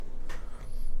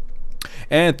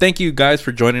And thank you guys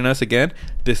for joining us again.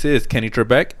 This is Kenny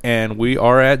Trebek, and we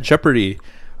are at Jeopardy.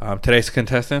 Today's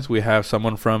contestants, we have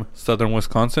someone from Southern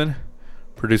Wisconsin,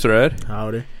 producer Ed.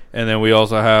 Howdy. And then we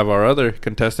also have our other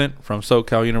contestant from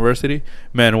SoCal University,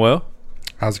 Manuel.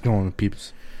 How's it going,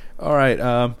 peeps? All right,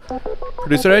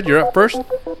 producer Ed, you're up first.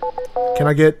 Can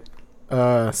I get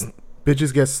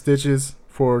Bitches Get Stitches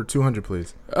for 200,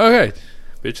 please? Okay,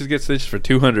 Bitches Get Stitches for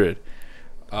 200.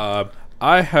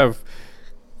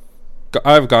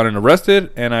 I've gotten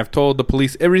arrested, and I've told the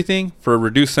police everything for a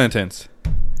reduced sentence.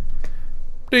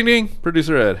 Ding ding,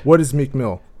 producer Ed. What is Meek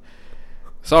Mill?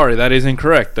 Sorry, that is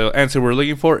incorrect. The answer we're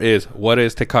looking for is, what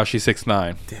is Tekashi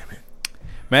 6ix9ine? Damn it.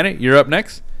 Manny, you're up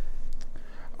next.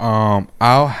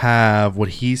 I'll have what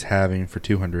he's having for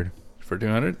 200. For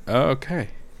 200? Oh, okay.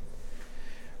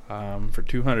 For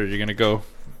 200, you're going to go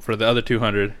for the other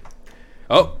 200.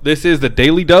 Oh, this is the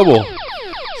daily double.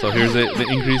 So here's the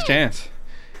increased chance.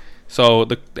 So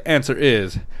the answer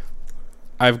is,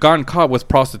 I've gotten caught with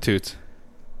prostitutes.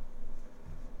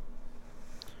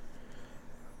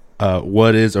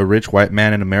 What is a rich white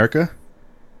man in America?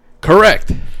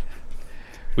 Correct.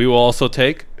 We will also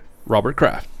take Robert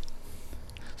Kraft.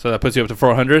 So that puts you up to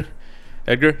 400.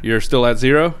 Edgar, you're still at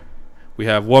 0. We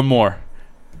have one more.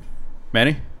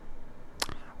 Manny?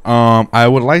 I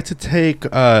would like to take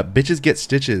Bitches Get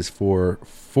Stitches for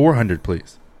 400,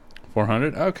 please.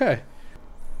 400? Okay.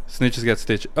 Snitches get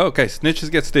stitches. Okay,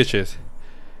 snitches get stitches.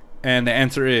 And the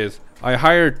answer is, I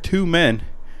hired 2 men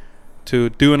to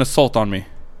do an assault on me.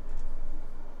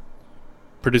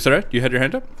 Producer Ed, you had your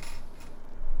hand up?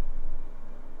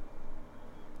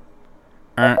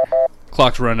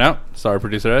 Clock's running out. Sorry,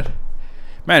 producer Ed.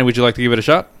 Man, would you like to give it a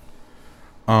shot?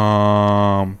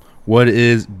 What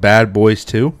is Bad Boys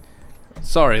 2?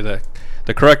 Sorry, the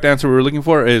correct answer we were looking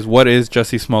for is, what is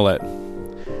Jussie Smollett?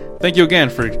 Thank you again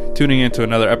for tuning in to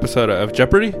another episode of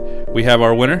Jeopardy. We have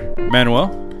our winner, Manuel.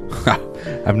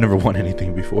 I've never won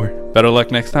anything before. Better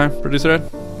luck next time, producer Ed.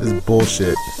 This is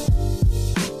bullshit.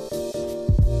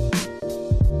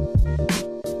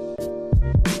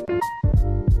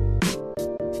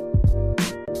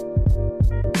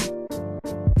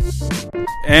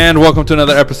 And welcome to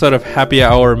another episode of Happy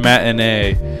Hour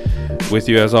Matinee. With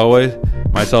you as always,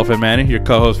 myself and Manny, your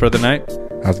co-host for the night.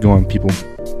 How's it going, people?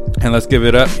 And let's give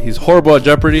it up. He's horrible at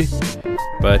Jeopardy,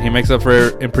 but he makes up for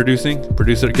it in producing.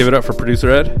 Give it up for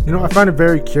producer Ed. You know, I find it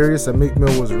very curious that Meek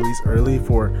Mill was released early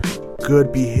for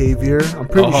good behavior. I'm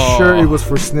pretty sure it was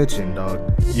for snitching, dog.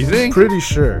 You think? Pretty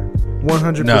sure.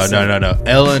 100%. No.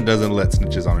 Ellen doesn't let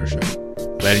snitches on her show.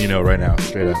 Letting you know right now,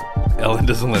 straight up. Ellen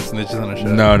doesn't let snitches on her show.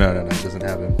 No. It doesn't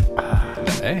happen.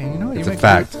 Hey, you know what? It's a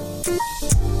fact.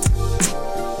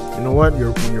 You know what?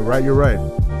 When you're right, you're right.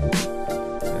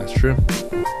 That's true.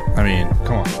 I mean,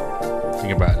 come on.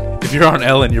 Think about it. If you're on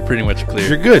Ellen, you're pretty much clear.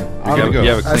 You're good. You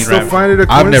have a clean I still rap. find it a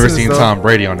coincidence. I've never seen Tom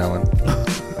Brady on Ellen.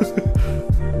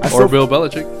 Or Bill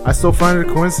Belichick. I still find it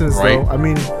a coincidence, Right. though. I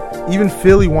mean, even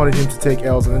Philly wanted him to take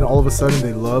L's, and then all of a sudden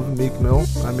they love Meek Mill.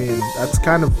 I mean, that's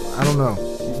kind of, I don't know.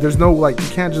 There's no, you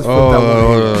can't just put that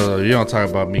one in. You don't talk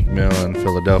about Meek Mill and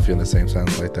Philadelphia in the same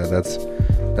sentence like that.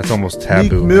 That's almost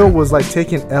taboo. Meek Mill man. was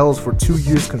taking L's for 2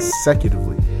 years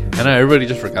consecutively. I know everybody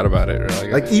just forgot about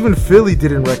it. Even Philly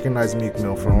didn't recognize Meek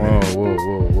Mill from it.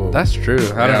 Whoa. That's true.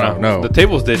 I don't know. No. The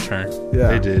tables did turn. Yeah.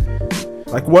 They did.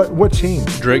 What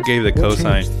changed? Drake gave the What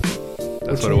cosign. changed?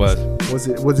 That's what it was.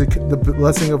 Was it the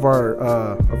blessing of our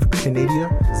of Canada?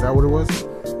 Is that what it was?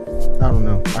 I don't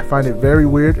know. I find it very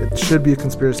weird. It should be a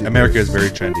conspiracy. America is very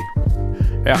trendy.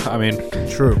 Yeah, I mean,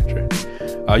 True.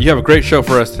 you have a great show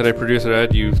for us today, producer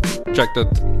Ed. You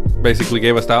basically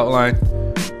gave us the outline.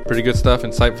 Pretty good stuff,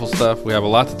 insightful stuff. We have a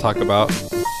lot to talk about.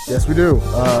 Yes, we do.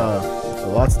 A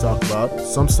lot to talk about.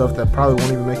 Some stuff that probably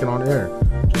won't even make it on air,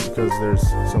 just because there's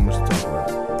so much to talk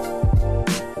about.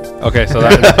 Okay, so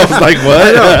that was like,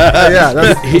 what?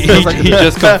 Yeah, he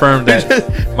just confirmed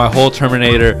that my whole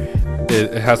Terminator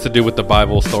it has to do with the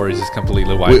Bible stories is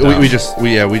completely wiped out. We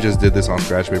just did this on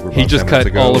scratch paper. He just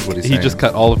cut all of he just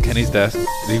cut all of Kenny's desk.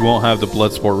 He won't have the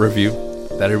Bloodsport review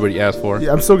that everybody asked for.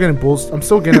 Yeah, I'm still getting I'm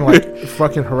still getting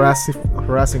fucking harassing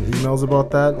emails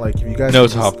about that. If you guys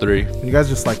top 3. You guys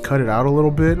just cut it out a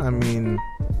little bit. I mean,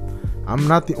 I'm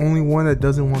not the only one that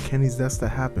doesn't want Kenny's death to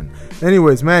happen.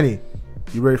 Anyways, Manny,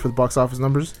 you ready for the box office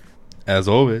numbers? As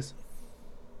always.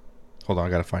 Hold on, I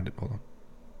gotta find it. Hold on.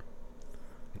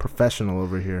 Professional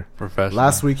over here. Professional.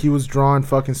 Last week he was drawing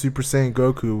fucking Super Saiyan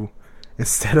Goku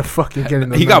instead of fucking getting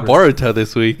the He got numbers. Boruto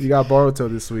this week. He got Boruto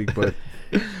this week, but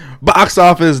Box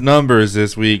office numbers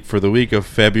this week for the week of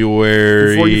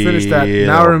February. Before you finish that,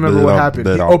 now I remember what happened.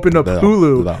 He opened up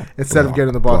Hulu instead of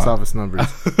getting the box office numbers.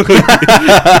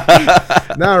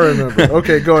 Now I remember.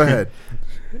 Okay, go ahead.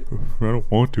 I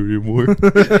don't want to anymore.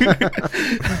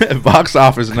 Box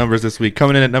office numbers this week.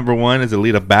 Coming in at number 1 is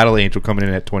Alita Battle Angel, coming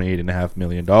in at $28.5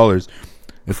 million.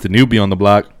 It's the newbie on the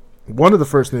block. One of the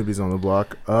first newbies on the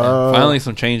block. Finally,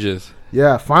 some changes.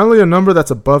 Yeah, finally a number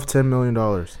that's above $10 million.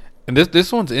 And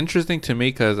this one's interesting to me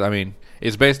because, I mean,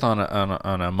 it's based on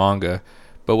a manga.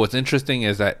 But what's interesting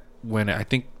is that when I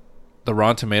think the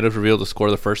Rotten Tomatoes revealed the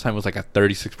score the first time was like at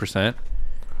 36%.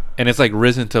 And it's like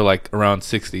risen to like around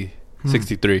 60,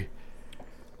 63.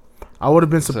 I would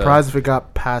have been surprised if it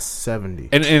got past 70.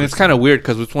 And it's kind of weird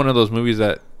because it's one of those movies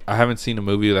that I haven't seen a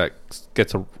movie that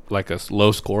gets a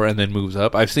low score and then moves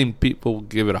up. I've seen people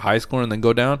give it a high score and then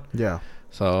go down. Yeah.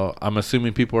 So I'm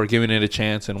assuming people are giving it a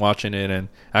chance and watching it and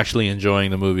actually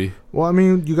enjoying the movie. Well, I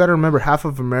mean, you got to remember half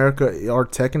of America are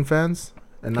Tekken fans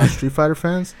and not Street Fighter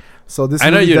fans. So this I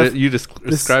know you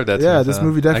described that. Yeah, to me, this so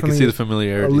movie definitely. I can see the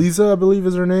familiarity. Elisa, I believe,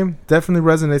 is her name. Definitely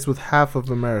resonates with half of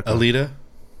America. Alita?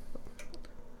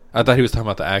 I thought he was talking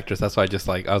about the actress. That's why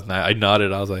I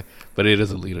nodded. I was like, but it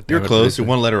is Alita. You're close. You're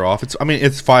one letter off. It's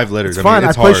 5 letters. It's fine.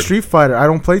 It's I play hard. Street Fighter. I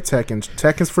don't play Tekken.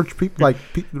 Tekken's for people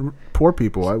poor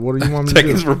people. What do you want me to do?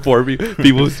 Tekken's for poor people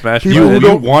who smash. People You who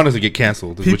don't want us to get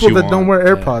canceled. People that don't wear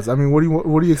AirPods. I mean,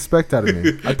 what do you expect out of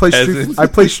me? I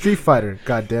play Street Fighter.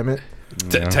 God damn it.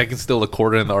 Tekken's still a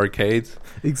quarter in the arcades.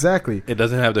 Exactly. It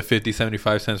doesn't have the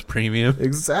 50-75 cents premium.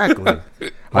 Exactly.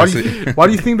 Why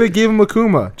do you think they gave him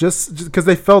Akuma? Just because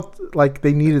they felt like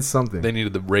they needed something. They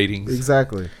needed the ratings.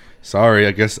 Exactly. Sorry,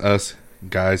 I guess us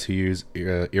guys who use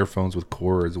earphones with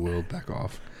cords will back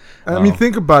off. I mean,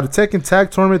 think about it. Tekken Tag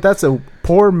Tournament, that's a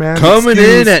poor man. Coming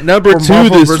in at number 2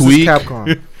 this week,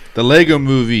 Capcom. the Lego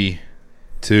Movie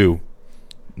 2.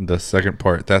 The second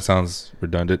part. That sounds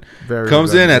redundant.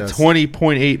 Comes in at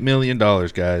 $20.8 million,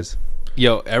 guys.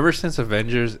 Yo, ever since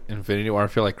Avengers Infinity War, I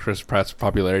feel like Chris Pratt's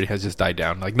popularity has just died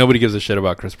down. Like, nobody gives a shit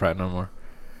about Chris Pratt no more.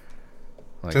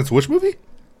 Like, Since which movie?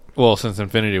 Well, since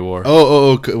Infinity War.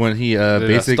 When he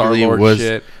basically Star-Lord was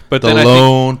shit. But the then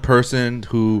lone person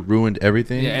who ruined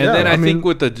everything. Yeah, and then I think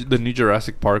with the new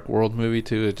Jurassic Park World movie,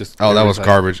 too, it just... that was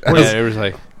garbage. Yeah, it was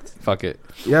like, fuck it.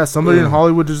 Yeah, somebody in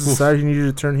Hollywood just decided he needed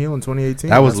to turn heel in 2018.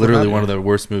 That was literally one of the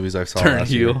worst movies I saw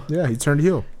last year. Yeah, he turned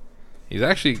heel. He's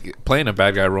actually playing a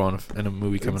bad guy role in a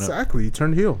movie coming up. Exactly, he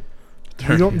turned heel.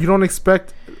 You don't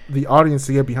expect the audience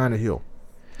to get behind a heel.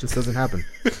 It just doesn't happen.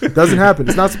 It doesn't happen.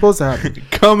 It's not supposed to happen.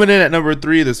 Coming in at number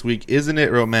 3 this week, Isn't It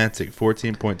Romantic?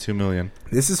 $14.2 million.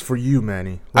 This is for you,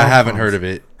 Manny. I haven't heard of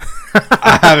it.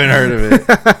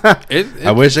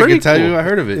 I wish I could tell you I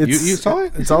heard of it. You saw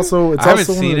it? It's also I haven't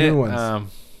one seen of the it. new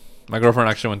ones. My girlfriend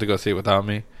actually went to go see it without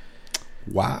me.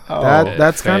 Wow.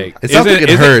 That's kind of... It sounds like it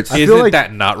hurts. Isn't like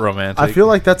that not romantic? I feel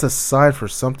like that's a sign for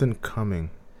something coming.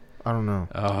 I don't know.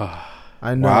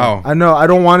 I know. Wow. I know. I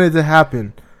don't want it to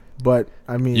happen, but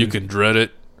I mean... You can dread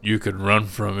it. You can run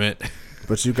from it.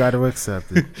 But you got to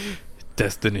accept it.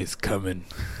 Destiny's coming.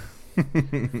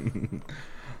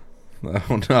 No, I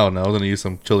was going to use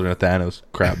some Children of Thanos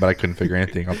crap, but I couldn't figure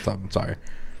anything. I'm sorry.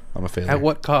 I'm a failure. At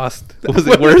what cost? Was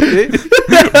it worth it?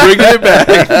 Bringing it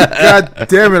back. God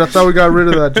damn it. I thought we got rid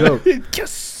of that joke.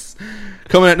 Yes.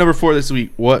 Coming at number 4 this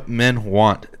week, What Men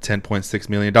Want, $10.6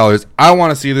 million. I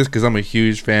want to see this because I'm a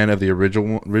huge fan of the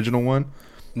original one.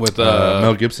 With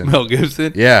Mel Gibson. Mel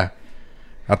Gibson? Yeah.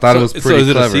 I thought it was pretty clever. So is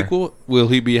it a sequel? Will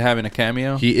he be having a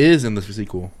cameo? He is in the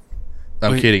sequel.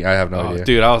 I'm kidding. I have no idea.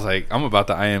 Dude, I was like, I'm about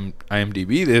to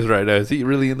IMDb this right now. Is he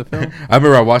really in the film? I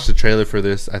remember I watched the trailer for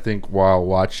this, I think, while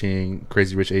watching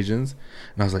Crazy Rich Asians.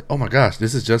 And I was like, oh my gosh,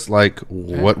 this is just like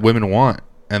What Women Want.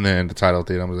 And then the title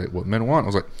thing, I was like, What Men Want. I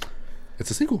was like,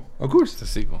 it's a sequel. Of course. It's a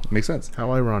sequel. Makes sense.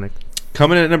 How ironic.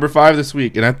 Coming in at number 5 this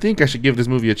week. And I think I should give this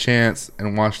movie a chance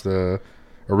and watch the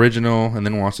original and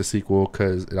then watch the sequel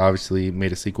because it obviously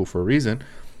made a sequel for a reason.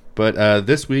 But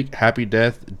this week, Happy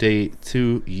Death Day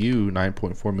to You,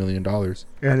 $9.4 million.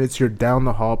 And it's your down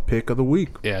the hall pick of the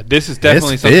week. Yeah, this is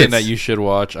definitely something that you should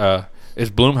watch.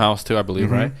 It's Blumhouse too, I believe,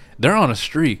 right? They're on a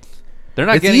streak. They're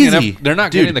not getting enough. They're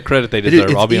not getting the credit they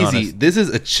deserve. I'll be honest. This is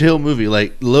a chill movie,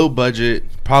 like low budget.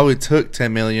 Probably took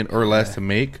 $10 million or less to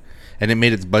make, and it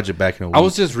made its budget back in a week. I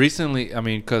was just recently. I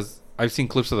mean, because I've seen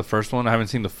clips of the first one. I haven't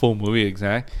seen the full movie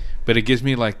exact, but it gives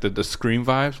me like the Scream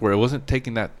vibes, where it wasn't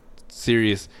taking that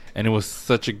serious, and it was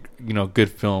such a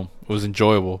good film. It was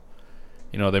enjoyable.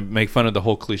 They make fun of the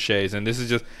whole cliches, and this is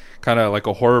just kind of like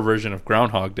a horror version of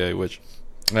Groundhog Day, which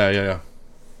yeah.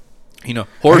 You know,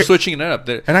 horror switching it up.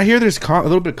 And I hear there's a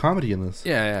little bit of comedy in this.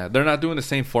 Yeah. They're not doing the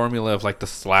same formula of like the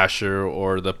slasher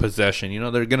or the possession. You know,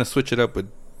 they're gonna switch it up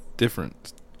with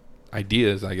different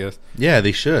ideas, I guess. Yeah,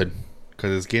 they should,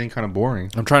 because it's getting kind of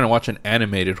boring. I'm trying to watch an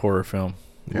animated horror film.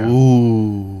 Yeah.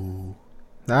 Ooh,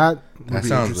 That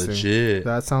sounds legit.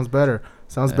 That sounds better.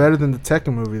 Sounds better than the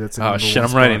Tekken movie. That's in Oh number shit!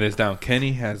 one I'm writing spot. this down.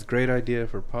 Kenny has great idea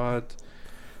for pods.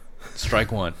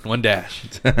 Strike one dash.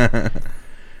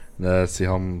 Let's see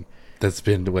how. That's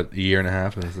been what, a year and a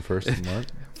half, and it's the first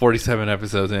month. 47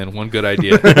 episodes in, one good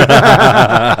idea.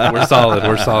 We're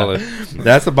solid.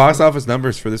 That's the box office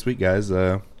numbers for this week, guys.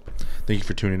 Thank you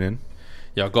for tuning in.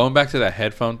 Yo, going back to that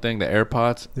headphone thing, the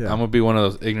AirPods, Yeah. I'm gonna be one of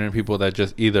those ignorant people that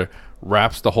just either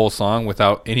raps the whole song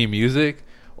without any music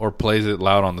or plays it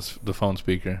loud on the phone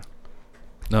speaker.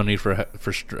 No need for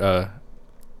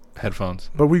headphones.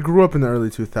 But we grew up in the early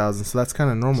 2000s, so that's kind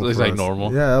of normal. So it's for like us.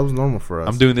 normal? Yeah, that was normal for us.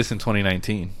 I'm doing this in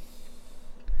 2019.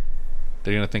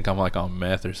 They're gonna think I'm like on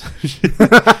meth or something.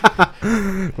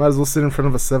 Might as well sit in front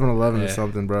of a 7-Eleven or Yeah.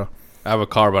 something, bro. I have a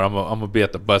car, but I'm gonna be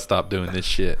at the bus stop doing this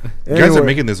shit. You guys are Anyway,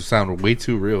 making this sound way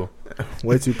too real.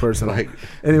 way too personal. Like,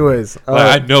 Anyways,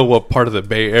 Like, I know what part of the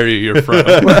Bay Area you're from.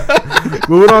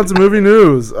 moving on to movie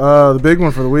news. The big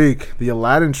one for the week, the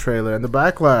Aladdin trailer and the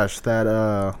backlash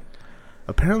that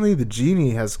apparently the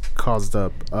genie has caused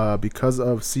up because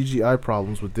of CGI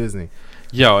problems with Disney.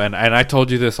 Yo, and I told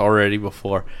you this already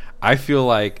before. I feel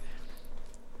like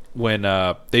when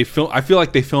they film, I feel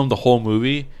like they filmed the whole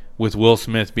movie with Will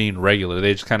Smith being regular.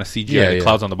 They just kind of CGI the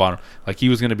clouds on the bottom, like he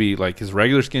was gonna be like his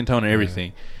regular skin tone and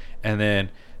everything. And then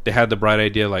they had the bright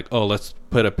idea, like, oh, let's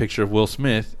put a picture of Will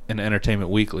Smith in Entertainment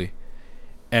Weekly.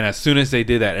 And as soon as they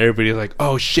did that, everybody was like,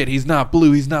 oh shit, he's not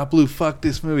blue, fuck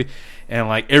this movie. And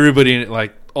like everybody,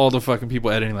 like all the fucking people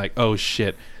editing, like, oh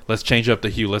shit, let's change up the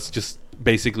hue, let's just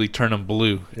basically turn him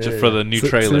blue just for the new So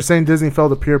trailer. you're saying Disney felt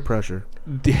the peer pressure?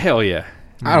 Hell yeah.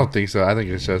 I don't think so. I think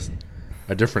it's just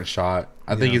a different shot.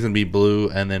 I think he's gonna be blue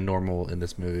and then normal in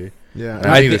this movie. Yeah, And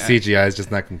I think the CGI is just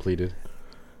not completed.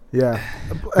 yeah.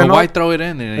 But why throw it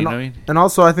in there? You know what I mean? And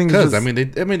also, I think it's Because just,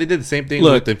 they did the same thing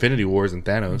Look, with Infinity Wars and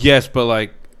Thanos. Yes, but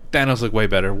like Thanos looked way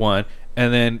better. One,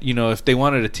 and then if they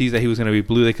wanted to tease that he was gonna be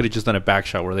blue, they could have just done a back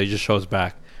shot where they just show his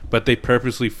back. But they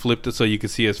purposely flipped it so you could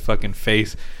see his fucking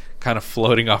face kind of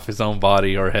floating off his own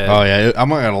body or head. Oh yeah, I'm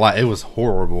not gonna lie, it was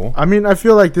horrible. I mean, I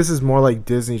feel like this is more like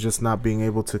Disney just not being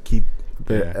able to keep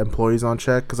the employees on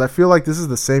check, because I feel like this is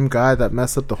the same guy that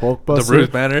messed up the Hulkbuster. The Bruce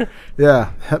Banner.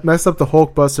 Yeah, messed up the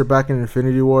Hulkbuster back in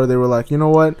Infinity War. They were like, you know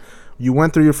what? You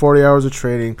went through your 40 hours of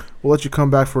training. We'll let you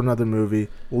come back for another movie.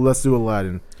 Well, let's do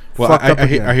Aladdin. Well, Fucked up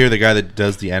again. I hear the guy that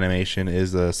does the animation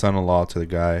is the son-in-law to the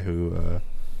guy who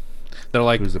They're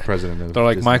like, who's the president of they're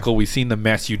like, Disney. Michael, we seen the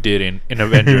mess you did in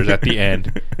Avengers at the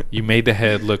end. You made the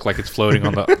head look like it's floating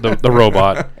on the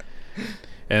robot.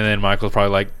 And then Michael's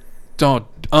probably like, don't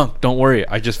worry.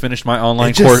 I just finished my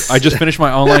online course. I just finished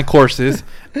my online courses.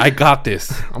 I got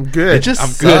this. I'm good. It just I'm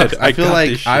sucks. good. I I feel got like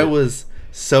this I shit. was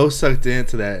so sucked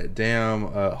into that damn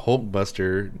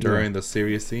Hulkbuster during the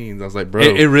serious scenes. I was like, bro,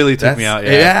 It really took that's- me out.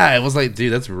 Yeah. it was like,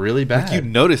 dude, that's really bad. Like you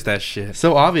noticed that shit.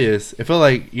 So obvious. It felt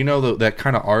like that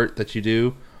kind of art that you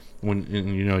do when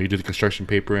you do the construction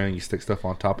paper and you stick stuff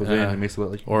on top of it and it makes it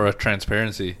look like Or a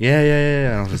transparency.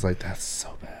 yeah. I was just like, that's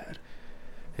so bad.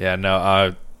 Yeah, no,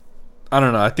 I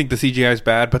don't know. I think the CGI is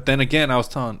bad, but then again, I was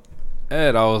telling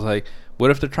Ed, I was like, what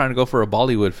if they're trying to go for a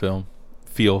Bollywood film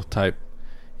feel type?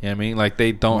 You know what I mean? Like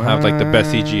they don't have like the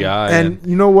best CGI and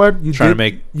you know what? You trying to did-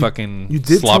 make you- fucking you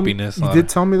did sloppiness. Tell me, on you did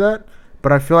it. tell me that,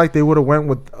 but I feel like they would have went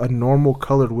with a normal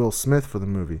colored Will Smith for the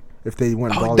movie if they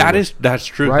went Oh, Bollywood. that's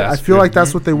true. right. That's I feel true. like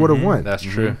that's what they would have went. That's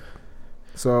true.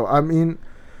 So I mean,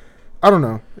 I don't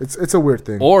know. It's a weird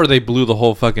thing. Or they blew the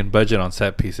whole fucking budget on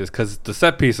set pieces because the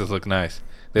set pieces look nice.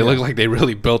 They look like they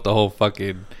really built the whole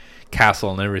fucking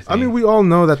castle and everything. I mean, we all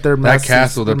know that they're That masters,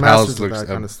 castle, the they're palace masters of looks that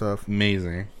kind of stuff.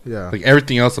 amazing. Yeah, Like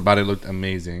everything else about it looked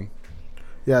amazing.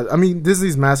 yeah. I mean,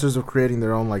 Disney's masters of creating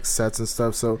their own like sets and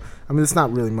stuff. So I mean, it's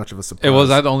not really much of a surprise.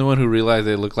 Was I the only one who realized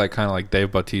they looked like kind of like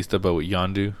Dave Bautista, but with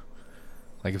Yondu?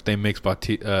 Like if they mix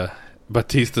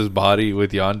Bautista's body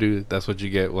with Yondu, that's what you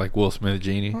get, like Will Smith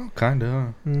genie. Oh, kind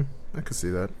of. I could see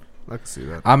that. I could see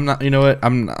that. I'm not. You know what?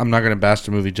 I'm not gonna bash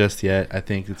the movie just yet. I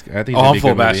think it's Oh, gonna I'm be a full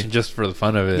good movie. bashing just for the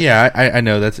fun of it. Yeah, I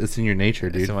know it's in your nature,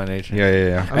 dude. It's in my nature.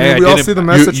 Yeah. I mean, Hey, I we all didn't- see the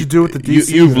mess that you do with the DC. You've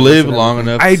universe lived and long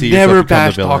everything. enough. I to see never yourself become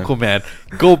the bashed villain.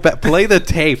 Aquaman. Go back, play the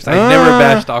tapes. I never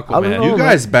bashed I don't Aquaman. know. You man.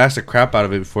 guys bashed the crap out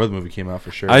of it before the movie came out,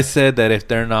 for sure. I said that if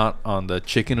they're not on the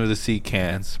Chicken with the Sea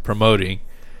cans promoting,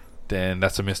 then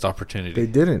that's a missed opportunity. They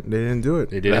didn't do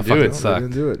it. They didn't That do fucking it. sucked. They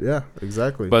didn't do it. Yeah,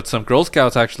 exactly. But some Girl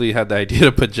Scouts actually had the idea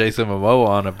to put Jason Momoa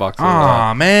on a box of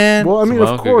Aw, man. well, I mean,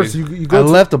 Samoan of course, cookies. you I go.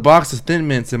 left a box of Thin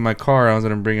Mints in my car. I was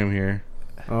going to bring them here.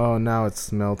 Oh, now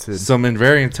it's melted. Some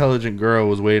very intelligent girl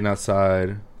was waiting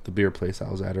outside the beer place I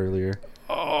was at earlier.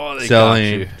 Oh, they got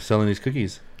you. selling these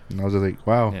cookies. And I was just like,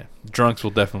 wow. Yeah. Drunks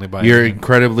will definitely buy You're anything.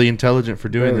 incredibly intelligent for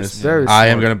doing Very- this. very I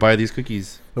am smart. going to buy these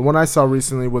cookies. The one I saw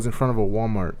recently was in front of a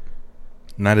Walmart.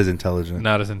 Not as intelligent.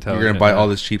 Not as intelligent. You're going to buy no. all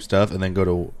this cheap stuff and then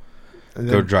go And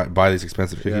then buy these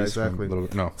expensive cookies. Yeah, from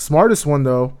exactly. No. smartest one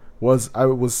though was I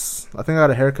think I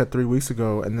got a haircut 3 weeks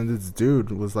ago, and then this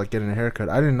dude was like getting a haircut.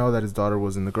 I didn't know that his daughter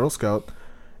was in the Girl Scout,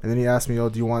 and then he asked me, "Oh,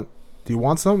 do you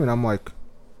want some?" And I'm like,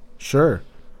 "Sure."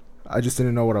 I just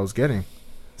didn't know what I was getting,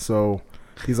 so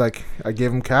he's like, I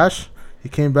gave him cash. He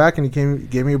came back and he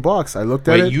gave me a box. I looked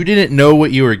at Wait, it. you didn't know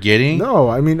what you were getting? No,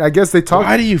 I mean, I guess they talked.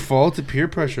 Why do you fall to peer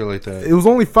pressure like that? It was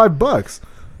only $5.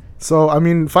 So I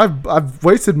mean, I've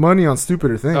wasted money on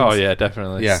stupider things. Oh, yeah,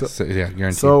 definitely. Yeah, So-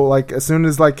 guaranteed. So like as soon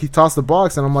as like he tossed the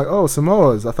box, and I'm like, oh,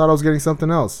 Samoa's. I thought I was getting something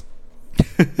else.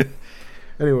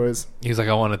 Anyways, He's like,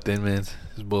 I want a Thin Mints.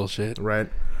 It's bullshit. right.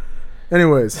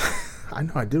 Anyways, I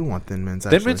know I did want Thin Mints.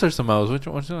 Actually. Thin Mints or Samoas? Which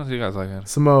ones do you guys like?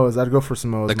 Samoa's. I'd go for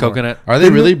Samoa's. The more. coconut? Are they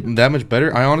Thin really that much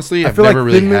better? I honestly I have feel like never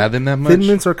really Thin Mint- had them that much. Thin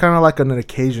Mints are kind of like an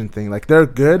occasion thing. Like they're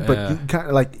good, but Yeah. you kind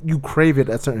of like you crave it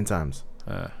at certain times.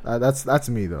 That's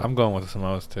me though. I'm going with the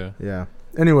Samoas, too. Yeah.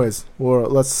 Anyways, well,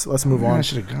 let's move Man, I on.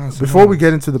 should've gone Before we somewhere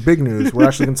get into the big news, we're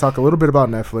actually going to talk a little bit about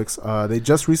Netflix. They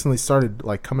just recently started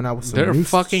like coming out with some They're new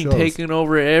fucking shows. taking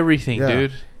over everything, Yeah.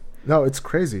 dude. No, it's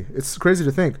crazy. It's crazy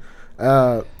to think.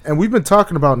 And we've been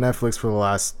talking about Netflix for the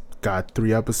last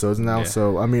 3 episodes now. Yeah.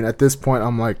 So I mean, at this point,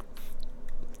 I'm like,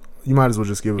 you might as well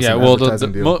just give us Yeah, an well, the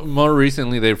advertising deal. more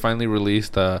recently, they finally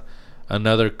released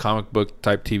another comic book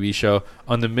type TV show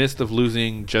on the midst of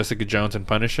losing Jessica Jones and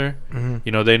Punisher. Mhm.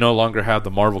 You know, they no longer have the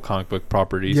Marvel comic book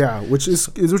properties. Yeah, which is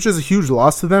a huge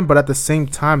loss to them, but at the same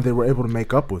time, they were able to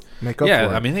make up for Yeah,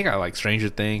 it. I mean, they got like Stranger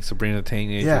Things, Sabrina the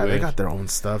Teenage yeah, they Witch. got their own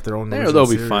stuff, their own. They'll original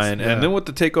be series. fine. Yeah. And then with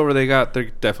the takeover they got,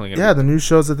 they're definitely gonna. yeah, the new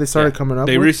shows that they started coming up.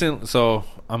 They with. so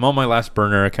I'm on my last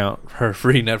burner account for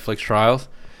free Netflix trials.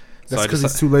 That's because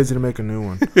he's too lazy to make a new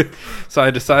one. So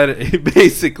I decided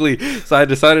basically. So I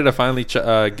decided to finally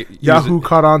use Yahoo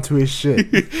caught on to his shit.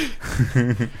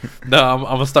 No, I'm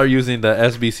gonna start using the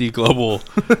SBC Global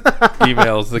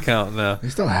emails account now. They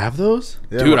still have those?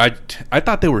 Yeah, Dude, I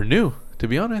thought they were new. To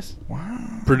be honest, Wow.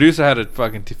 producer had to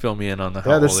fucking fill me in on the.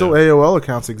 yeah, there's still AOL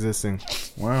accounts existing.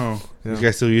 Wow. Yeah. You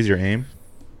guys still use your AIM?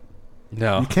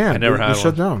 No, You can. I never They had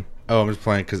shut one. down. Oh, I'm just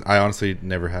playing because I honestly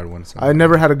never had one. So. I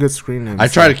never had a good screen name. I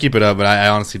try to keep it up, but I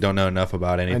honestly don't know enough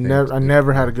about anything. I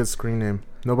never had a good screen name.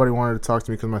 Nobody wanted to talk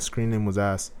to me because my screen name was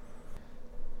ass.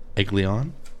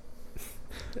 Eggleon?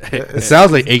 It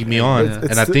sounds like Egg Me On, It's-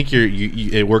 and I think you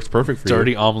it works perfect for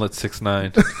Dirty you. Omelet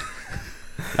 6'9".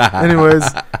 Anyways,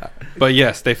 But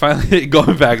yes, they finally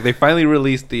going back. They finally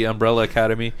released the Umbrella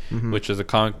Academy, mhm. which is a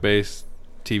comic-based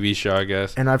TV show, I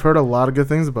guess. and I've heard a lot of good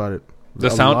things about it. The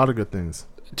a sound- lot of good things.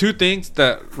 Two things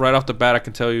that right off the bat I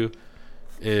can tell you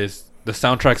is the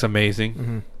soundtrack's amazing,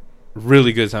 Hmm.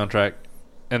 really good soundtrack,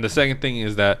 and the second thing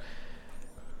is that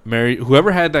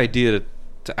whoever had the idea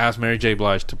to ask Mary J.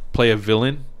 Blige to play a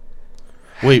villain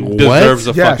Wait, deserves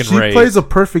what? a Yeah, fucking she raise. plays a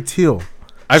perfect heel.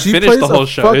 I She finished plays the a whole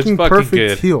show. It's fucking perfect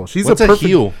good. heel. She's What's a a perfect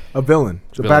heel? a villain,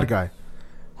 a Villain. bad guy.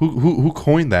 Who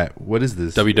coined that? What is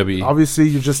this? WWE. Obviously,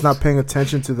 you're just not paying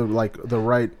attention to the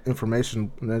right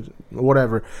information.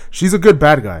 Whatever. She's a good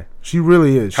bad guy. She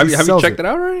really is. Have you checked it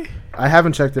out already? I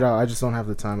haven't checked it out. I just don't have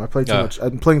the time. I play too much.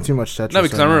 I'm playing too much Tetris. No,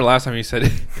 because I remember last time you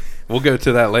said we'll go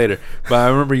to that later. But I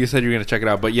remember you said you were going to check it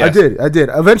out. But yes, I did.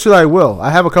 Eventually, I will. I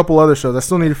have a couple other shows. I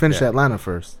still need to finish Yeah. Atlanta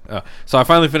first. So I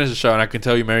finally finished the show, and I can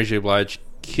tell you, Mary J. Blige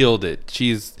killed it.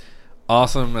 She's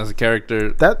awesome as a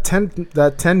character. That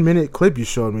 10-minute clip you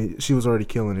showed me, she was already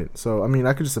killing it. So I mean,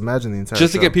 I could just imagine the entire.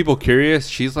 Just to show. get people curious,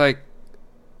 she's like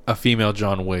a female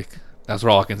John Wick. That's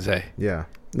all I can say. Yeah.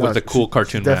 With a cool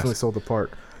cartoon she definitely mask. sold the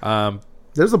part. Um,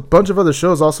 There's a bunch of other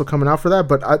shows also coming out for that,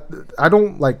 but I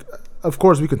don't like. Of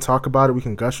course, we can talk about it, we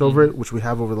can gush over it, which we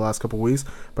have over the last couple of weeks.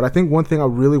 But I think one thing I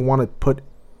really want to put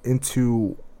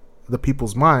into the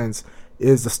people's minds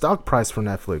is the stock price for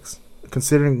Netflix.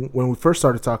 Considering when we first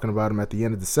started talking about them at the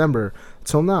end of December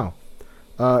till now,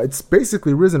 it's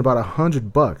basically risen about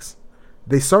 $100.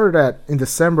 They started in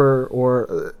December,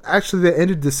 or actually they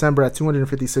ended December at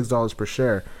 $256 per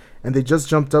share, and they just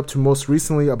jumped up to most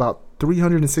recently about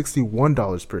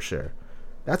 $361 per share.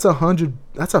 That's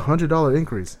 $100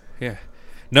 increase. yeah.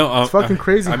 No, It's fucking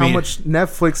crazy I how mean, much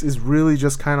Netflix is really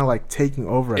just kind of like taking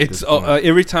over. At It's this point.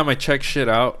 every time I check shit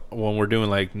out when we're doing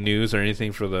like news or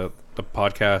anything for the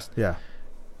podcast, Yeah.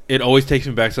 it always takes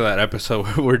me back to that episode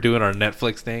where we're doing our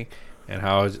Netflix thing and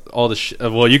how all the shit.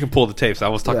 Well, you can pull the tapes. I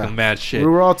was talking Yeah. mad shit, We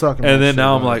were all talking. and mad then shit,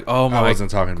 now I'm bro. like, oh I my,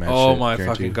 wasn't talking mad oh shit, my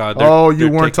guaranteed. fucking god! Oh, they're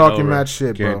you weren't taking talking over. mad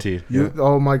shit, bro. Guaranteed. You.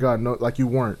 Oh my god, no, like you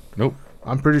weren't. Nope.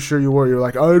 I'm pretty sure you were. You're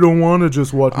like, I don't want to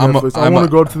just watch I'm a- Netflix. I I'm want a-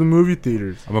 to go to the movie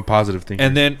theaters. I'm a positive thinker.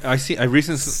 And then I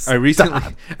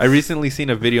recently seen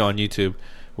a video on YouTube,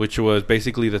 which was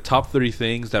basically the top 3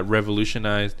 things that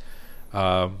revolutionized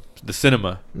the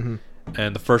cinema. Hmm.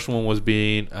 And the first one was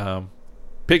being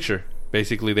picture.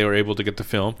 Basically, they were able to get the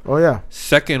film. Oh yeah.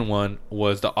 Second one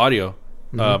was the audio.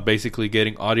 Mhm. Basically,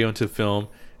 getting audio into film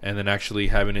and then actually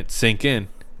having it sink in.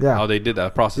 Yeah. How they did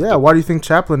that process. Yeah. Why do you think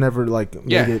Chaplin never like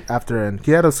Yeah. made it after end?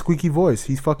 He had a squeaky voice.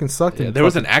 He fucking sucked Yeah, in. there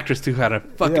was an actress too who had a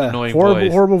fucking annoying horrible,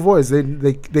 voice. horrible voice.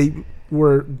 They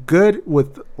were good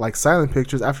with like silent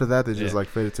pictures. After that, they just Yeah. like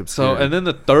faded to So, obscurity. and then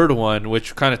the third one,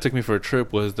 which kind of took me for a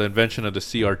trip, was the invention of the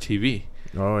CRTV.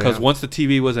 oh Because yeah. once the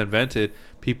TV was invented,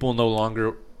 people no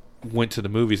longer went to the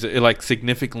movies. It like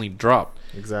significantly dropped.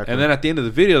 Exactly. And then at the end of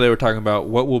the video, they were talking about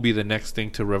what will be the next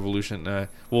thing to revolution. That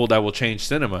will change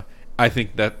cinema. I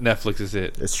think that Netflix is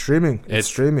it. it's streaming. It's It's-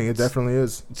 streaming. It definitely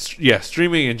is. Yeah,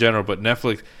 streaming in general, but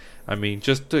Netflix. I mean,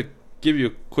 just to give you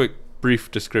a quick,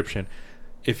 brief description,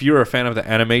 if you're a fan of the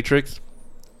Animatrix,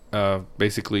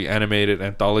 basically animated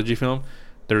anthology film,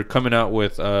 they're coming out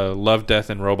with Love, Death,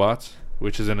 and Robots,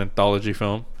 which is an anthology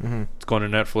film. Hmm. It's going to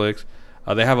Netflix.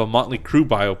 They have a Motley Crue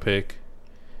biopic,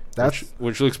 That's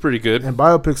which looks pretty good. and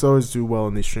biopics always do well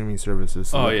in these streaming services.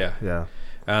 so Oh, that- yeah.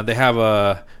 yeah. They have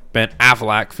a Ben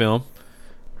Affleck film.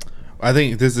 I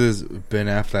think this is Ben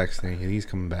Affleck's thing. He's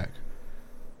coming back.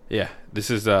 Yeah, this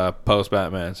is post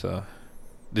Batman, so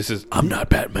this is I'm not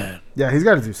Batman, Yeah, he's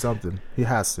got to do something. He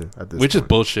has to at this. which is point.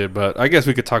 bullshit. But I guess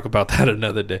we could talk about that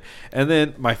another day. And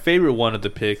then my favorite one of the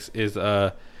picks is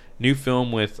a new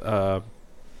film with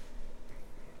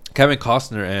Kevin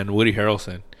Costner and Woody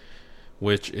Harrelson,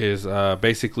 which is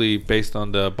basically based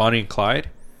on the Bonnie and Clyde,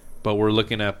 but we're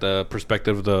looking at the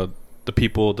perspective of the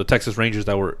people, the Texas Rangers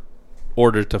that were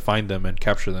ordered to find them and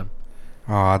capture them.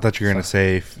 Oh, I thought you were gonna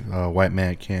say white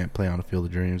man can't play on the Field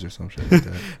of Dreams or some shit like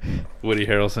that. Woody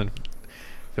Harrelson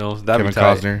films. That'd Kevin be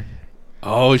tight. Costner.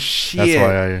 Oh shit!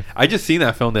 That's why I just seen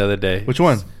that film the other day. Which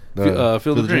one?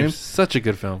 Field of Dreams. Such a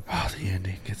good film. Oh, the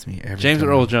ending gets me every James time.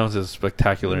 Earl Jones is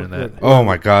spectacular in that. Oh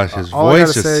my gosh, his All I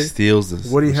voice gotta say, just steals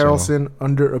this. Woody the show. Harrelson,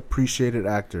 underappreciated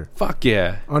actor. Fuck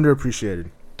yeah!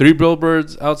 Underappreciated. 3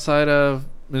 Billboards Outside of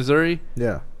Missouri.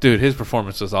 Yeah. Dude, his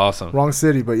performance was awesome. Wrong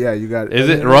city, but yeah, you got. Is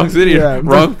it wrong city? Yeah,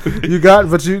 Wrong. You got,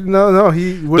 but you no.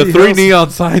 He Woody The 3 Harrelson, neon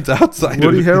signs outside.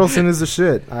 Woody of Harrelson is the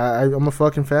shit. I'm a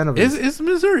fucking fan of his. Is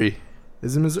Missouri?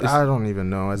 Is it Missouri? I don't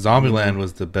even know. Zombieland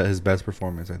was his best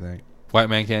performance, I think. White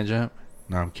Man Can't Jump.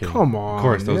 No, I'm kidding. Come on. Of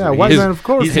course, those yeah, are White his- Man. Of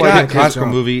course, He's White got Man Can't classical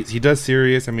Jump. movies. He does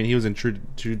serious. I mean, he was in True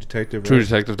Detective. True right?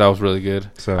 Detective. That was really good.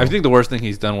 So I think the worst thing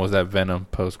he's done was that Venom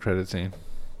post-credit scene.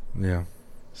 yeah.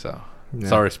 So Yeah.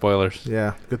 sorry, spoilers.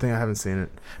 Yeah, good thing I haven't seen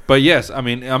it. But yes, I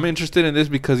mean, I'm interested in this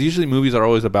because usually movies are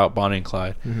always about Bonnie and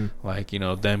Clyde, Mm-hmm. like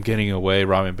them getting away,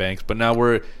 robbing banks. But now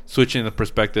we're switching the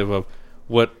perspective of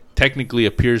what technically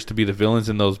appears to be the villains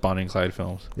in those Bonnie and Clyde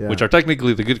films, Yeah. which are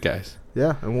technically the good guys.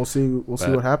 Yeah, and we'll see. We'll see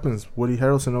But- what happens. Woody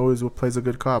Harrelson always plays a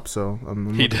good cop, so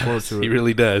I'm He looking forward does. to it. He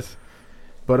really does.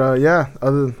 But yeah,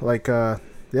 other like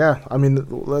yeah, I mean,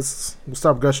 we'll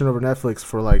stop gushing over Netflix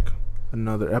for like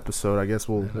another episode. I guess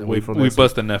we'll We wait for next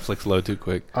bust the Netflix load too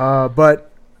quick. But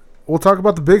we'll talk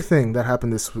about the big thing that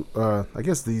happened this. I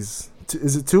guess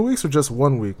is it 2 weeks or just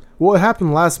 1 week? Well, it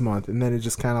happened last month, and then it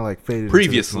just kind of like faded. into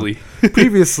this month.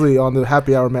 Previously on the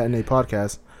Happy Hour Matinee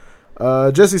podcast,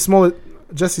 Jesse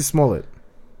Smollett.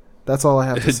 That's all I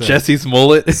have to say. Jesse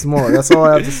Smollett. Smollett. That's all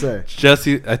I have to say.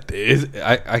 Jesse,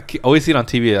 I always see it on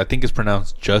TV. I think it's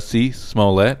pronounced Jussie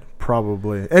Smollett,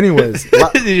 Probably. Anyways,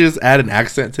 Did you just add an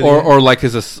accent to it? or like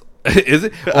his is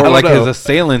it I or don't like his know.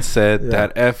 assailant said Yeah.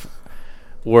 that F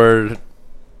word,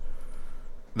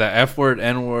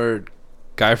 N word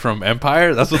guy from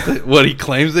Empire. That's what he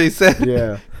claims they said.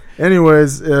 yeah.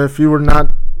 Anyways, if you were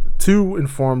not too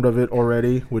informed of it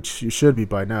already, which you should be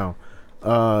by now,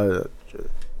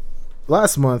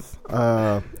 last month,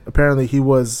 apparently he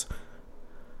was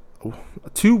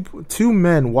two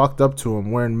men walked up to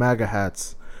him wearing MAGA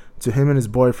hats to him and his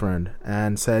boyfriend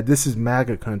and said, "This is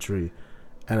MAGA country,"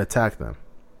 and attacked them.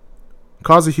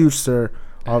 Caused a huge stir,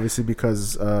 obviously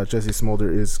because Jesse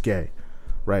Smollett is gay.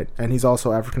 right? And he's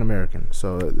also African American.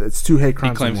 So it's 2 hate He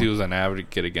crimes. claims in he one. was an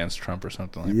advocate against Trump or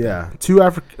something like that.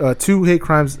 Yeah, 2 hate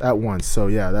crimes at once. So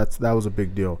yeah, that was a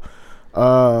big deal.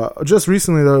 Just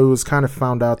recently though, it was kind of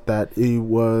found out that it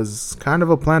was kind of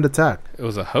a planned attack. It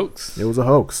was a hoax. It was a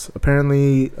hoax.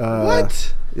 Apparently,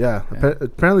 What? Yeah.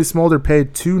 Apparently, Smolder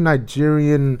paid 2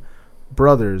 Nigerian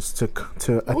brothers to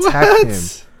attack him.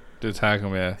 To attack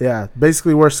him, yeah. Yeah,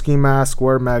 basically wear ski mask,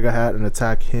 wear MAGA hat, and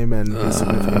attack him and his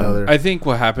significant other. I think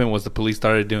what happened was the police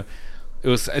started doing.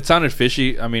 It sounded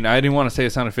fishy. I mean, I didn't want to say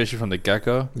it sounded fishy from the get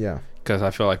go. Yeah. Because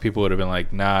I feel like people would have been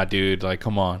like, "Nah, dude, like,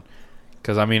 come on."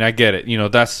 Because I mean, I get it. You know,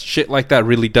 that's shit like that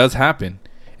really does happen,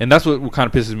 and that's what kind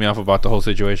of pisses me off about the whole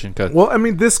situation. Cause Well, I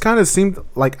mean, this kind of seemed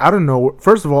like out of nowhere.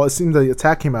 First of all, it seemed the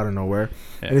attack came out of nowhere,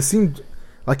 and it seemed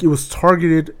like it was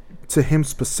targeted to him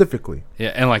specifically.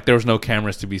 yeah, and like there was no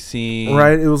cameras to be seen,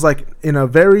 Right? It was like in a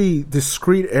very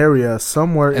discreet area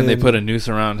somewhere. And they put a noose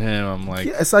around him. I'm like,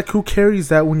 yeah, it's like, who carries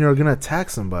that when you're gonna attack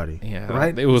somebody? yeah,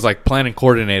 right. It was like planned and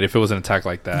coordinated. If it was an attack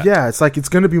like that, Yeah, it's like it's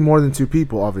gonna be more than 2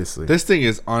 people, obviously. This thing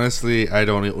is honestly, I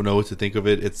don't even know what to think of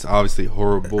it. It's obviously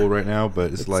horrible right now,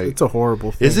 but it's like, it's a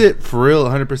horrible thing. is it for real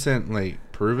 100% like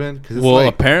proven? Cause it's well, like,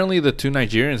 apparently the 2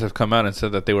 Nigerians have come out and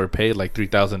said that they were paid like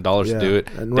 $3,000 Yeah, to do it.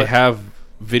 and They have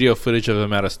video footage of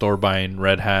them at a store buying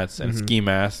red hats and Mhm. ski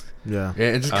masks. Yeah. yeah,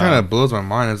 it just kind of blows my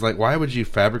mind. It's like, why would you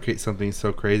fabricate something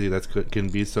so crazy that can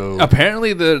be so?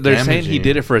 Apparently, they're saying he damaging.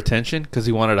 did it for attention because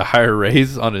he wanted a higher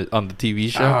raise on the TV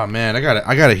show. Oh man, I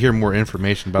gotta hear more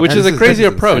information about Which that. is a crazy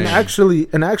this approach. insane.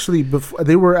 And actually,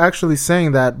 they were actually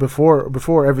saying that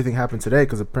before everything happened today,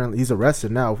 because apparently he's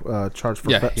arrested now, charged for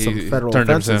some federal turned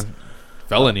offenses. himself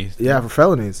felonies. Yeah, for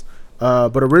felonies.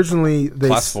 But originally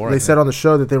Class 4, I they think. said on the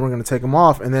show that they were going to take him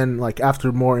off, and then like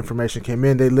after more information came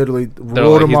in, they literally They're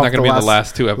wrote like, him he's off not going to be in the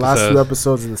last 2 episodes. last 2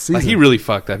 episodes of the season. Like, he really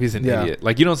fucked up. He's an Yeah. idiot.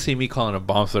 Like, you don't see me calling a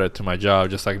bomb threat to my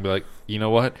job just so I can be like, you know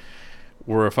what?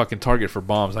 We're a fucking target for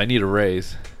bombs. I need a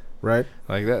raise. right?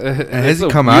 Like that. And has he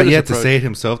come out yet to say it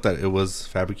himself that it was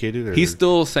fabricated? Or? He's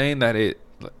still saying that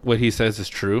what he says is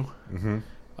true. Mhm.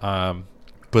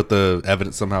 But the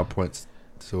evidence somehow points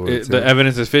to The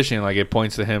evidence is fishing. Like, it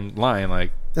points to him lying.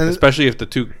 Like, And especially if the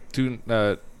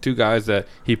two guys that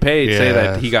he paid say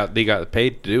that they got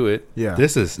paid to do it. Yeah.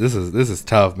 This is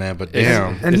tough, man. But It's-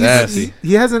 damn, And That's-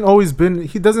 he hasn't always been.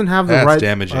 He doesn't have the That's right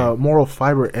damaging. moral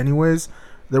fiber, anyways.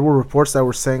 There were reports that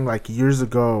were saying like years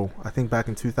ago, I think back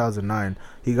in 2009,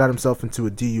 he got himself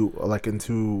into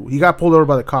he got pulled over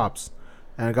by the cops,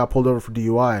 and got pulled over for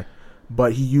DUI,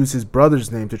 but he used his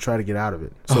brother's name to try to get out of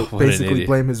it. So what an basically, idiot.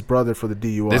 blame his brother for the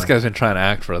DUI. This guy's been trying to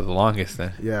act for the longest.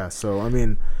 Then Yeah. So I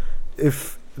mean,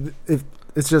 if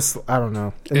it's just, I don't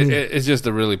know. I mean, it's just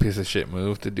a really piece of shit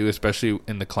move to do, especially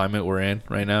in the climate we're in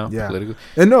right now. Yeah. Politically.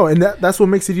 and that's what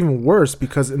makes it even worse,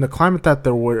 because in the climate that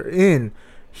we're in,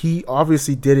 he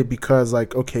obviously did it because,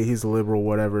 like, okay, he's a liberal,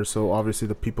 whatever. So obviously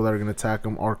the people that are going to attack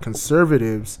him are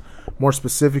conservatives, more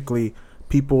specifically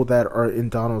people that are in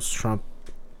Donald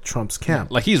Trump's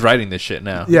camp. Like, he's writing this shit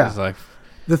now. Yeah. It's like,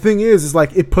 The thing is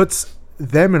like, it puts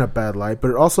them in a bad light,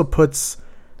 but it also puts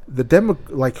the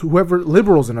whoever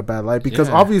liberals in a bad light, because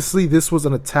Yeah. obviously this was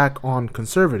an attack on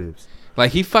conservatives.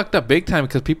 Like, he fucked up big time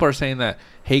because people are saying that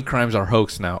hate crimes are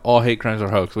hoax now. All hate crimes are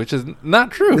hoax, which is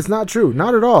not true. It's not true,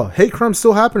 not at all. Hate crimes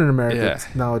still happen in America Yeah.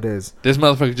 nowadays. This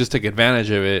motherfucker just took advantage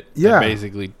of it. Yeah. And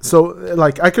basically, So,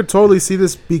 like, I could totally see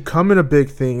this becoming a big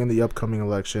thing in the upcoming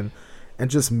election, and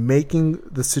just making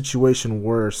the situation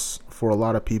worse for a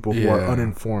lot of people who are Yeah.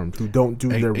 uninformed, who don't do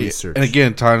their research. And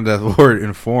again, tying to that word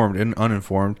informed and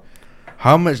uninformed,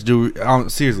 how much do we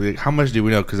seriously? How much do we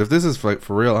know? Because if this is like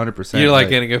for real, 100%, you're like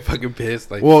getting fucking pissed.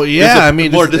 Like, well, yeah, I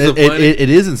mean, more it disappointed. it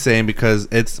is insane because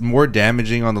it's more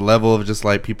damaging on the level of just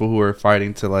like people who are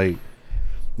fighting to like,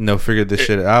 figure this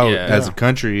shit out yeah. as a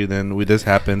country. Then this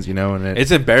happens, and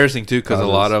It's embarrassing too because a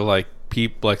Causes- lot of like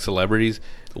people, like celebrities,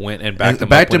 went and backed them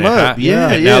backed up. when him it up. happened.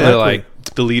 Yeah, And yeah. now they're Exactly.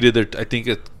 like deleted their. I think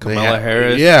it's They Kamala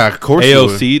Harris. Yeah, of course. they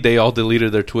would. AOC. They all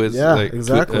deleted their tweets. Yeah, like,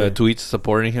 exactly. tweets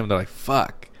supporting him. They're like,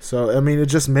 fuck. So, I mean, it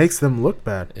just makes them look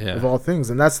bad, Yeah. of all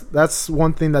things. And that's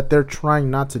one thing that they're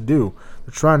trying not to do.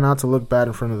 They're trying not to look bad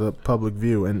in front of the public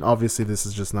view. And obviously this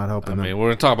is just not I helping mean, them. we're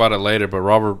gonna talk about it later, but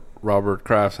Robert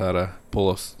Kraft had to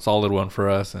pull a solid one for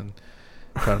us and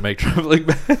try to make Trump look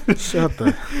bad.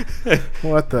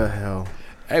 What the hell?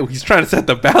 Hey, he's trying to set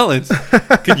the balance.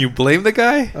 Can you blame the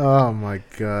guy? Oh, my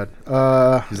God.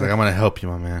 He's like, I'm gonna help you,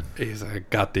 my man. He's like, I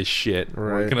got this shit.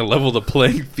 We're Right. gonna level the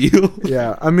playing field.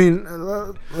 Yeah, I mean,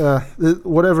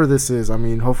 whatever this is, I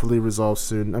mean, hopefully resolves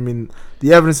soon. I mean,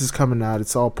 the evidence is coming out.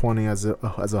 It's all pointing as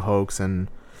a hoax, and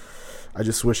I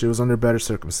just wish it was under better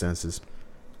circumstances.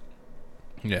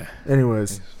 Yeah.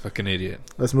 Anyways, Fucking idiot.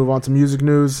 let's move on to music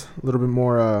news. A little bit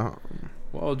more.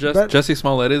 Well, That- Jussie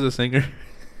Smollett is a singer.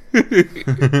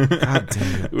 God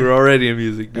damn it. We're already in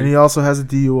music. And he also has a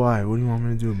DUI. What do you want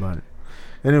me to do about it?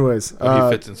 Anyways, he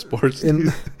fits in sports.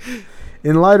 in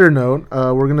lighter note,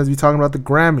 we're going to be talking about the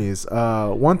Grammys.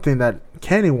 One thing that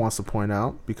Kenny wants to point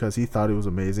out, because he thought it was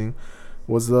amazing,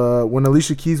 was when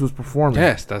Alicia Keys was performing.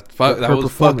 Yes, that Her was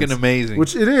performance. fucking amazing.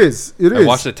 Which it is. It I is.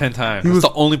 watched it 10 times. He That's was-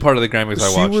 the only part of the Grammys I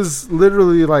She watched. was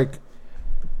literally like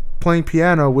playing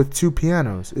piano with two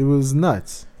pianos. It was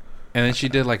nuts. And then she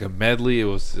did like a medley. It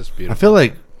was just I beautiful. feel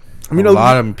like I mean, a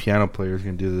lot of piano players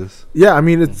can do this. Yeah, I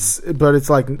mean but it's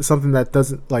like something that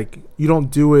doesn't like you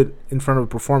don't do it in front of a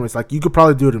performance. Like you could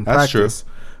probably do it in That's practice,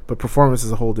 but performance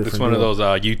is a whole different. It's one of deal,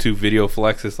 those YouTube video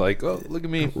flexes. Like, oh, look at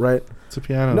me. right? It's a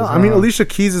piano. No, I mean Alicia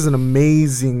Keys is an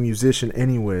amazing musician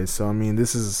anyway. So I mean,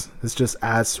 this just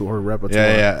adds to her repertoire.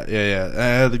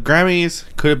 Yeah. The Grammys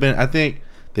could have been. I think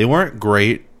they weren't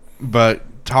great, but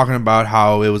talking about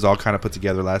how it was all kind of put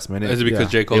together last minute. Is it because Yeah.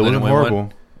 J. It Cole wasn't didn't win horrible.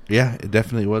 one? Yeah, it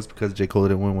definitely was because J. Cole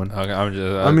didn't win one. Okay, I'm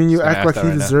just, I mean, you just gonna act like ask he that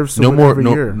right now. deserves to No win more, every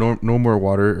year. no more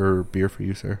water or beer for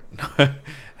you, sir.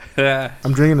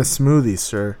 I'm drinking a smoothie,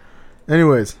 sir.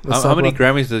 Anyways, let's How talk many about-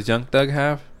 Grammys does Young Thug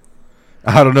have?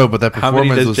 I don't know, but that How many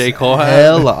performance does was J. Cole have?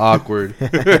 hella awkward.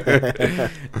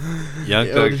 Young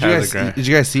Yo, Thug did has a Grammy.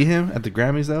 you guys see him at the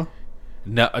Grammys though?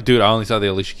 No, dude, I only saw the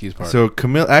Alicia Keys part. So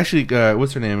Camilla, actually,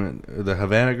 what's her name? The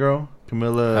Havana girl,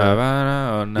 Camilla.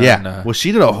 Havana, oh, no, yeah. no. Well,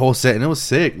 she did a whole set and it was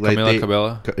sick. Like Camila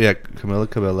Cabello, Camila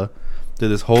Cabello did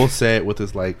this whole set with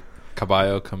this like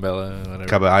Caballo, Cabello, whatever.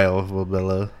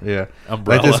 Cabello, yeah,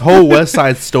 Umbrella. like this whole West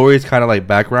Side Story is kind of like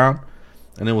background,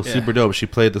 and it was Yeah. super dope. She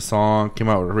played the song, came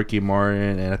out with Ricky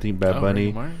Martin and I think Bad Oh, Bunny,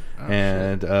 Ricky Martin? Oh,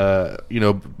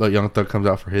 and but Young Thug comes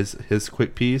out for his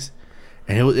quick piece,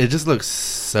 and it just looks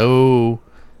so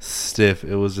stiff.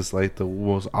 It was just like the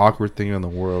most awkward thing in the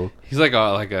world. shit. He's like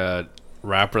a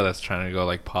rapper that's trying to go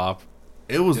like pop.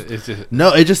 It was It's just,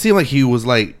 no, it just seemed like he was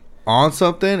like on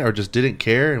something or just didn't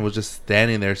care and was just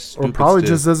standing there. or Stupid probably stiff.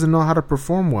 just doesn't know how to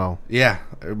perform well. Yeah,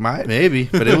 it might maybe,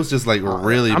 but it was just like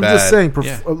really I'm bad. just saying,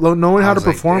 Yeah. knowing I how to was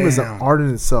like, perform is an damn. art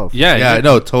in itself. yeah, Yeah,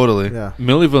 no, totally. Yeah,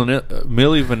 Milli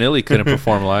Vanilli couldn't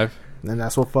perform live. and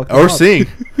that's what fucked Or him up. sing,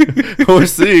 or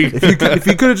sing. If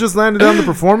he could have just landed on the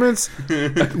performance,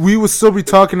 we would still be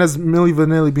talking as Milli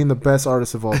Vanilli being the best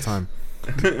artist of all time.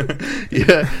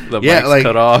 Yeah, The yeah, mic's like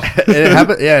cut off. it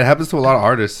happens. Yeah, it happens to a lot of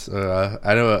artists.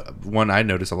 I know one I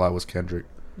noticed a lot was Kendrick,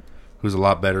 who's a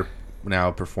lot better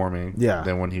now performing Yeah.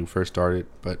 than when he first started.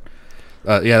 But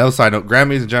yeah, that was a side note.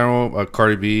 Grammys in general,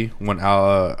 Cardi B won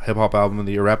hip hop album of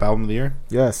the year, rap album of the year,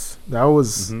 Yes, that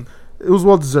was Mhm. it was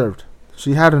well deserved.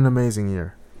 She had an amazing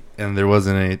year. and there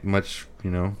wasn't any much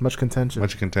Much contention,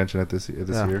 at this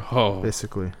Yeah. year. Oh,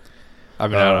 basically. I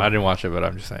mean, I didn't watch it, but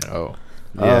I'm just saying. Oh,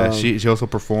 Yeah, Um, she also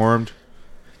performed.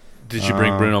 did she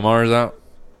bring Bruno Mars out?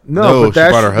 No, but she they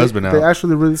brought her actually- husband They out.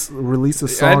 actually released a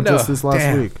song know. just this last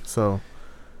Damn. week. So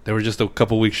They were just a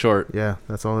couple weeks short. yeah,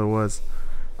 that's all it was.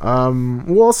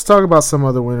 We'll also talk about some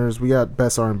other winners. We got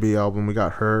Best R&B Album. We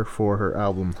got Her for her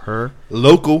album Her.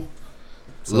 Local,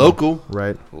 So, local.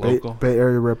 right? Local. Bay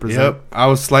Area represent. Yep, I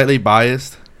was slightly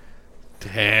biased,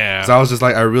 Damn. so I was just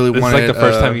like, I really This is wanted. like the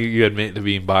first time you admit to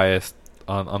being biased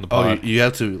on the Oh, pod. you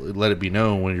have to let it be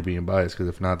known when you're being biased, because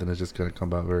if not, then it's just gonna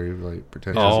come out very like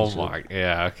pretentious. Oh and shit. my,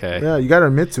 yeah, okay. Yeah, you gotta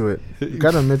admit to it. You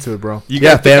gotta admit to it, bro. You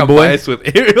Yeah, guys think I'm fanboy. biased with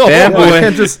Ariel. Fanboy. Yeah, you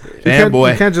can't just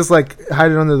Fanboy. you can't just like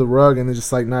hide it under the rug and then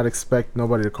just like not expect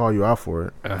nobody to call you out for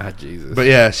it. Ah, Jesus. But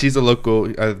yeah, she's a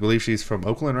local. I believe she's from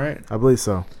Oakland, right? I believe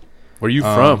so. Where are you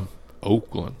Um, from?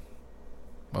 Oakland.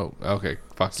 Oh, okay.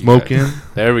 Fuck you Smoking guys.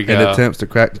 There we go. and attempts to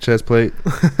crack the chest plate.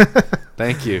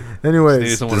 Thank you. Just needed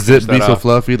Anyways, someone The to finish zip be that so off.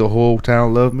 fluffy, the whole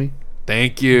town love me.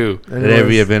 Thank you. At every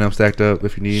anyways, event, I'm stacked up.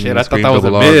 If you need Shit, me, I thought that was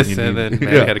a miss, and then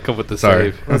man had to come with the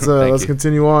Sorry. save. let's Thank let's you.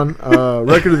 continue on.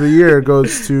 Record of the year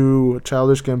goes to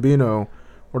Childish Gambino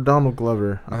or Donald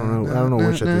Glover. I don't know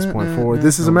which at this point forward.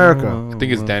 This is America. I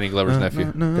think it's Danny Glover's nephew.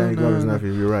 Danny Glover's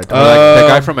nephew. You're right. That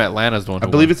guy from Atlanta's the one. I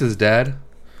who believe won. it's his dad.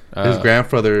 His Uh,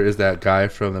 grandfather is that guy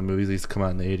from the movies that used to come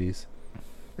out in the 80s.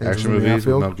 Angels Action in the movies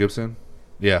with Outfield. Mel Gibson.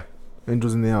 Yeah.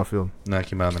 Angels in the Outfield. No, it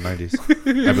came out in the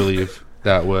 90s. I believe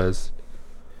that was.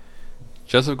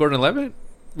 Joseph Gordon-Levitt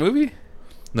movie.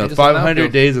 No, Angels in the 500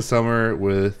 Outfield. Days of Summer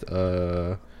with.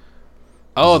 Oh,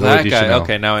 Zooey that guy. Deschanel.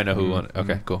 Okay, now I know who Mhm, won.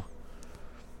 Okay, mhm. cool.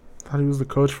 Thought he was the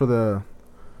coach for the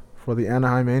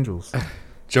Anaheim Angels.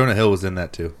 Jonah Hill was in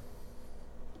that too.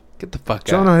 Get the fuck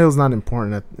Jonah out. Hill's not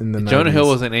important in the Jonah 90s. Hill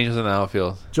was in Angels in the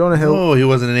Outfield. Jonah Hill. No, he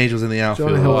wasn't in Angels in the Outfield.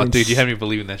 Jonah Hill Oh, ain't dude, you sh- had me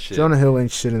believing that shit. Jonah Hill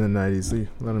ain't shit in the 90s.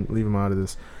 Leave him out of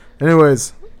this.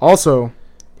 Anyways, also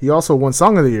he also won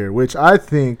Song of the Year, which I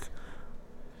think.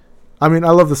 I mean,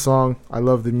 I love the song. I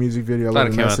love the music video. I I thought love it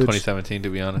the came out in message. 2017, to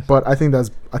be honest. But I think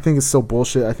it's so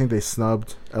bullshit. I think they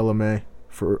snubbed LMA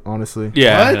for honestly.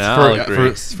 Yeah, What? no, I'll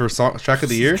agree. For song, track of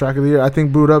the year? Track of the year. I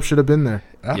think Boot Up should have been there.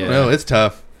 I don't Yeah. know. It's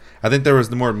tough. I think there was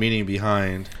more meaning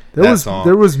behind There that was song.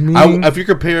 there was meaning. If you're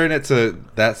comparing it to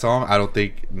that song, I don't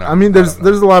think. No, I mean, don't know.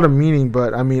 there's a lot of meaning,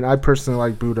 but I mean, I personally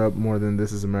like Boot Up more than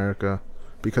This Is America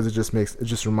because it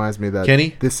just reminds me that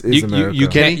Kenny? this is America. You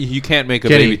can't make a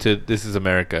Kenny. baby to This Is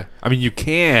America. I mean, you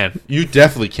can. You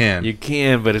definitely can. You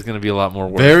can, but it's going to be a lot more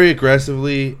work. Very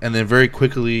aggressively, and then very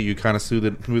quickly you kind of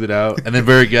smooth it out, and then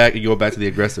very you go back to the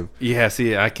aggressive. Yeah,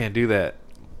 see, I can't do that.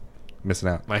 Missing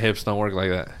out. My hips don't work like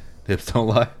that. Hips don't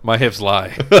lie. My hips lie.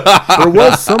 There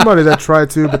was somebody that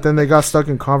tried to, but then they got stuck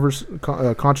in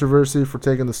controversy for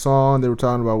taking the song. They were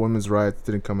talking about women's rights.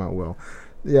 Didn't come out well.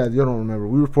 Yeah, you don't remember.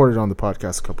 We reported on the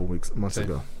podcast a couple months See,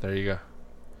 ago. there you go.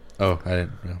 Oh, I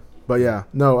didn't. Yeah. But yeah,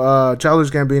 no. Childish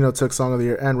Gambino took Song of the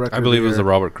Year and Record. I of believe the it was a Year.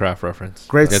 Robert Kraft reference.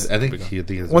 Great. I think he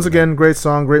Once again, great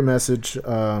song, great message.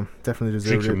 Definitely drink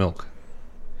deserved your it. milk.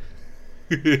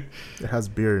 It has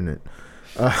beer in it.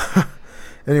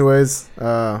 Anyways,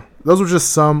 those were just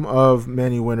some of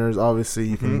many winners. Obviously,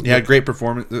 you can He had great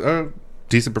performance,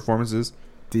 decent performances.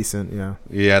 decent. Yeah,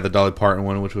 Yeah, the Dolly Parton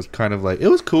one, which was kind of like it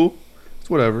was cool. It's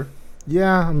whatever.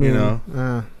 yeah. I mean, You know.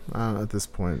 I don't know, at this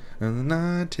point, And the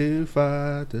 9 to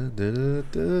 5,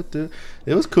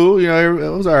 it was cool. You know, it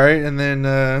was all right. And then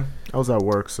I was at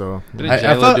work, so Didn't I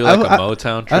J-Lo thought- do like I- a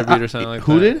Motown tribute or something like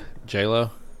who that? did? J-Lo?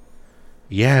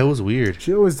 Yeah, it was weird.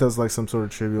 she always does like some sort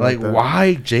of tribute. Like, that.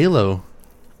 why J-Lo?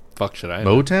 Fuck should I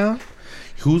know? Motown?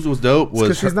 Whose was dope Because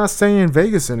was she's not staying in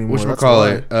Vegas anymore.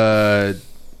 Whatchamacallit? That's why.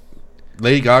 it?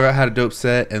 Lady Gaga had a dope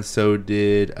set, and so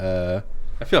did I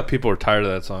feel like people were tired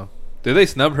of that song. Did they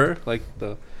snub her? Like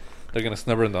they're gonna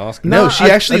snub her in the Oscars? No, she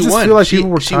actually I just won. feel like She-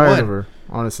 people were she tired won. of her.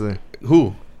 Honestly,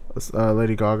 who?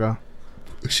 Lady Gaga.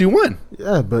 She won.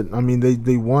 Yeah, but I mean,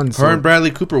 they won. Her and Bradley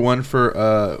Cooper won for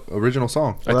original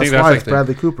song. I Well, think that's that's why like it's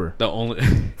Bradley Cooper. the only.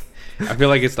 I feel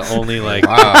like it's the only like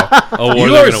Wow, award you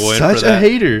they're are gonna win such for a that.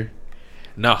 hater.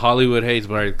 No, Hollywood hates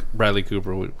Bradley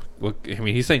Cooper. I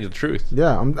mean, he's saying the truth.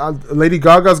 Yeah, Lady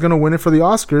Gaga's gonna win it for the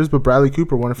Oscars, but Bradley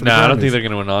Cooper won it for No, the I Grammys. don't think they're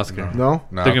gonna win an Oscar. No, No, I They're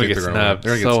don't gonna think get win. snubbed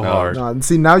They're gonna get so snubbed. hard. no.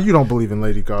 See, now you don't believe in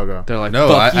Lady Gaga, They're like, No,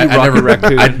 fuck I you, Rocky never.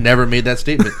 Raccoon. I never made that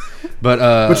statement. But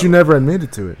but you never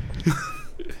admitted to it.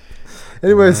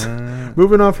 Anyways,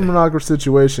 moving on from an awkward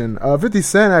situation, 50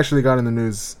 Cent actually got in the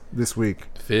news this week.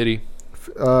 50.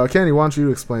 Kenny, why don't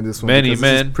you explain this one? Many because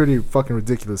this is men. pretty fucking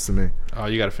ridiculous to me. Oh,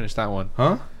 you gotta finish that one.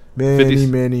 huh? Many, 50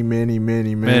 many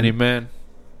Many men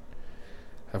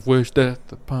have wished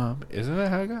death upon. Isn't that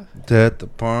how it goes? Death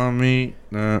upon me.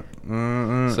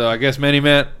 So I guess many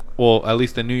men. Well, at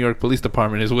least the New York Police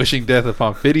Department is wishing death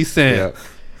upon 50 Cent.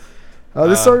 Yeah.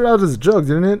 This started out as a joke,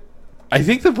 didn't it? I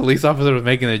think the police officer was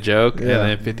making a joke, Yeah.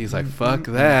 and then 50's like, "Fuck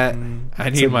that! I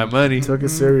need my money." Took it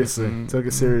seriously. I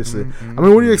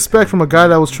mean, what do you expect from a guy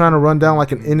that was trying to run down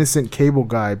like an innocent cable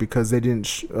guy because they didn't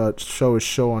show his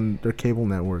show on their cable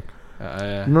network?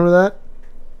 Remember that?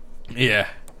 Yeah,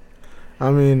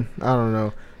 I mean, I don't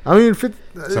know. I mean,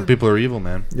 Some people are evil,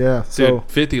 man. yeah. dude, So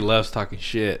 50 loves talking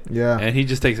shit, yeah, and he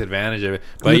just takes advantage of it.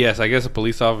 But yes, I guess a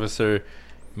police officer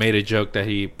made a joke that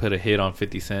he put a hit on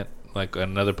 50 Cent, like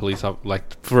another like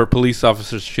for police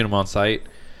officers to shoot him on sight.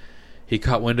 He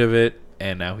caught wind of it,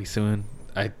 and now he's suing.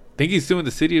 I think he's suing the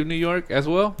city of New York as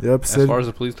well. yep. As far as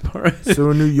the police department.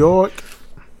 So in New York,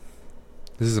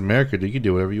 This is America, dude. You can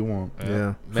do whatever you want.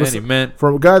 yeah. Many men. For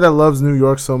a guy that loves New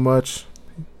York so much,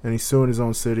 and he's suing his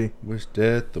own city, Wish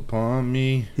death upon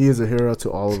me. he is a hero to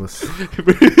all of us.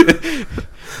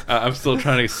 I'm still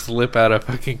trying to slip out of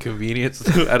fucking convenience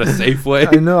at a Safeway.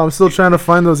 I know. I'm still trying to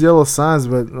find those yellow signs,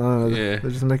 but Yeah. they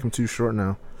just make them too short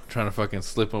now. Trying to fucking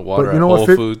slip in water But you at know Whole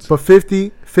what? Foods. But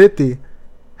 50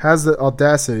 has the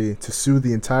audacity to sue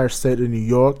the entire state of New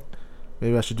York.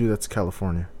 Maybe I should do that to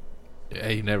California. Yeah,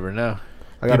 you never know.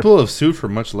 I gotta People have sued for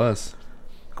much less.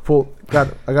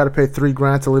 I gotta pay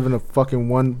 $3,000 to live in a fucking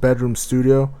 1-bedroom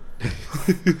studio.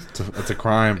 It's a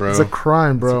crime, bro. It's a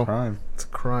crime, It's bro. a crime. It's a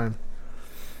crime.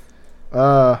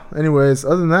 Anyways,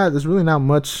 other than that, there's really not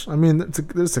much. I mean, there's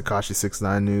Tekashi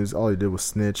 6ix9ine news. All he did was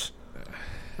snitch.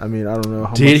 I mean, I don't know how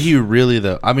much. Did he really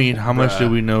though? I mean, how much Bruh. do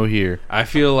we know here? I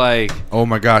feel like Oh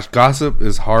my gosh, gossip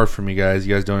is hard for me, guys.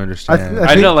 You guys don't understand. I I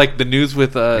think- know, like the news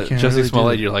with can't Jussie really do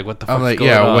Smollett. it. You're like, what the fuck? I'm like,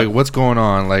 going yeah, on? wait, what's going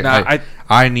on? Like, Nah,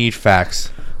 I need facts.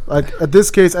 Like at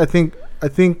this case, I think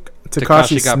Tekashi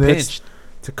Tekashi got snitched. pinched.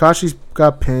 Tekashi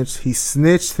got pinched. He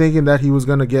snitched, thinking that he was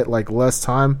gonna get like less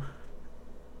time,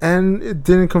 and it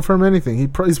didn't confirm anything.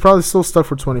 He's probably still stuck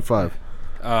for 25.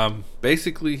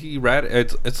 Basically,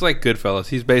 it's like Goodfellas.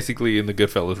 He's basically in the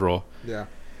Goodfellas role. Yeah.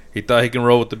 He thought he can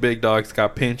roll with the big dogs.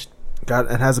 Got pinched.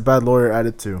 And has a bad lawyer at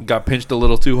it too. Got pinched a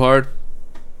little too hard.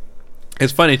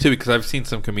 It's funny too because I've seen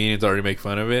some comedians already make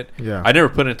fun of it. Yeah. I never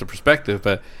put it into perspective,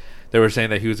 but they were saying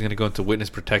that he was going to go into witness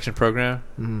protection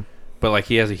program, but like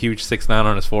he has a huge 6'9"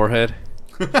 on his forehead.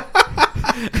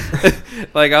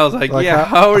 Like I was like yeah,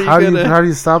 how are you gonna? How do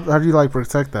you stop? How do you like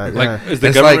protect that? Like, Yeah. is the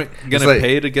It's government like- gonna it's like-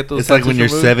 pay to get those? It's like when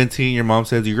tattoos you're removed? 17, your mom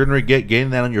says you're gonna get getting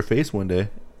that on your face one day.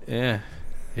 Yeah.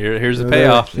 Here's the Yeah,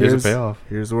 payoff. Here's a payoff.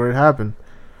 Here's where it happened.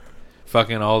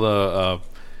 Fucking all the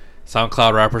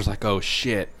SoundCloud rappers like, oh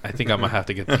shit, I think I might have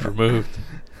to get this removed.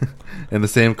 In the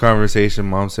same conversation,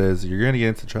 mom says you're gonna get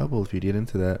into trouble if you get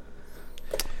into that.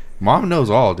 Mom knows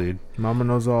all, dude. Mama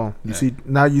knows all. You Yeah. see,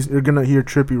 now you're gonna hear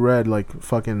Trippie Redd like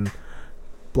fucking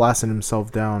blasting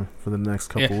himself down for the next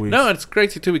couple weeks. No, it's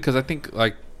crazy too because I think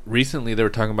like recently they were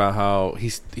talking about how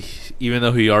even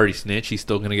though he already snitched, he's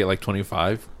still gonna get like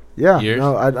 25 yeah, years.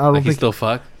 no, I don't Like he's think. still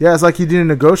fucked. Yeah, it's like he didn't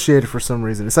negotiate it for some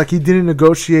reason. It's like he didn't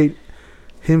negotiate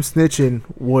him snitching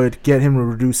would get him to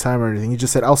reduce time or anything. He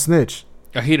just said, "I'll snitch."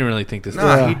 He didn't really think this.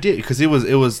 Nah, Yeah. he did because it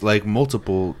was like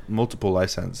multiple life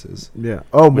sentences, Yeah.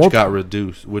 Oh, which got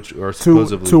reduced, which are to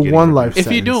supposedly to getting one reduced. life. If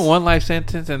you're sentence. doing one life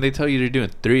sentence and they tell you you're doing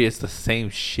 3, it's the same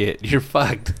shit. You're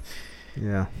fucked.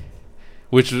 Yeah.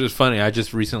 Which is funny. I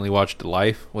just recently watched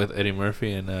Life with Eddie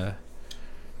Murphy and I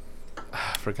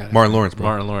forgot his Martin name. Lawrence, bro.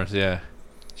 Martin Lawrence, yeah.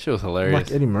 Shit was hilarious.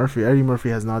 Like Eddie Murphy. Eddie Murphy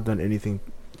has not done anything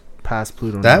past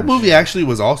Pluto. That Nash. movie actually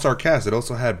was all star cast. It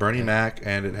also had Bernie Mac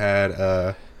and it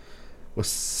had was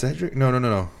Cedric?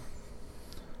 No.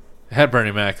 It had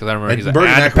Bernie Mac because I remember he's like, Bernie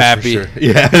 "Ah, Mac was for Pappy." sure.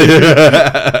 Yeah,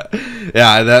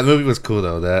 yeah. That movie was cool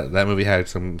though. That movie had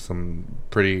some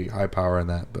pretty high power in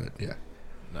that. But yeah,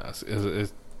 No,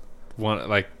 it's one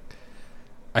like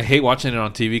I hate watching it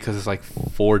on TV because it's like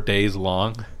 4 days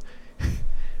long.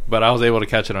 But I was able to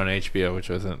catch it on HBO, which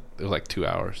it was like 2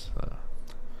 hours. So.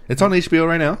 it's on HBO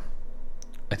right now.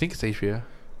 I think it's HBO.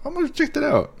 I'm gonna check that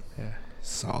out. Yeah,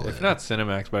 Solid. if not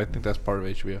Cinemax, but I think that's part of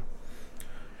HBO.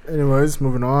 Anyways,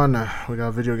 moving on. We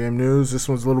got video game news. This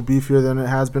one's a little beefier than it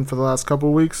has been for the last couple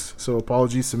of weeks. So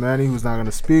apologies to Manny, who's not going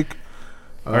to speak.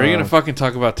 Are you gonna fucking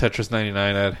talk about Tetris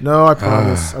 99, Ed? No, I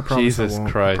promise. I promise Jesus I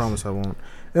won't. Christ. I promise I won't.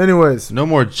 Anyways, No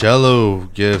more Jello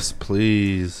gifts,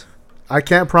 please. I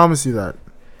can't promise you that.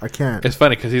 I can't. It's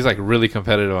funny because he's like really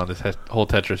competitive on this whole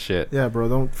Tetris shit. Yeah, bro.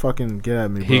 Don't fucking get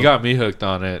at me, bro. He got me hooked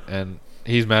on it, and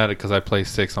he's mad because I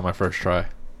placed 6 on my first try.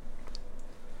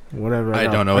 Whatever. I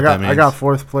got- don't know I what got, that I got means.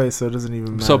 4th place, so it doesn't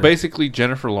even matter. So basically,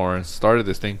 Jennifer Lawrence started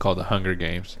this thing called the Hunger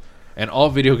Games, and all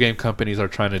video game companies are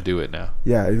trying to do it now.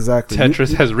 Yeah, exactly.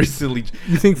 Tetris has recently.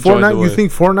 You think joined the Fortnite? You wave.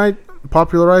 think Fortnite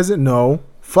popularized it? No.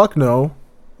 Fuck no.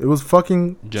 It was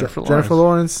fucking Jennifer Jennifer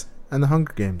Lawrence and the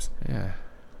Hunger Games. Yeah.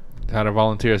 Had to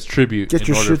volunteer as tribute Get in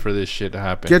your order shit- for this shit to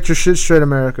happen. Get your shit straight,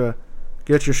 America.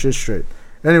 Get your shit straight.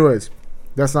 Anyways,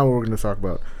 that's not what we're going to talk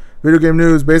about. Video game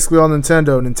news, basically on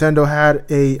Nintendo. Nintendo had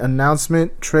a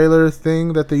announcement trailer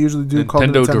thing that they usually do called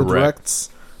Nintendo Nintendo Direct. Directs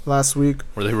last week.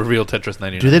 Where they revealed Tetris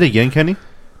 99. Do that again, Kenny?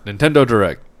 Nintendo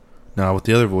Direct. No, with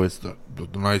the other voice, the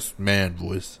nice man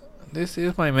voice. This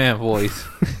is my man voice.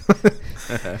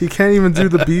 He can't even do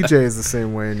the BJs the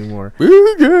same way anymore.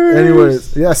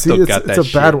 Anyways, yeah, see, Still it's got a that bad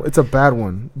shit. one. It's a bad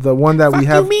one. The one that we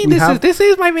have, this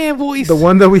is my man voice. the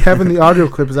one that we have in the audio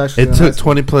clip is actually It a took nice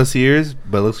 20 plus years,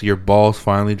 but it looks like your balls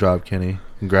finally dropped, Kenny.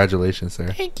 Congratulations,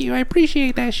 sir. Thank you. I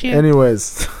appreciate that shit.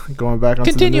 Anyways, going back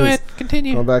onto Continue the news. it.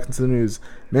 Continue. Going back into the news.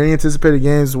 Many anticipated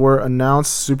games were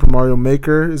announced. Super Mario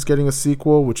Maker is getting a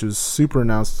sequel, which was super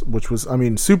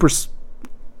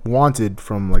wanted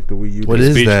from like the Wii U. What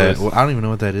days. is that? Speechless. Well, I don't even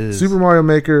know what that is. Super Mario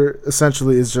Maker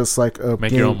essentially is just like a Make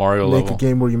game, your own Mario make level. a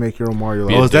game where you make your own Mario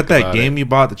Be Oh, level. is that dick that about game it. you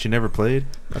bought that you never played?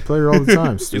 I play it all the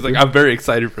time. He's stupid. like, I'm very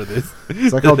excited for this.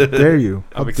 It's like, how dare you?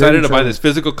 How I'm dare excited you to try buy this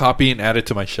physical copy and add it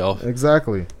to my shelf.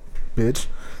 Exactly, bitch.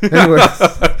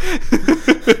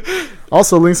 Anyways.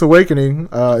 Also, Link's Awakening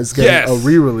is getting Yes. a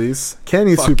re-release.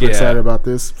 Kenny's Fuck super yeah. excited about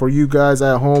this. For you guys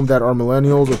at home that are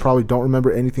millennials or probably don't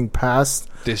remember anything past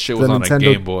This shit the was on Nintendo, a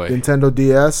Game Boy. Nintendo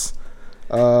DS,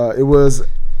 it was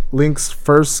Link's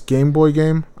first Game Boy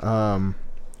game,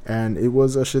 and it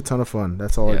was a shit ton of fun.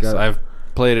 That's all I Yes, got. I've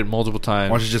played it multiple Why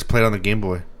times. don't you just play it on the Game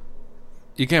Boy?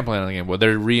 You can't play it on the Game Boy.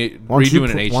 They're Why don't you redoing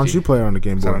it in why don't you HD. play it on the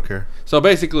Game 'Cause I Boy? don't care. So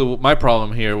basically, my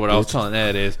problem here, what I was Bitch. telling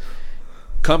Ed is,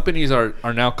 companies are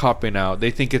now copying out.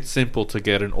 They think it's simple to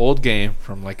get an old game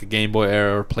from like a Game Boy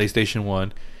era or PlayStation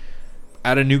 1,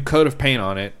 add a new coat of paint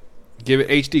on it, give it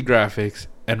HD graphics,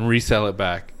 and resell it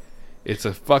back. It's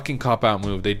a fucking cop-out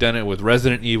move. They've done it with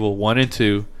Resident Evil 1 and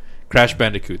 2, Crash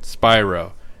Bandicoot,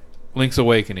 Spyro, Link's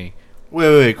Awakening.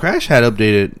 Wait. Crash had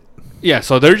updated. Yeah,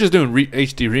 so they're just doing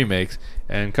HD remakes,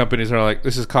 and companies are like,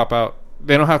 this is cop out.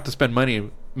 They don't have to spend money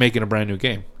making a brand new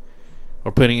game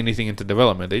or putting anything into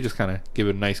development. They just kind of give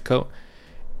it a nice coat.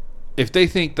 If they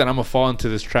think that I'm going to fall into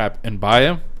this trap and buy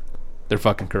them, they're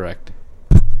fucking correct.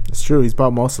 It's true. He's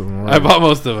bought most of them. Right? I bought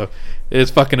most of them.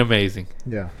 It's fucking amazing.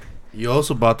 Yeah. You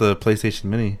also bought the PlayStation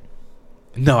Mini.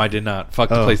 No, I did not. Fuck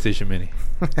the PlayStation Mini.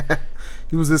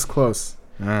 He was this close.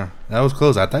 That was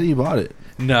close. I thought you bought it.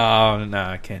 No,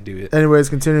 I can't do it. Anyways,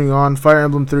 continuing on, Fire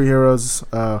Emblem 3 Heroes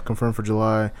confirmed for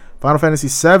July. Final Fantasy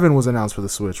 7 was announced for the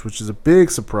Switch, which is a big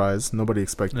surprise. Nobody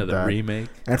expected Another that. remake.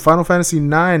 And Final Fantasy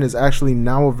 9 is actually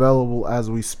now available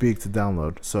as we speak to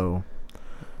download. So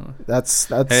that's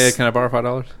Hey, can I borrow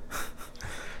 $5?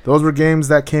 those were games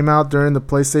that came out during the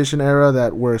PlayStation era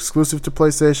that were exclusive to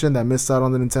PlayStation that missed out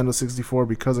on the Nintendo 64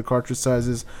 because of cartridge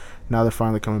sizes. Now they're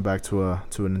finally coming back to a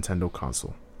Nintendo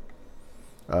console.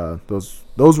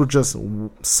 Those were just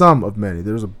some of many.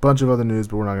 There's a bunch of other news,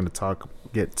 but we're not going to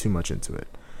get too much into it.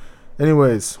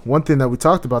 Anyways, one thing that we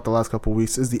talked about the last couple of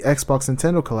weeks is the Xbox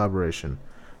Nintendo collaboration.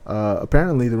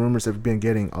 Apparently, the rumors have been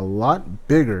getting a lot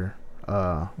bigger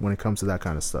when it comes to that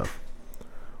kind of stuff.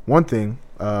 One thing,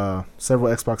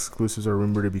 several Xbox exclusives are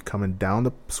rumored to be coming down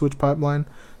the Switch pipeline.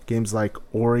 Games like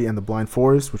Ori and the Blind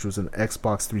Forest, which was an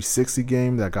Xbox 360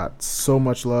 game that got so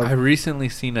much love. I recently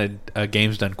seen a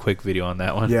Games Done Quick video on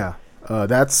that one. Yeah,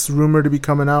 that's rumored to be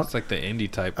coming out. It's like the indie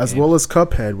type as game. well as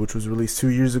Cuphead, which was released 2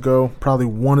 years ago. Probably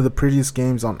one of the prettiest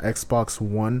games on Xbox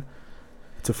One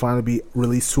to finally be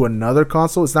released to another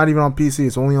console. It's not even on PC.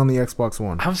 It's only on the Xbox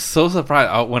One. I'm so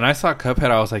surprised. When I saw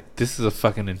Cuphead, I was like, this is a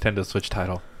fucking Nintendo Switch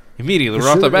title. Immediately, right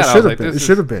off the bat, I was like, it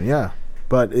should have been, yeah.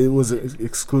 But it was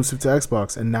exclusive to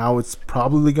Xbox, and now it's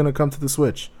probably going to come to the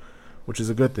Switch, which is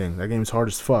a good thing. That game's hard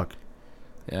as fuck.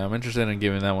 Yeah, I'm interested in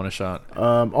giving that one a shot.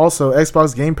 Also,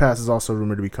 Xbox Game Pass is also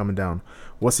rumored to be coming down.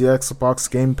 What's the Xbox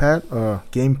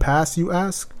Game Pass, you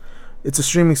ask? It's a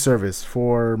streaming service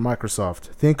for Microsoft.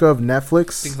 Think of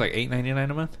Netflix. Things like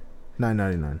 $8.99 a month?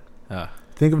 $9.99.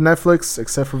 Think of Netflix,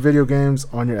 except for video games,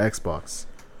 on your Xbox.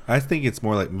 I think it's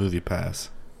more like Movie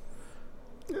Pass.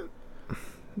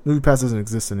 Movie Pass doesn't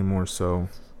exist anymore, so...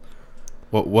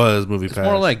 What was Movie It's Pass?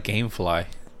 more like GameFly,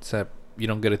 except you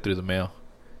don't get it through the mail.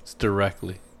 It's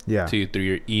directly to you through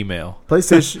your email.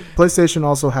 PlayStation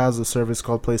also has a service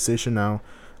called PlayStation Now.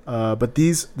 But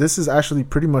this is actually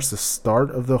pretty much the start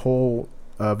of the whole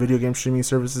video game streaming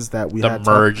services that we had.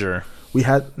 The merger. We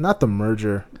had... Not the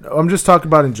merger. I'm just talking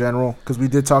about in general, because we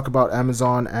did talk about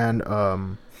Amazon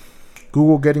and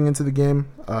Google getting into the game.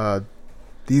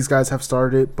 These guys have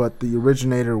started it, but the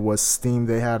originator was Steam.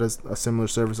 They had a similar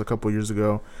service a couple years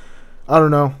ago. I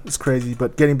don't know. It's crazy.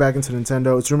 But getting back into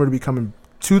Nintendo, it's rumored to be coming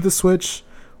to the Switch,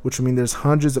 which would mean there's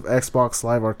hundreds of Xbox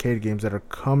Live Arcade games that are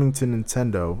coming to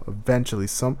Nintendo eventually.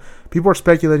 Some people are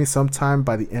speculating sometime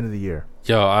by the end of the year.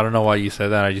 Yo, I don't know why you said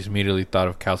that. I just immediately thought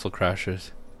of Castle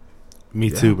Crashers. Me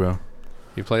too, bro.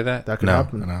 You play that? That could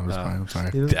happen. No, it's fine. I'm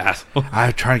sorry. You know? Asshole.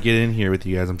 I'm trying to get in here with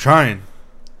you guys. I'm trying.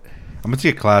 I'm going to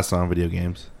take a class on video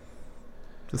games.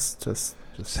 Just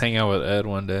hang out with Ed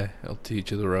one day. He'll teach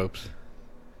you the ropes.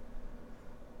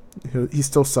 He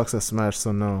still sucks at Smash,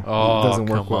 so no. Oh, it doesn't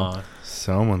work come well. on.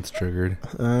 Someone's triggered.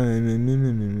 I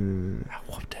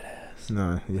whooped that ass.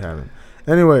 No, you haven't.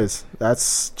 Anyways,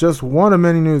 that's just one of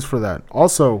many news for that.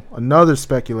 Also, another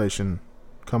speculation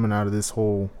coming out of this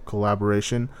whole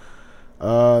collaboration.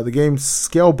 The game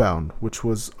Scalebound, which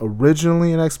was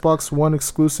originally an Xbox One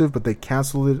exclusive, but they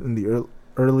canceled it in the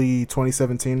early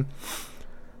 2017.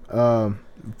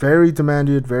 Very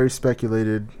demanded, very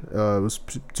speculated. It was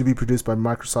to be produced by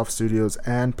Microsoft Studios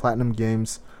and Platinum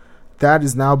Games. That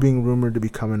is now being rumored to be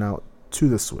coming out to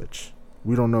the Switch.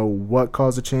 We don't know what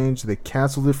caused the change. They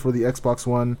canceled it for the Xbox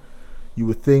One. You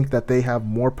would think that they have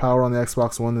more power on the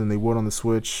Xbox One than they would on the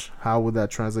Switch. How would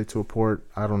that translate to a port?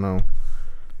 I don't know.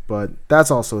 But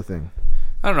that's also a thing.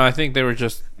 I don't know. I think they were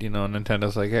just,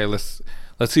 Nintendo's like, hey, let's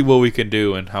see what we can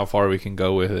do and how far we can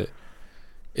go with it.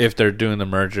 If they're doing the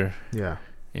merger. Yeah.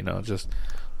 Just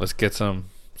let's get some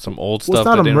old Well, stuff. it's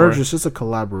not that a didn't merger. work. It's just a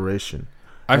collaboration.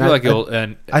 I feel like it'll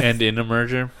end in a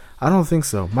merger. I don't think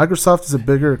so. Microsoft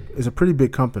is a pretty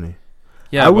big company.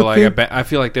 Yeah, I but would I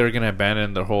feel like they were going to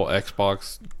abandon the whole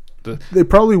Xbox. They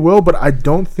probably will, but I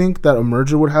don't think that a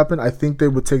merger would happen. I think they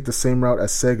would take the same route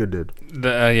as Sega did.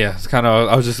 Yeah, it's kind of.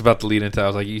 I was just about to lead into that. I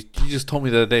was like, you just told me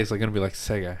the other day it's like going to be like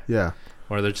Sega. Yeah.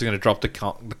 Where they're just going to drop the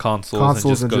consoles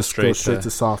and just go straight to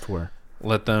software.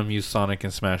 Let them use Sonic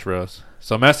and Smash Bros.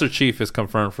 So Master Chief is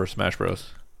confirmed for Smash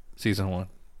Bros. Season 1.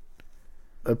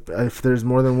 If there's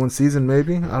more than one season,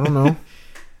 maybe. I don't know.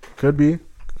 Could be.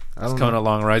 I He's don't coming know.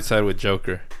 along right side with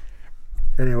Joker.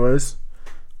 Anyways,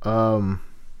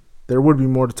 there would be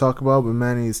more to talk about, but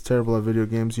Manny is terrible at video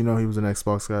games. You know, he was an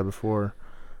Xbox guy before.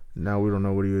 Now we don't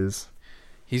know what he is.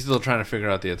 He's still trying to figure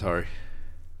out the Atari.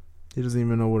 He doesn't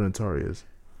even know what an Atari is.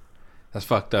 That's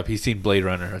fucked up. He's seen Blade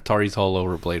Runner. Atari's all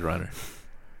over Blade Runner.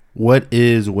 What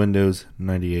is Windows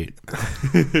 98?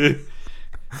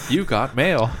 You got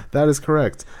mail. That is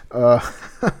correct. Remember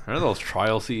those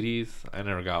trial CDs? I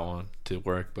never got one to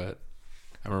work, but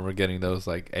I remember getting those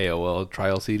like AOL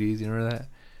trial CDs. You remember that?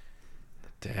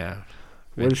 Damn.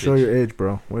 Way to show your age,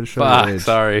 bro. Way to show Fuck, your age.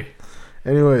 sorry.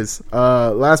 Anyways,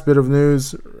 last bit of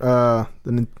news.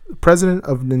 The president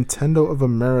of Nintendo of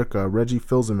America, Reggie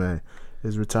Fils-Aimé,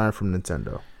 is retiring from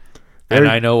Nintendo. And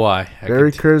I know why.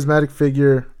 Very charismatic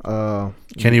figure.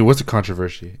 Kenny, what's the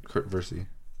controversy?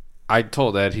 I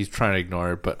told Ed he's trying to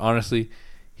ignore it, but honestly,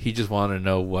 he just wanted to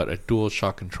know what a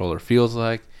DualShock controller feels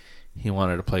like. He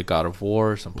wanted to play God of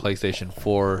War, some PlayStation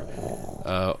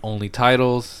 4 only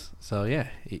titles. So yeah,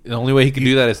 the only way he can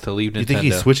do that is to leave Nintendo. You think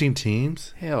he's switching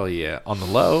teams? Hell yeah, on the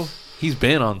low. He's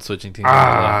been on switching teams. On the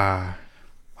low. Ah,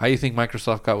 How do you think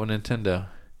Microsoft got with Nintendo?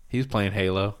 He was playing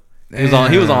Halo. He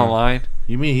was online.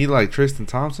 you mean he like Tristan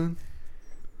Thompson?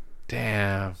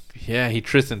 Damn. Yeah, he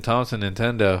Tristan Thompson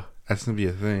Nintendo That's gonna be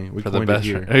a thing. We for the coined it best.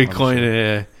 here. He coined it.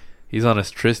 Yeah. He's on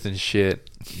his Tristan shit.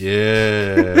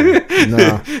 Yeah.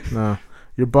 No.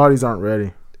 Your bodies aren't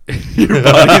ready. Your Your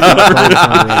bodies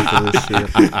aren't ready for this shit.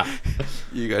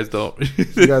 You guys don't.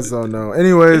 You guys don't know.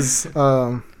 Anyways,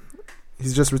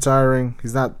 he's just retiring.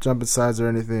 He's not jumping sides or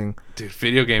anything. Dude,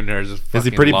 video game nerds Is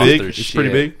fucking he pretty lost big? their He's shit.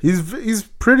 pretty big. He's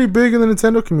pretty big in the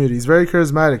Nintendo community. He's very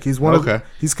charismatic. He's one Okay. of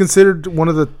he's considered one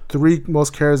of the 3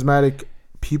 most charismatic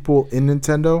people in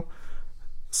Nintendo.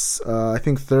 I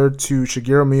think third to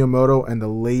Shigeru Miyamoto and the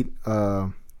late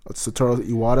Satoru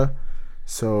Iwata.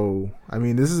 So I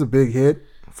mean, this is a big hit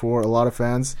for a lot of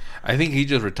fans. I think he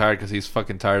just retired because he's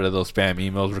fucking tired of those spam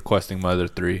emails requesting Mother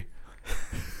 3.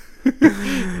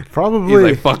 Probably. He's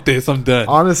like, fuck this, I'm done.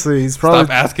 Honestly, he's probably.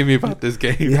 Stop asking me about this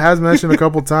game. He has mentioned a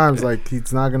couple times like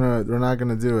we're not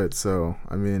gonna do it. So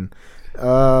I mean,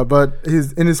 but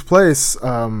in his place,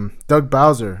 Doug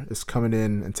Bowser is coming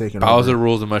in and taking Bowser over.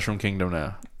 rules the Mushroom Kingdom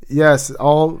now. Yes,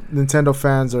 all Nintendo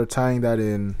fans are tying that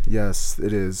in. Yes,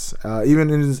 it is. Even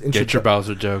in his Get your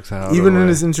Bowser jokes out. even in away.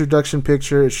 his introduction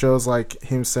picture, it shows like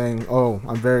him saying, "Oh,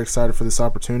 I'm very excited for this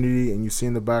opportunity." And you see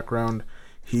in the background,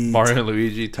 Mario and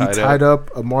Luigi he tied tied up.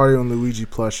 up a Mario and Luigi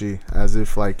plushie as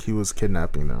if like he was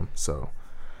kidnapping them. So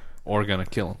Or gonna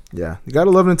kill him. yeah, you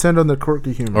gotta love Nintendo and their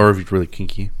quirky humor. Or if he's really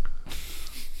kinky.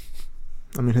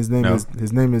 I mean, his name No.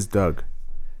 is Doug.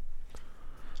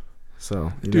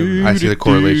 So you never know. I see the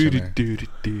correlation there.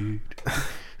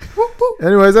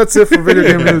 Anyways, that's it for video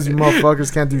game news. You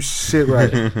motherfuckers can't do shit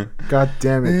right. God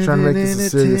damn it, trying to make this a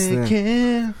serious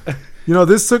thing. You know,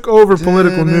 this took over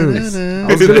political news. I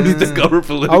was gonna be discover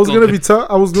political. I was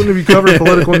gonna be covering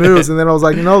political news, and then I was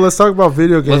like, no, let's talk about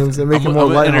video games and make it more I'm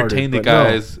gonna lighthearted. entertain the But no,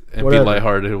 guys and whatever. be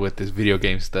lighthearted with this video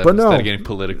game stuff But no. instead of getting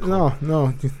political. No,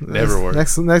 Never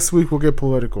works. Next week we'll get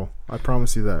political. I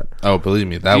promise you that. Oh, believe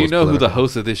me, that Do you was know who the political.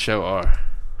 hosts of this show are?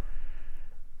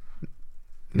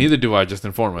 Neither do I. Just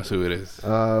inform us who it is.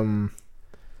 Who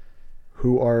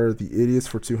are the idiots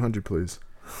for 200, please?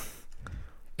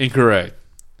 Incorrect.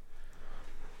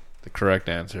 The correct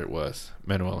answer was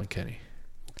Manuel and Kenny.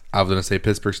 I was gonna say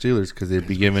Pittsburgh Steelers because they've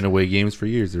been giving away games for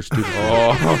years. They're stupid.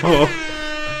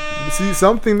 See,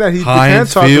 something that he can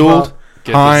Heinz talk Field. about.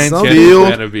 Heinz Some-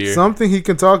 Field. And a beer. Something he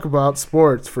can talk about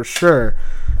sports for sure.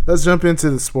 Let's jump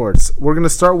into the sports. We're gonna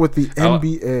start with the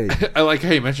NBA. I like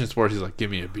how you mentioned sports. He's like,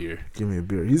 give me a beer. Give me a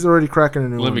beer. He's already cracking a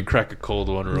new Let one. me crack a cold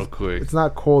one real quick. It's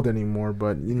not cold anymore,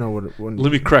 but you know what?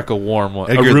 Let me crack a warm one.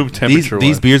 Edgar, a room temperature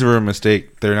these one. beers were a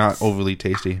mistake. They're not overly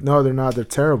tasty. No, they're not. They're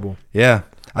terrible. Yeah,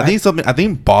 I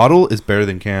think bottle is better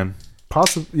than can.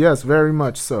 Possibly, yes, very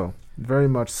much so. Very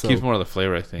much so. Keeps more of the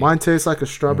flavor, I think. Mine tastes like a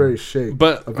strawberry shake.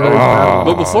 But A very bad one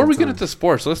but before we get sometimes. into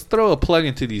sports, let's throw a plug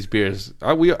into these beers.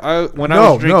 When I was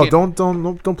No, drinking,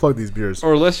 don't plug these beers.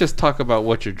 or let's just talk about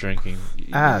what you're drinking.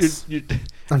 Ass. You're-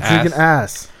 I'm ass. drinking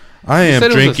ass. I You am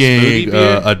said it was a smoothie drinking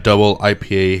beer? a double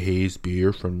IPA haze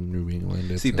beer from New England.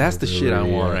 It's See, a that's the shit I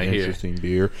really, want right here. Interesting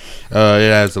beer. It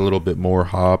has a little bit more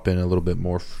hop and a little bit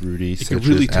more fruity. You can citrus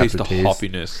really taste the aftertaste.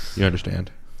 hoppiness. You understand?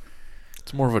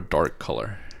 It's more of a dark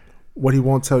color. What he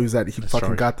won't tell you is that he That's fucking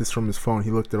right. got this from his phone.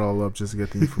 He looked it all up just to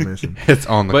get the information. It's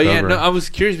on the But cover. yeah, no, I was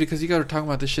curious because you guys were talking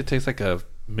about this shit tastes like a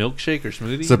milkshake or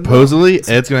smoothie. Supposedly,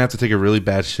 Ed's gonna have to take a really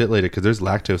bad shit later because there's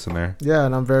lactose in there. Yeah,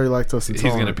 and I'm very lactose He's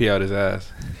intolerant. gonna pee out his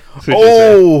ass.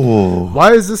 Oh,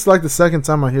 Why is this like the second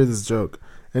time I hear this joke?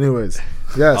 Anyways,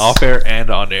 yes. Off air and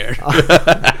on air.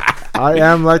 I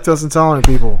am lactose intolerant,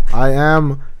 people. I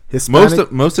am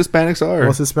Hispanic. Most Hispanics are.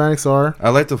 Most Hispanics are. I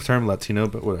like the term Latino,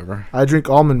 but whatever. I drink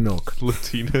almond milk.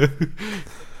 Latino.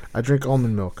 I drink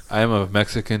almond milk I am of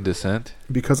Mexican descent.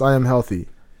 because I am healthy.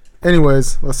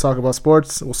 Anyways, let's talk about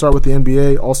sports. We'll start with the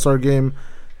NBA All-Star Game.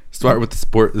 Start with the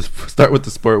sport. Start with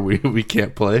the sport we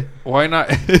can't play. Why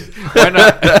not? Why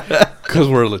not? Because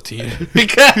we're Latino.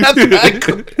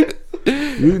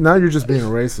 Now you're just being a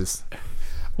racist.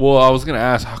 Well, I was gonna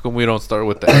ask, how come we don't start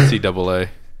with the NCAA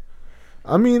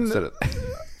I mean, instead of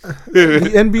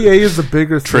the NBA is the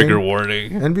bigger thing. trigger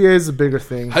warning? NBA is the bigger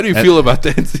thing. How do you feel about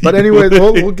the NCAA? But anyway,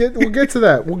 we'll get to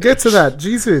that. We'll get to that.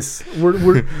 Jesus,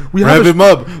 we have Rev him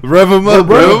up. Rev him up.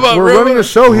 Rev him up. we're running a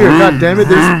show here. God damn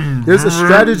it! There's a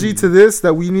strategy to this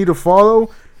that we need to follow.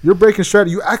 You're breaking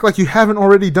strategy. You act like you haven't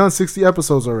already done 60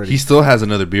 episodes already. He still has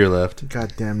another beer left.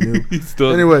 Goddamn noob. He's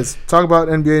still Anyways, talk about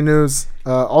NBA news.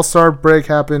 All-Star break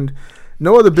happened.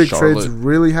 No other big Charlotte. trades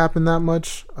really happened that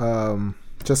much.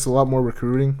 Just a lot more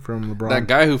recruiting from LeBron. that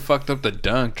guy who fucked up the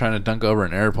dunk trying to dunk over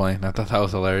an airplane. I thought that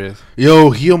was hilarious.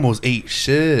 Yo, he almost ate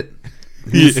shit.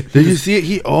 Did you see it?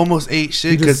 He almost ate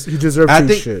shit because he deserved I to eat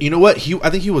think shit. you know what? I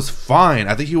think he was fine.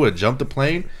 I think he would have jumped the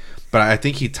plane, but I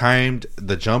think he timed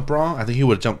the jump wrong. I think he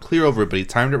would have jumped clear over it, but he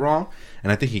timed it wrong,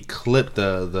 and I think he clipped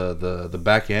the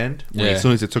back end as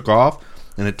soon as it took off,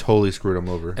 and it totally screwed him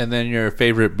over. And then your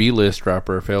favorite B-list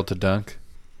rapper failed to dunk.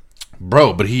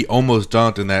 Bro, but he almost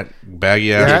dunked in that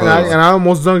baggy ass Yeah, clothes. and I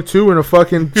almost dunked two in a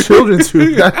fucking children's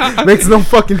hoop. That makes no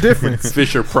fucking difference.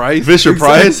 Fisher Price. Fisher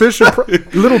Price.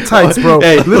 Little tights, bro.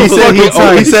 Hey, Little he said fucking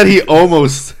tights. he said he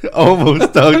almost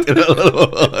dunked in a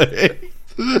little.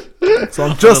 So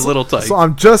I'm just little tights. So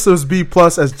I'm just as B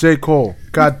plus as J. Cole.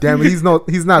 God damn it, he's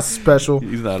not special.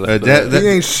 He's not He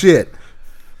ain't shit.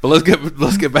 But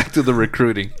let's get back to the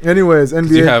recruiting. Anyways, 'Cause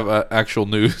NBA. you have actual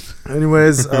news.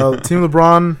 Anyways, Team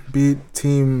LeBron beat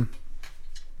Team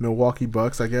Milwaukee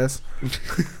Bucks, I guess.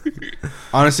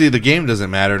 Honestly, the game doesn't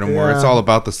matter no more. Yeah. It's all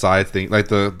about the side thing. Like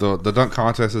the dunk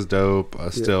contest is dope.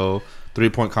 Still,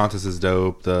 3-point contest is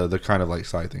dope. The kind of like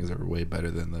side things are way better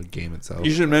than the game itself.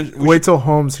 You should mention. Wait till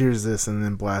Holmes hears this and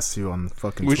then blasts you on the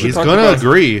fucking We Twitter. He's talk gonna about-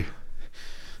 agree.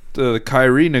 the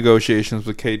Kyrie negotiations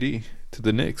with KD to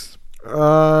the Knicks.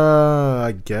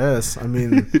 I guess. I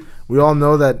mean, we all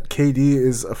know that KD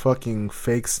is a fucking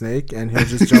fake snake, and he'll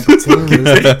just jump a team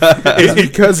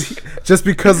just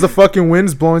because the fucking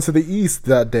wind's blowing to the east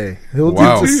that day. He'll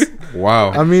Wow, just. wow.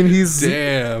 I mean, he's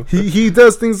Damn. he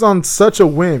does things on such a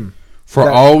whim. For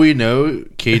that- all we know,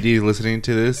 KD is listening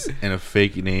to this in a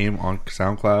fake name on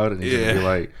SoundCloud, and he's gonna be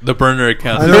like, The burner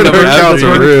account. I know The burner accounts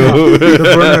are real. The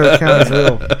burner account is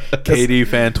real. KD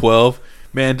fan 12.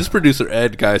 Man, this producer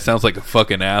Ed guy sounds like a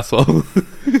fucking asshole.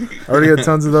 I already got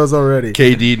tons of those already.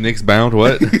 KD Knicks bound.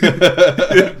 What?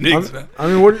 Knicks, man. I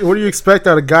mean, what do you expect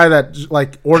out of a guy that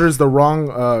like orders the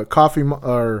wrong coffee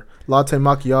or latte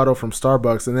macchiato from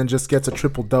Starbucks and then just gets a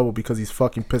triple double because he's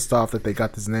fucking pissed off that they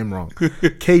got his name wrong?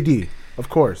 KD, of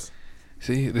course.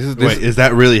 See, this is Wait, is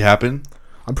that really happened?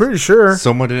 I'm pretty sure.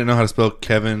 Someone didn't know how to spell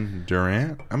Kevin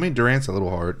Durant. I mean, Durant's a little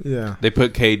hard. Yeah. they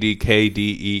put KD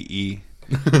KDEE,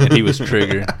 and he was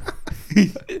triggered.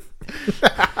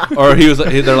 Or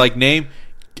they're like name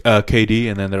KD,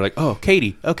 and then they're like, oh,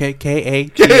 Katie, okay,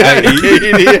 KATIE.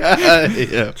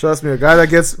 Yeah. Trust me, a guy that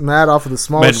gets mad off of the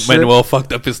smallest shit. Manuel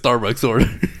fucked up his Starbucks order.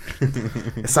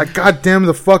 It's like, goddamn,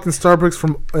 the fucking Starbucks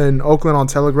from in Oakland on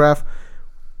Telegraph.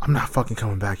 I'm not fucking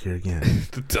coming back here again.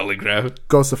 The Telegraph.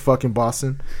 Goes to fucking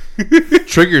Boston.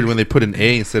 Triggered when they put an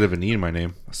A instead of an E in my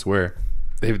name. I swear,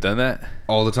 They've done that.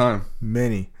 all the time.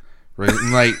 Many. Right?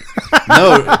 I'm like,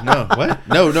 no, what?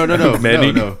 No.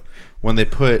 Many? No. When they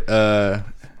put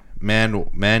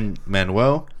Manuel,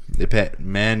 they put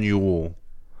manual.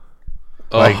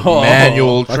 Like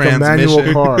manual Like transmission. a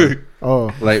manual car.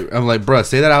 Oh. Like I'm like, bruh,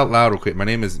 say that out loud real quick. My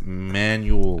name is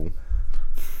Manuel.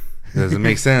 Doesn't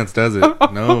make sense, does it?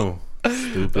 No.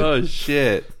 Stupid. Oh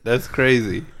shit, that's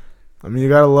crazy. I mean, you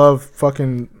gotta love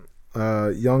fucking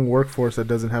young workforce that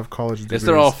doesn't have college degrees. Guess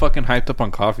they're all fucking hyped up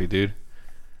on coffee, dude.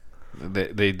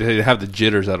 They have the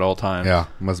jitters at all times. Yeah,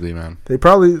 must be, man. they're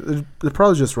probably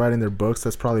just writing their books.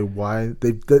 That's probably why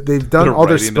they've done They're all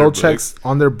their writing their spell checks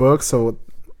on their books. So,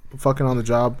 fucking on the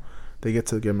job, they get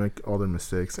to make all their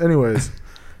mistakes. Anyways,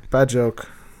 bad joke.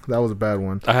 That was a bad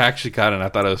one. I actually got it. And I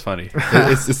thought it was funny.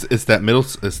 It's that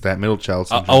middle child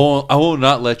I syndrome. will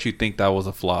not let you think that was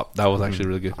a flop. That was actually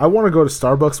really good. I want to go to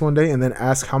Starbucks one day and then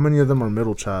ask how many of them are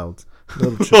middle child,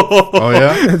 Oh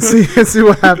yeah, and see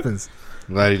what happens.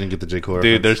 glad you didn't get the J Cole.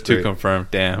 Dude, there's two Great. confirmed.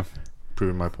 Damn.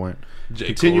 proving my point. J.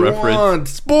 Cole Continue reference. on.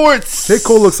 Sports. J.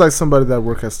 Cole looks like somebody that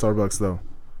work at Starbucks, though.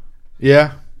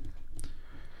 Yeah.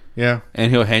 Yeah.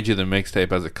 And he'll hand you the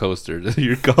mixtape as a coaster to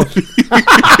your coffee.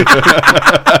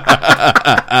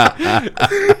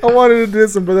 I wanted to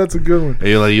diss him, but that's a good one.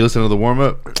 Hey, you listen to the warm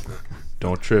up.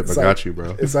 Don't trip. It's I like- got you,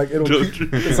 bro. It's like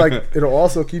it'll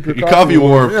also keep your Your coffee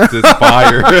warm. warm. It's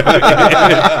fire.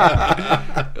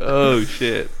 Oh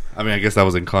shit! I mean, I guess I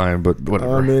was inclined, but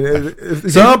whatever. I mean,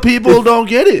 if Some people don't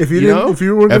get it. if you know? didn't, if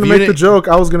you weren't If gonna you make the didn't- joke,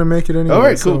 I was gonna make it anyway. All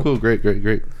right, so- cool. Great.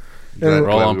 we're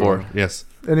all on we were- board. Yes.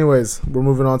 Anyways, we're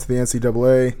moving on to the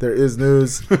NCAA. There is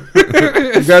news.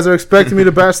 You guys are expecting me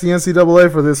to bash the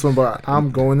NCAA for this one, but I'm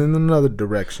going in another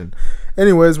direction.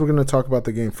 Anyways, we're going to talk about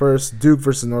the game first. Duke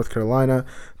versus North Carolina.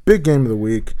 Big game of the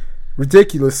week.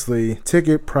 Ridiculously,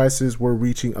 ticket prices were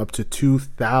reaching up to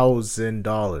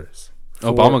 $2,000.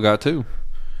 Obama got two.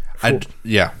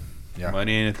 Yeah.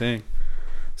 Money ain't a thing.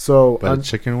 So But a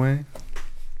chicken wing?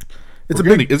 it's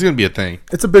It's gonna be a thing.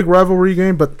 a big rivalry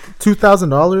game, but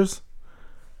 $2,000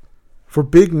 for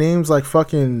big names like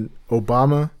fucking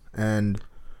Obama and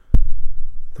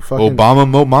the fucking Obama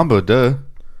Mo Mamba, duh.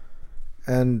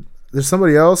 and there's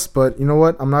somebody else, but you know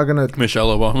what? I'm not gonna Michelle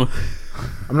Obama.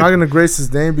 grace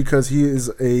his name because he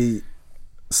is a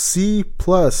C+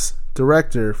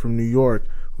 director from New York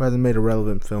who hasn't made a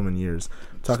relevant film in years.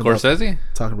 Talking Scorsese.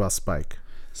 about Spike.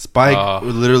 Spike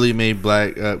literally made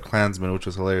Black Klansman, which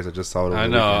was hilarious. I just saw it. Over I the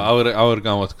know. weekend. I would have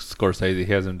gone with Scorsese. He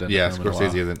hasn't done. Yeah, a film in a Scorsese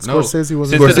while. isn't. No, Scorsese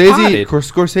wasn't. Since the Scorsese. Departed.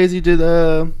 Scorsese did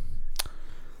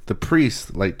the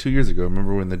Priest like 2 years ago.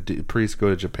 Remember when the priests go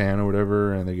to Japan or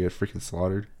whatever and they get freaking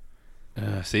slaughtered?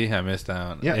 See, I missed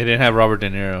out. Yeah. It didn't have Robert De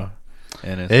Niro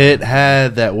in it. It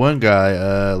had that one guy,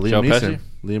 Liam Joe Neeson. Pesci?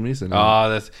 Liam Neeson.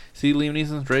 Oh, Liam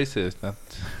Neeson's racist.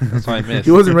 That's why I missed.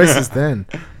 He wasn't racist then.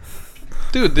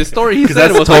 Dude, this story he said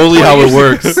that's was totally like how it 20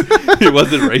 works. years ago. It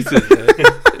wasn't racist.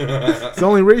 It's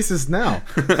only racist now.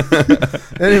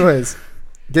 Anyways,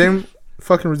 game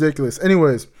fucking ridiculous.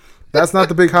 Anyways, that's not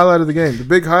the big highlight of the game. The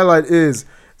big highlight is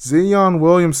Zion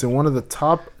Williamson, one of the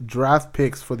top draft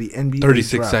picks for the NBA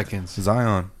 36 draft. seconds.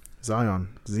 Zion,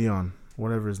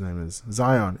 whatever his name is.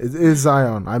 Zion. It is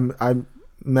Zion. I'm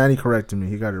Manny corrected me.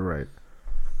 He got it right.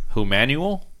 Who,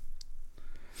 Manuel?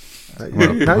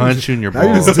 Punch you in your now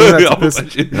you're balls. just doing that to I'll piss.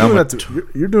 punch you. You're doing that to,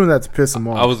 you're doing that to piss him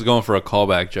off. I was going for a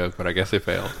callback joke, but I guess it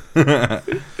failed.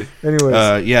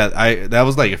 Anyways, that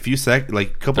was like a few seconds, like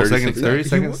a couple 36 seconds, 30 seconds.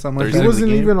 seconds, something like he that. wasn't in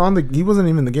the game. even on the. He wasn't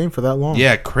even in the game for that long.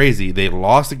 Yeah, crazy. They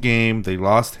lost the game. They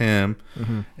lost him,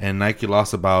 Mm-hmm. and Nike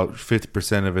lost about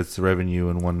 50% of its revenue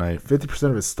in one night. 50%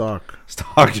 of his stock.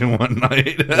 Stock in one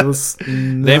night. It was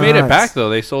They made it nuts. back, though.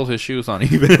 They sold his shoes on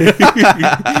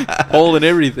eBay. Hole and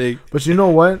everything. But you know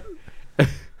what?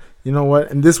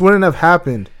 And this wouldn't have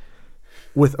happened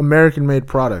with American-made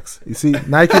products. You see,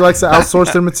 Nike likes to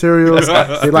outsource their materials.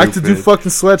 They like to do Stupid.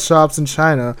 fucking sweatshops in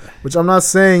China, which I'm not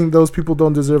saying those people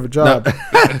don't deserve a job.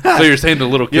 So you're saying the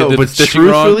little kid Yo, did but the stitching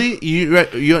wrong? truthfully, you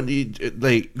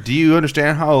like, do you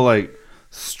understand how like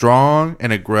strong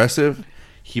and aggressive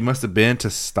he must have been to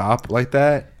stop like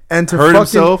that, And to hurt fucking,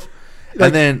 himself, like-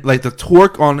 and then like the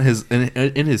torque on his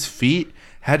in his feet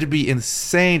had to be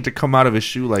insane to come out of his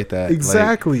shoe like that. Like,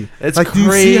 Exactly. it's like, do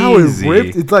you see how it crazy.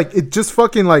 ripped? It's like it just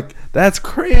fucking like that's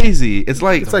crazy. It's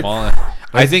like It's like-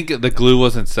 I think the glue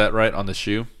wasn't set right on the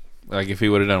shoe. Like, if he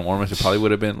would have done warm-ups, it probably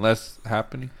would have been less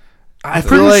happening. I feel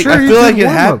pretty like sure I he feel did like it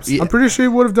warm-ups. happened. I'm pretty sure he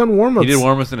would have done warm-ups. He did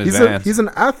warm-ups in He's advance. he's an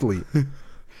athlete.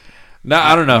 No,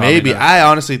 I don't know. Maybe I mean, I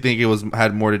honestly think it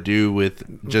had more to do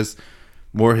with just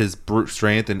more his brute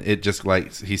strength, and it just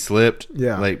like he slipped,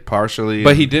 Yeah. like partially.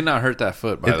 but he did not hurt that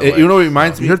foot, by the way. you know what it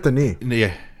reminds He me? hurt the knee.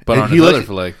 Yeah, But And on he his looked-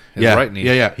 other leg, his yeah, right knee.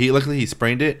 Yeah. Luckily he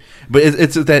sprained it, but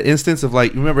it's that instance of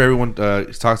like, you remember everyone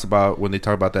talks about when they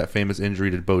talk about that famous injury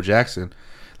to Bo Jackson.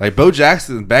 Like, Bo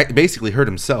Jackson basically hurt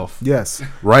himself. Yes.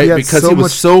 Right, He had because so he was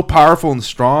much- so powerful and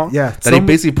strong, Yeah, that so he mu-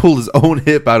 basically pulled his own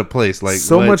hip out of place. Like,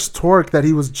 so what- much torque that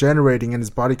he was generating and his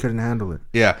body couldn't handle it.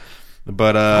 yeah.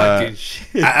 But Fucking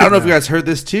shit. I don't know if you guys heard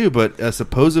this too, but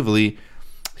supposedly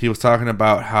he was talking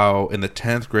about how in the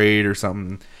 10th grade or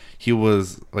something, he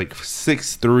was like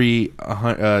 6'3",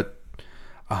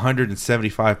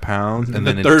 175 pounds, and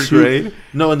then in third grade?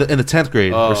 No, in the 10th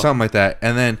grade Oh. or something like that.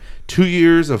 And then 2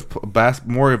 years of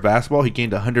more of basketball, he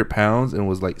gained 100 pounds and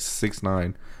was like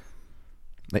 6'9".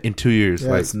 Like, in 2 years,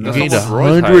 Yeah, like it's he nuts. gained That's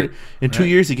almost Roy's 100 height, in 2 right?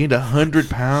 years. He gained 100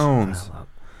 pounds.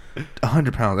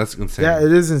 100 pounds. That's insane. Yeah,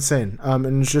 it is insane.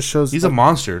 And it just shows He's a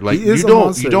monster. Like, he is you a don't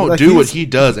monster. you don't Like, do what he's- he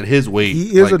does at his weight.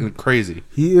 he is like, a- crazy.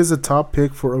 he is a top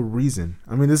pick for a reason.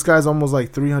 I mean, this guy's almost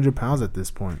like 300 pounds at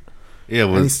this point, Yeah,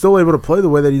 and he's still able to play the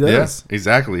way that he does.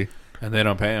 exactly. And they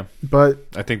don't pay him. But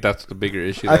I think that's the bigger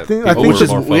issue. I that think- people which were is-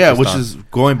 more which focused on. is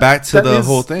going back to that the is-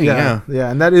 whole thing. Yeah.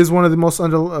 and that is one of the most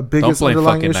Don't biggest blame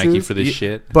underlying fucking issues. Nike for this Ye-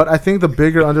 shit. But I think the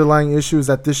bigger underlying issue is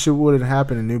that this shit wouldn't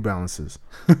happen in New Balances.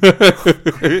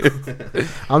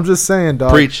 I'm just saying,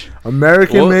 dog. Preach.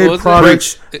 American What made was it?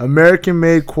 products, Preach. American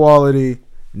made quality,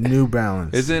 New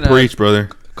Balance. Isn't Preach, brother.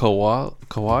 Kawhi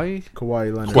Kawhi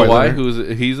Leonard? Kawhi Kawhi,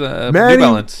 Leonard. he's a New Manny,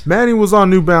 Balance. Manny was on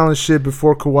New Balance shit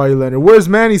before Kawhi Leonard. Where's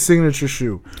Manny's signature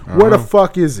shoe? Where the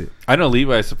fuck is it? I know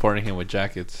Levi's supporting him with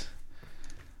jackets.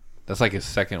 That's like his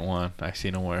second one I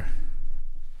seen him wear.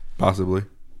 Possibly.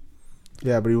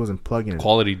 Yeah, but he wasn't plugging it.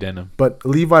 Quality denim. But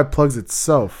Levi plugs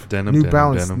itself. Denim, New denim,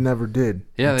 Balance denim. never did.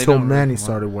 Yeah, they until don't Manny really-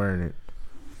 started wearing it.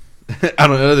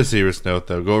 On another serious note,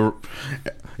 though,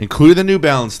 including the New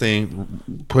Balance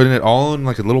thing, putting it all in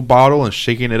like a little bottle and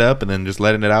shaking it up and then just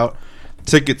letting it out.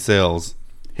 Ticket sales,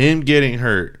 him getting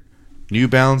hurt, New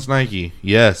Balance, Nike.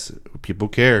 Yes, people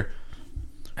care,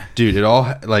 dude. It all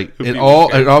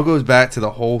it all goes back to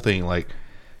the whole thing. Like,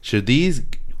 should these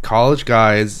college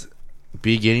guys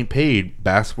be getting paid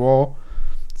basketball,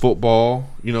 football,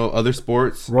 other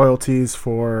sports? Royalties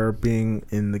for being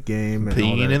in the game. And all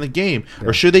Being that. in the game,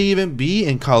 or should they even be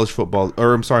in college football?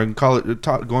 Or I'm sorry, in college.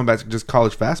 Going back to just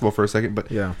college basketball for a second,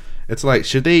 but Yeah. it's like,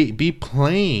 should they be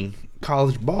playing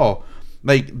college ball?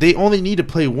 Like, they only need to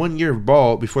play 1 year of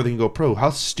ball before they can go pro. How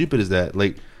stupid is that?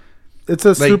 Like, It's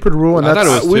a stupid rule, and I thought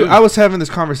that's it was I was having this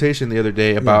conversation the other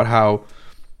day about how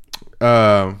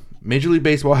Major League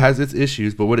Baseball has its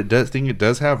issues, but what it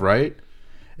does have right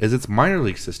is its minor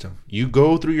league system. You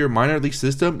go through your minor league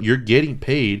system, you're getting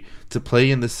paid to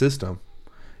play in the system.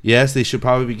 Yes, they should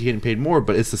probably be getting paid more,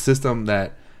 but it's the system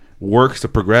that works to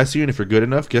progress you, and if you're good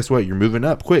enough, guess what? You're moving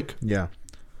up quick, yeah.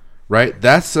 right?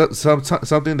 That's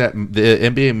something that the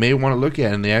NBA may want to look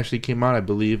at, and they actually came out, I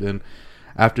believe, and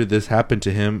after this happened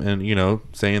to him, and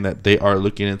saying that they are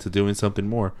looking into doing something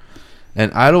more.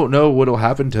 And I don't know what will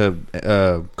happen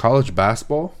to college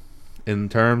basketball in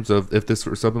terms of if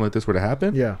something like this were to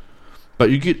happen. Yeah. But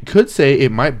you could say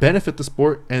it might benefit the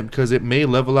sport, and because it may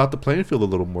level out the playing field a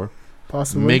little more,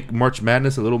 Possibly. make March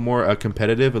Madness a little more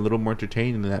competitive, a little more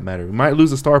entertaining in that matter. We might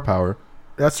lose the star power,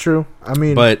 That's true. I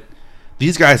mean, but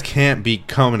these guys can't be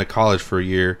coming to college for a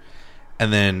year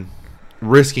and then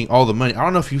risking all the money. I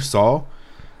don't know if you saw,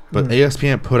 but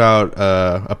ESPN put out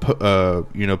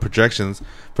projections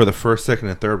for the first, second,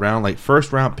 and third round. Like,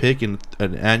 first round pick in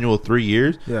an annual 3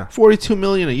 years, Yeah. $42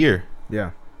 million a year.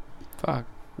 yeah. Fuck.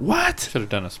 What? Should have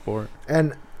done a sport.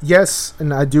 And yes,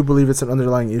 and I do believe it's an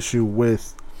underlying issue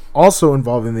with also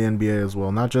involving the NBA as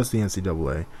well, not just the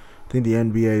NCAA. I think the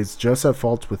NBA is just at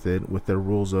fault with it, with their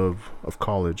rules of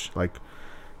college. Like,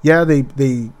 yeah,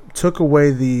 they took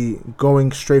away the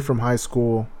going straight from high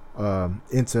school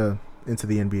into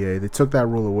the NBA. They took that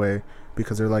rule away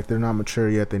because they're not mature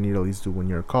yet. They need to at least do 1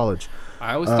 year of college.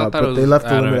 I always thought that but was they left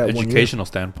the at limit an at 1 year. educational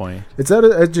standpoint. It's at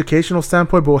an educational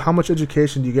standpoint, but how much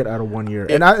education do you get out of 1 year?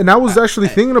 And I was actually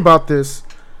thinking about this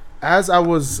as I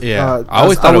was Yeah. I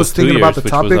always as thought I it was was 2 thinking about years, the which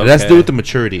was topic okay. That's to do with the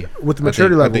maturity. with the I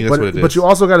maturity think that's level. what it But is. you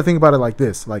also got to think about it like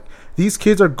this: like, these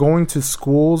kids are going to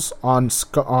schools on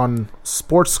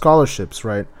sports scholarships,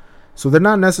 right? So they're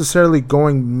not necessarily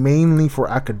going mainly for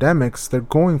academics; they're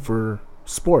going for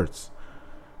sports,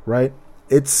 right?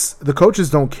 It's the coaches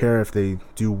don't care if they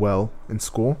do well in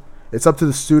school. It's up to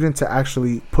the student to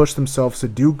actually push themselves to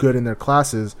do good in their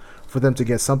classes for them to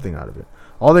get something out of it.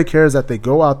 All they care is that they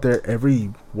go out there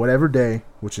every whatever day,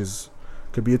 which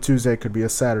could be a Tuesday, could be a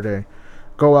Saturday,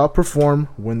 go out, perform,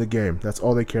 win the game. That's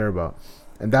all they care about.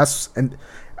 And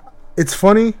it's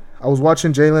funny. I was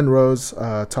watching Jalen Rose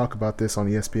talk about this on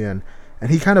ESPN, and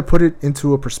he kind of put it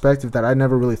into a perspective that I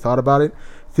never really thought about it.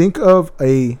 Think of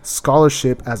a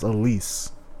scholarship as a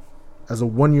lease, as a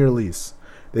 1 year lease.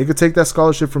 They could take that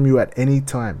scholarship from you at any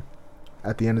time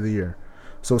at the end of the year.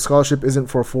 So a scholarship isn't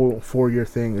for a full 4 year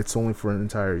thing. It's only for an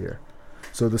entire year.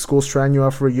 So the school's trying you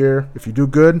out for a year. If you do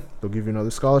good, they'll give you another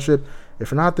scholarship.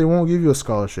 If not, they won't give you a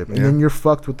scholarship. And then you're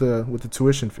fucked with the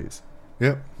tuition fees.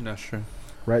 Yep. That's true.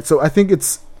 Right? So I think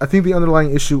the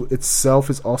underlying issue itself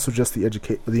is also just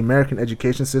the American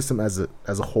education system as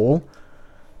a whole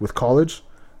with college.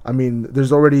 I mean,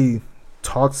 there's already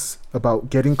talks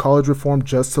about getting college reform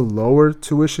just to lower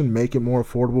tuition, make it more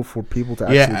affordable for people to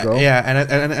actually go. Yeah,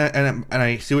 and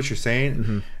I see what you're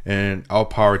saying, and all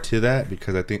power to that,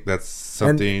 because I think that's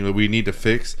something that we need to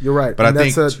fix. You're right. But and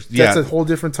I think that's a whole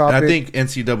different topic. And I think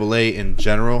NCAA in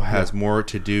general has more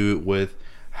to do with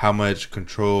how much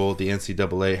control the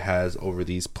NCAA has over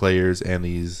these players and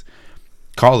these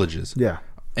colleges. Yeah.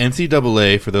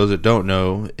 NCAA, for those that don't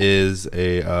know, is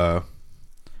a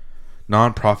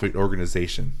non-profit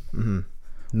organization, which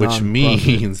Non-profit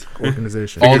means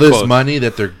organization. all Figure this quotes. money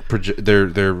that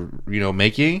they're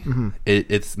making,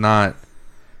 it's not.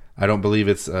 I don't believe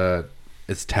it's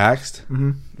taxed,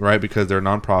 right? Because they're a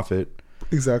nonprofit,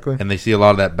 Exactly. and they see a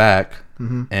lot of that back,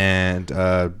 and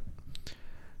the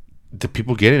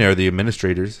people getting there are the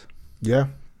administrators. Yeah,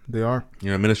 they are.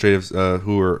 Administrators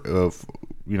who are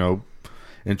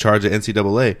in charge of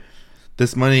NCAA.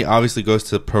 This money obviously goes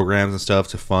to programs and stuff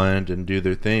to fund and do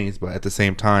their things, but at the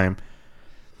same time,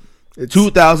 It's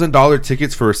 $2,000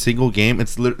 tickets for a single game.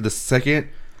 It's the second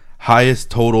highest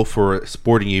total for a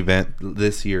sporting event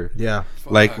this year. yeah.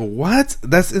 Like what?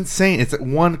 That's insane. It's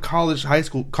one college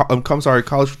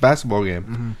basketball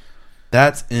game.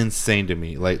 That's insane to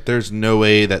me. Like there's no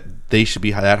way that they should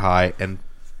be that high. And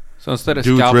So instead of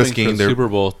Dudes scalping risking for their- Super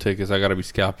Bowl tickets, I got to be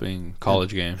scalping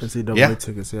college games. NCAA Yeah.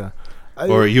 tickets. Yeah.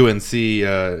 or UNC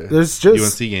There's just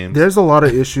UNC games. There's a lot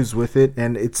of issues with it,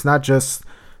 and it's not just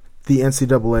the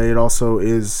NCAA. It also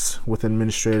is with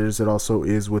administrators. It also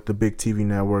is with the big TV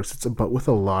networks. It's about with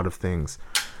a lot of things.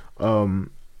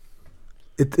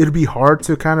 It'd be hard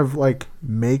to kind of like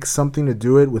make something to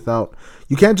do it without.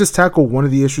 You can't just tackle one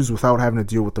of the issues without having to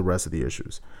deal with the rest of the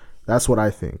issues. That's what I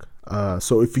think.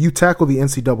 So if you tackle the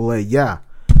NCAA, yeah,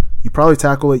 you probably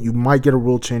tackle it. You might get a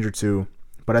rule change or two,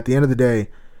 but at the end of the day,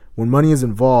 when money is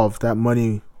involved, that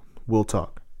money will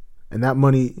talk. And that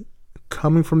money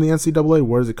coming from the NCAA,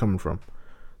 where is it coming from?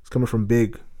 It's coming from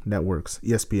big networks,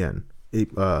 ESPN,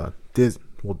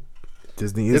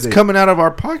 Disney. It's coming out of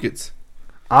our pockets.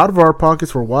 Out of our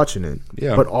pockets for watching it,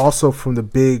 Yeah. but also from the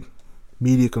big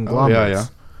media conglomerates. yeah.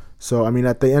 So, I mean,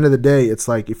 at the end of the day, it's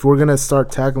like if we're going to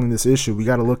start tackling this issue, we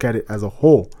got to look at it as a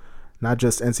whole, not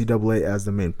just NCAA as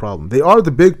the main problem. They are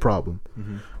the big problem,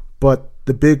 but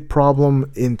the big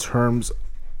problem in terms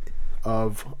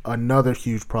of another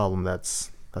huge problem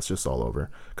that's just all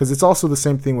over. Because it's also the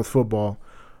same thing with football,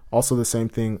 also the same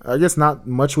thing, I guess not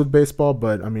much with baseball,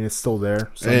 but I mean, it's still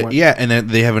there. somewhat. Yeah, and then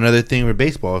they have another thing with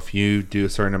baseball. If you do a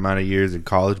certain amount of years in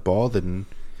college ball, then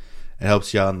it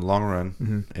helps you out in the long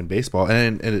run in baseball.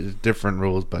 And it's different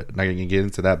rules, but not going to get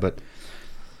into that. But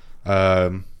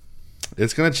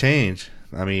it's going to change.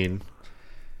 I mean,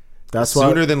 That's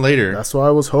sooner why, than later. That's why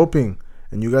I was hoping.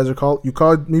 And you guys you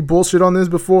called me bullshit on this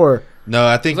before. No,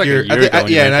 I think It was like you're. a year ago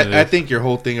when you mentioned I this. think your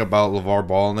whole thing about LeVar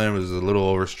Ball and them was a little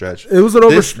overstretched. It was This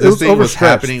it was thing was overstretched.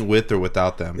 happening with or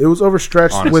without them. It was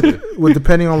overstretched Honestly. with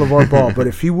depending on LeVar Ball. But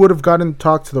if he would have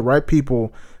talked to the right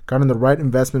people, gotten the right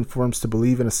investment firms to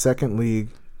believe in a second league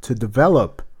to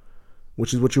develop,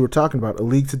 which is what you were talking about, a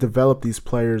league to develop these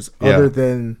players Yeah. other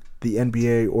than the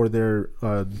NBA or their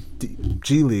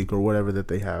G League or whatever that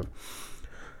they have.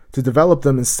 To develop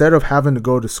them instead of having to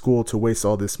go to school to waste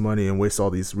all this money and waste all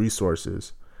these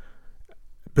resources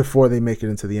before they make it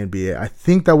into the NBA. I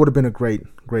think that would have been a great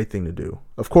thing to do.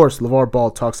 Of course, LeVar Ball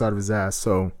talks out of his ass,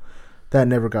 so that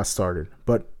never got started.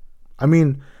 But, I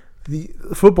mean, the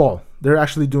football, they're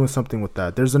actually doing something with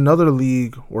that. There's another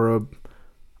league or a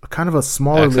kind of a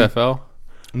smaller league. XFL.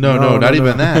 No, not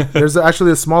even that. There's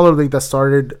actually a smaller league that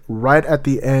started right at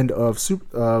the end of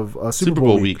Super Super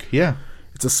Bowl week. Yeah.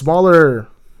 It's a smaller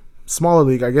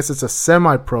league. I guess it's a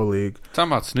semi-pro league.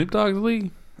 Talking about Snoop Dogg's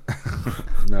league?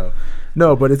 No.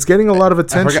 No, but it's getting a lot of I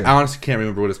attention. honestly can't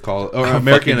remember what it's called. Or I'm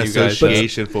American fucking you guys.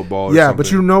 Association Football. Or Yeah, something.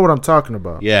 but you know what I'm talking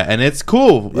about. Yeah, and it's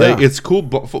cool. Like Yeah. it's cool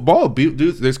football.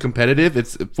 Dude, there's competitive.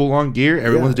 It's full on gear.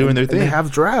 Everyone's Yeah, doing their and thing, They have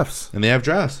drafts, and they have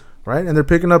drafts, right? And they're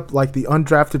picking up like the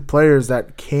undrafted players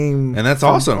that came and that's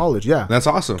from awesome. college. Yeah, That's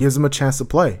awesome. gives them a chance to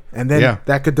play, and then Yeah.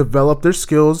 that could develop their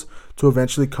skills to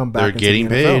eventually come back. They're into getting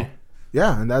the NFL. paid.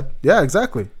 Yeah, and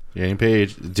exactly. Getting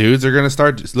paid. Dudes are gonna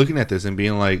start just looking at this and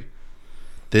being like,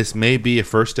 "This may be a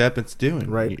first step into doing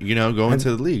Right. going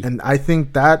to the league." And I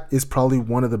think that is probably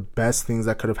one of the best things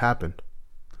that could have happened.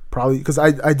 Probably because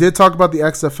I did talk about the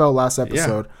XFL last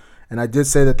episode, and I did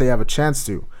say that they have a chance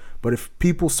to. But if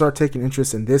people start taking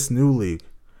interest in this new league,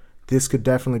 this could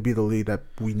definitely be the league that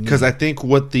we need. Because I think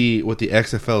what the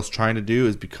XFL is trying to do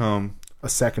is become a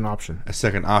second option. a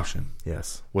second option.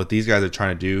 Yes. What these guys are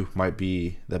trying to do might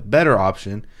be the better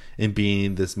option in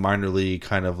being this minor league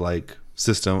kind of like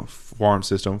farm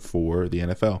system for the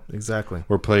NFL, Exactly.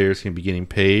 where players can be getting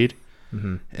paid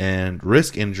and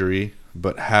risk injury,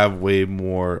 but have way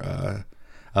more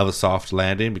of a soft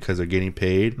landing because they're getting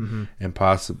paid, and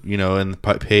possibly, and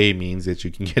pay means that you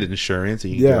can get insurance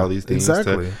and you can get all these things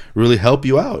exactly. to really help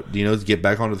you out, to get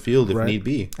back onto the field if Right. need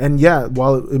be. And yeah,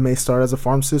 while it may start as a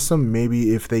farm system,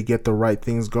 maybe if they get the right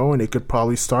things going, it could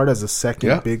probably start as a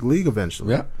second big league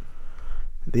eventually. Yeah.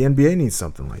 The NBA needs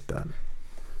something like that.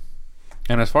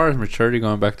 And as far as maturity,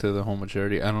 going back to the whole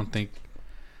maturity, I don't think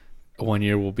 1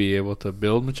 year we'll be able to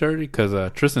build maturity?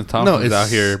 Because Tristan Thompson's it's- out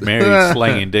here married,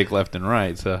 slanging dick left and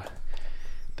right, so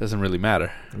it doesn't really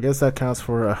matter. I guess that counts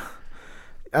for.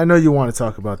 I know you want to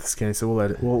talk about this, Kenny, so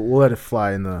we'll let it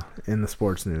fly in the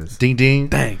sports news. Ding ding.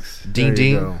 Thanks. Ding There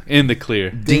you ding. go. In the clear.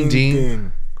 Ding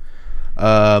ding.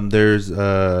 There's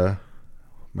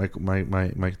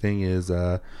my thing is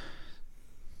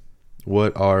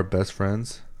what are best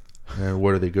friends and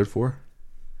what are they good for?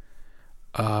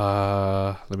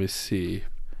 Let me see.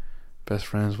 Best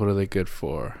friends, what are they good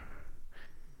for?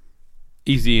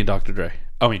 Eazy and Dr. Dre.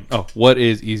 What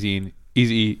is Eazy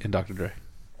and Dr. Dre?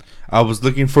 I was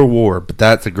looking for war, but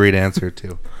that's a great answer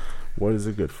too. What is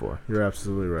it good for? You're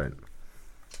absolutely right.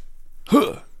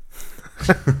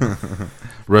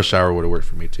 Rush Hour would have worked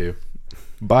for me too.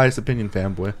 Biased opinion,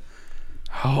 fanboy.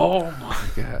 Oh my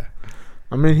god.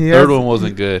 I mean, Third one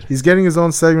wasn't good. He's getting his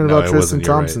own segment No, about it Tristan wasn't,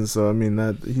 you're Thompson, right. so I mean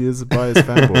that he is a biased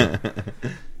fanboy.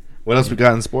 What else we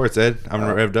got in sports, Ed? I'm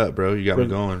revved up, bro. You got me but-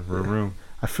 going. Room.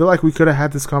 I feel like we could have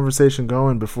had this conversation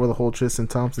going before the whole Tristan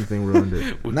Thompson thing ruined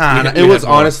it. Nah, it was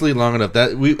honestly long enough.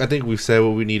 I think we've said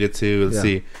what we needed to. Let's Yeah.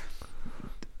 see.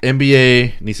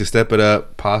 NBA needs to step it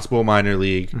up. Possible minor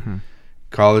league. Mm-hmm.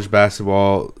 College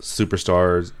basketball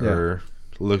superstars Yeah. are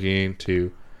looking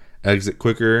to exit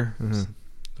quicker, Mm-hmm.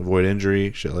 avoid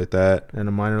injury, shit like that. And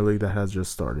a minor league that has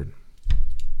just started.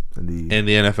 And In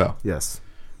the NFL, yes.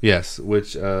 yes,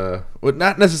 which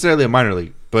not necessarily a minor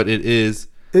league, but it is.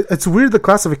 It's weird, the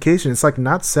classification. It's like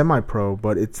not semi-pro,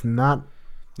 but it's not.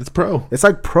 It's pro. It's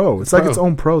like pro. It's like pro. its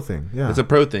own pro thing. Yeah. It's a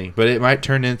pro thing, but it might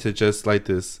turn into just like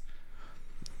this.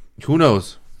 Who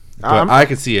knows? But I'm- I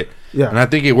could see it, yeah. and I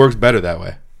think it works better that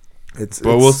way. But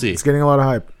we'll see. It's getting a lot of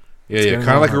hype. Yeah, It's yeah, getting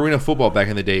kind of a like lot. arena football back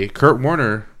in the day. Kurt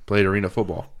Warner played arena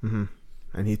football. Mm-hmm.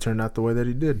 And he turned out the way that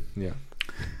he did. Yeah.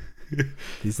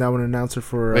 He's now an announcer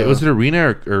for. Wait, was it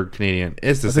arena or Canadian?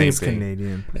 It's the I same think it's thing.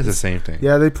 Canadian. It's the same thing.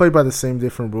 Yeah, they play by the same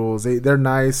different rules. They're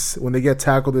nice. When they get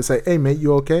tackled, they say, "Hey, mate,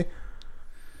 you okay?"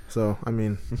 So, I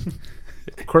mean,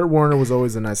 Kurt Warner was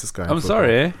always the nicest guy. in I'm football.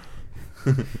 sorry,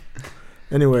 eh?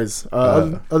 Anyways,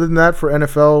 other than that, for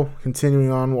NFL, continuing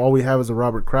on, all we have is a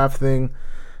Robert Kraft thing.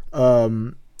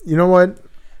 You know what?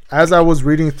 As I was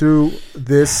reading through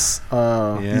these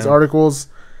articles,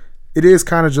 it is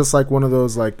kind of just like one of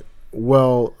those, like,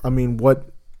 well, I mean, what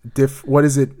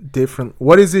is it different?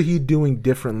 What is it he doing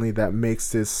differently that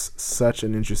makes this such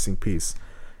an interesting piece?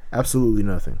 Absolutely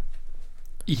nothing.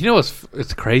 You know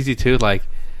it's crazy too. Like,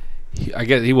 I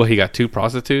guess he got 2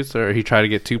 prostitutes, or he tried to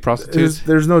get 2 prostitutes.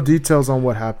 There's no details on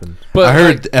what happened. But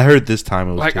I heard this time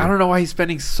it was like two. I don't know why he's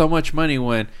spending so much money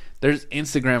when there's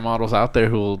Instagram models out there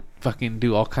who will fucking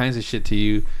do all kinds of shit to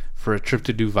you for a trip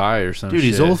to Dubai or something. Dude,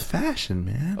 he's old fashioned,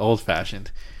 man. Old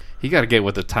fashioned. He got to get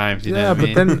with the times. You know Yeah,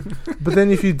 what I mean? but then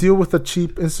if you deal with a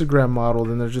cheap Instagram model,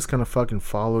 then they're just gonna fucking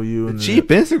follow you. And Cheap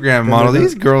Instagram model. they're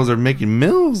These girls are making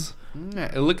mills.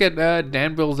 Yeah, look at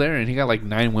Dan Bilzerian. He got like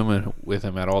 9 women with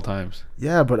him at all times.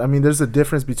 Yeah, but I mean, there's a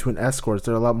difference between escorts.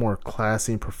 They're a lot more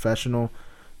classy and professional,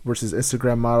 versus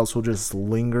Instagram models who just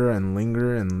linger and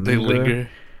linger and They linger. linger.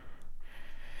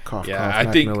 Cough, Yeah, cough. I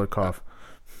Mac think- Miller cough.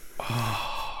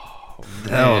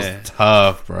 That was Man.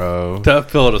 tough, bro.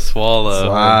 Tough pill to swallow.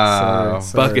 Wow.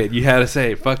 Fuck it. You had to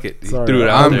say it. Fuck it. He Sorry. threw it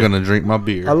out I'm there. gonna drink my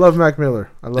beer. I love Mac Miller.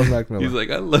 I love Mac Miller. He's like,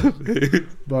 I love it.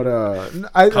 But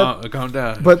Calm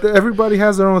down. but everybody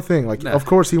has their own thing. Like, Nah. of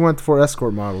course, he went for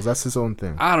escort models. That's his own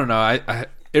thing. I don't know. I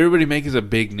everybody makes a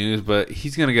big news, but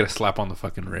he's gonna get a slap on the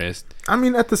fucking wrist. I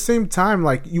mean, at the same time,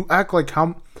 like, you act like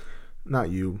how.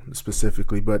 Not you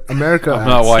specifically, but America. I'm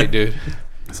not acts- white, dude.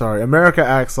 Sorry, America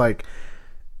acts like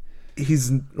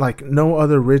he's like no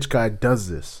other rich guy does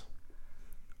this.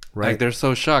 Right. Like they're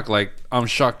so shocked. Like I'm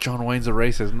shocked. John Wayne's a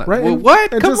racist. Right? Well, And-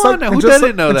 what? and Come just on like- now. and Who just doesn't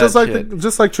like- know and that just like shit?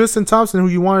 just like Tristan Thompson, who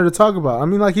you wanted to talk about. I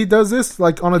mean, like, he does this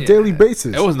like on a daily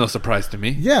basis. It was no surprise to me.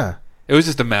 Yeah, It was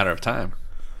just a matter of time.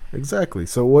 exactly.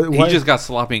 So what? He just got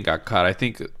sloppy and got caught. I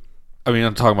think. I mean,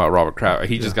 I'm talking about Robert Kraft.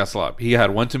 He just got sloppy. He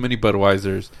had one too many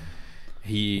Budweisers.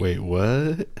 Wait,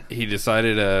 what? He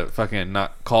decided to fucking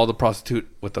not call the prostitute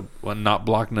with a not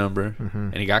blocked number,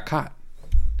 and he got caught.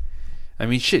 I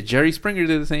mean, shit. Jerry Springer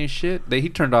did the same shit. He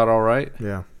turned out all right.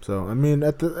 Yeah. So I mean,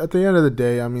 at the end of the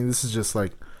day, I mean, this is just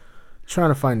like trying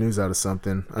to find news out of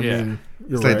something. I Yeah. mean,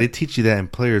 you're It's right. like they teach you that in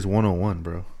Players 101,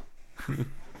 bro.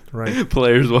 right.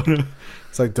 Players want to.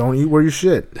 It's like, don't eat where you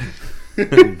shit.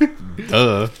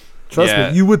 Trust Yeah.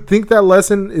 me. You would think that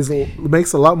lesson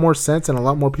makes a lot more sense and a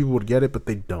lot more people would get it, but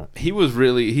they don't. He was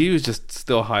just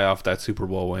still high off that Super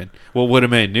Bowl win. What would have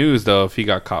made news though if he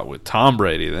got caught with Tom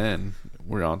Brady? Then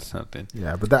we're on to something.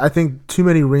 Yeah, but I think too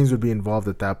many rings would be involved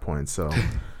at that point. So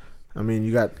I mean,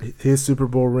 you got his Super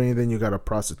Bowl ring, then you got a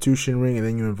prostitution ring, and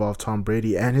then you involve Tom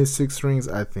Brady and his 6 rings.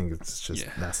 I think it's just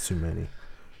that's too many.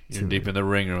 You're deep in the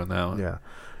ringer on that one. Yeah,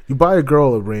 you buy a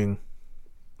girl a ring,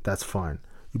 that's fine.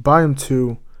 You buy him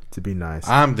 2 to be nice.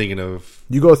 I'm thinking of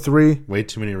You go 3. way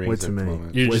too many rings. Way too at the many.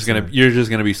 moment. You're just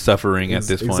gonna be suffering at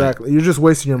this point. Exactly. You're just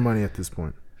wasting your money at this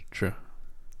point. True.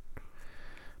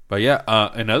 But yeah,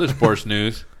 in other sports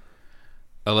news,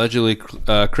 allegedly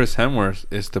Chris Hemsworth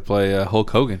is to play Hulk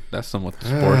Hogan. That's somewhat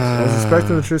sports. I was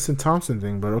expecting the Tristan Thompson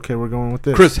thing, but okay, we're going with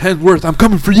this. Chris Hemsworth, I'm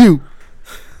coming for you.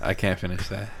 I can't finish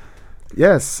that.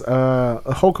 Yes, a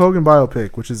Hulk Hogan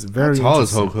biopic, which is very How tall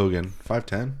is interesting. Hulk Hogan?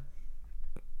 5'10"?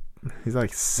 He's like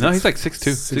No, he's like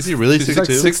 6'2". Is he really He's like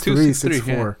 6'2"? 6'3", 6'3",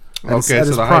 6'4". Okay, At so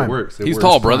his the height prime. works. It He's works.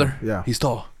 tall, brother. Yeah. He's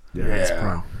tall. Yeah, it's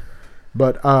prime.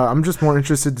 But I'm just more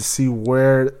interested to see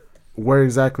where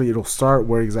exactly it'll start,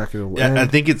 where exactly it'll end. Yeah, I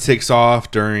think it takes off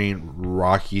during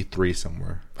Rocky 3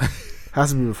 somewhere.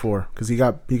 Has to be before, because he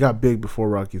got big before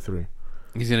Rocky 3.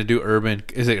 He's gonna do Urban.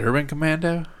 Is it Urban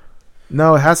Commando?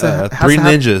 No, it has to. Three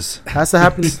Ninjas. Has to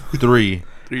happen. 3.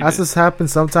 Has to happen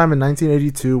sometime in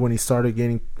 1982 when he started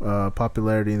gaining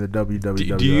popularity in the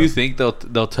WWF. Do you think they'll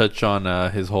touch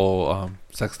on his whole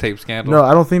sex tape scandal? No,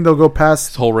 I don't think they'll go His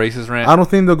past. whole racist rant. I don't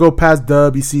think they'll go past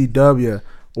WCW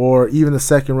or even the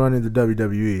second run into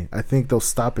WWE. I think they'll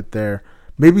stop it there.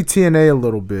 Maybe TNA a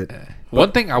little bit.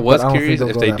 One thing I was but I don't curious think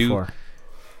if they'll they go that do. far.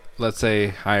 Let's say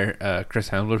hire Chris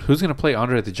Hemsworth. Who's gonna play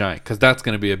Andre the Giant? Because that's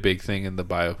gonna be a big thing in the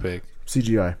biopic.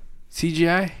 CGI.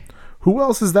 CGI, Who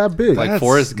else is that big? like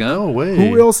Forrest Gump. No way.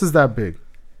 Who else is that big?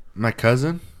 My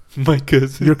cousin? My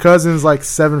cousin. Your cousin's like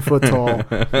 7 foot tall,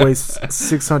 weighs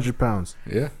 600 pounds.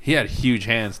 Yeah. He had huge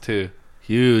hands too.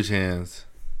 Huge hands.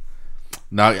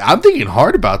 Now, I'm thinking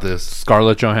hard about this.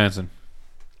 Scarlett Johansson,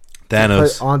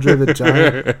 Thanos. Play Andre the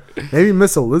Giant. Maybe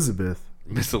Miss Elizabeth.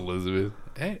 Miss Elizabeth.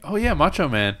 Hey, oh yeah, Macho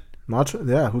Man. Macho.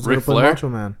 Yeah, who's Ric gonna play Flair? Macho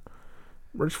Man?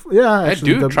 Yeah, Hey,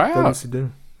 actually, dude, try out.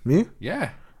 WCW. Me?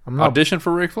 Yeah, I'm not. audition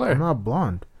for Ric Flair. I'm not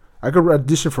blonde. I could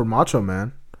audition for Macho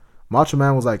Man. Macho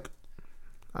Man was like,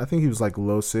 I think he was like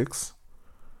low 6.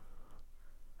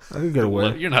 I could get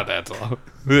away. You're not that tall.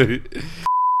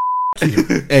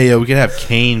 Hey, we could have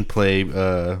Kane play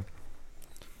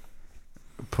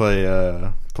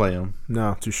him.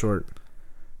 No, too short.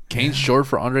 Kane's short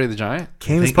for Andre the Giant.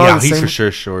 Kane is probably the he's same. for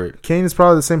sure short. Kane is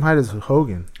probably the same height as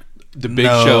Hogan. The Big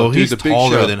Show. Dude, he's the Big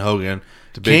taller Show. than Hogan.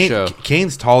 The Big Show.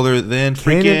 Kane's taller than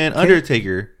Kane freaking and-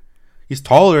 Undertaker. He's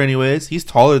taller anyways. He's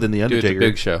taller than the Dude, Undertaker. the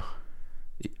Big Show.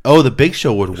 Oh, the Big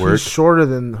Show would work. He's shorter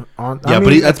than on. Yeah, I but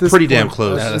mean, at that's this pretty damn point,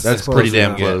 close. that's That's close, pretty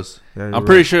damn yeah. close. Yeah, you're I'm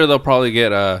pretty right. sure they'll probably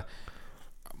get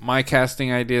my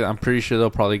casting idea. I'm pretty sure they'll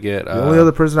probably get The only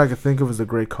other person I could think of is the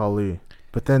Great Khali,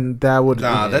 but then that would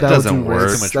Nah, that would doesn't do work.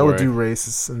 racist- Too much That would work. do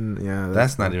racist, and yeah,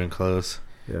 That's not even close.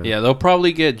 Yeah, they'll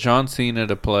probably get John Cena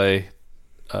to play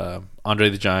Andre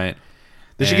the Giant.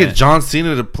 They should And- get John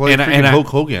Cena to play freaking Hulk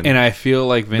Hogan. And I feel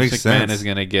like Vince Makes McMahon sense. is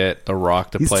going to get The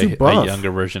Rock to He's play too buff. a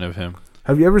younger version of him.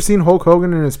 Have you ever seen Hulk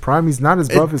Hogan in his prime? He's not as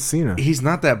buff as Cena. He's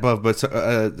not that buff, but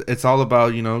it's all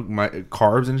about my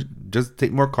carbs and just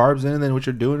take more carbs in than what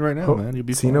you're doing right now, man. You'll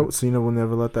be fine. Cena will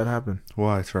never let that happen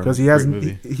Why? It's from because he a has great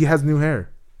movie. he has new hair.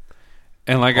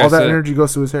 And like All I that said, energy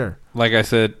goes to his hair. like I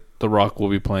said, The Rock will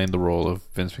be playing the role of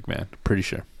Vince McMahon. Pretty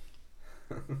sure.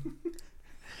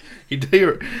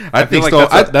 I feel think like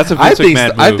Stone, that's a I Vince think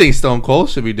McMahon I move. think Stone Cold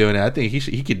should be doing it. I think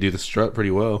he could do the strut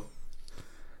pretty well.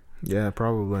 Yeah,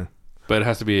 probably. But it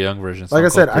has to be a young version. Like I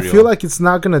Stone said, Cold's I pretty feel old. like it's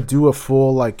not gonna do a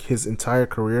full like his entire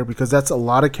career because that's a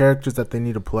lot of characters that they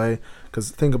need to play. Because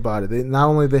think about it, they not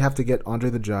only they have to get Andre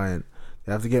the Giant,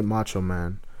 they have to get Macho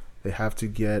Man, they have to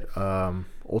get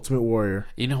Ultimate Warrior.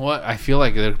 You know what? I feel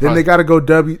like they're Then they got to go to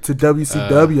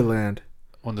WCW land.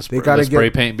 when the, they gotta the spray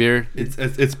get- paint beard.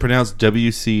 It's pronounced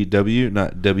WCW,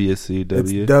 not It's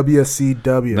WCW.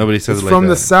 WCW. Nobody says it's it like from that.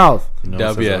 the South. No one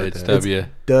W, says it like it's that. W.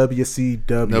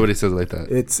 WCW. Nobody says it like that.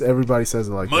 It's everybody says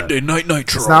it like Monday that. Night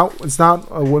Nitro. It's not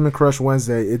a Women Crush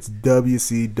Wednesday. It's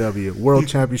WCW World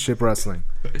Championship Wrestling.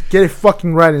 Get it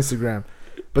fucking right, Instagram.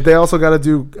 But they also got to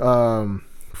do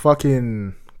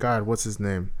fucking God. What's his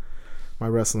name? My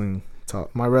wrestling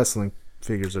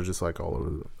figures are just like all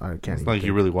over. I can't. It's even like you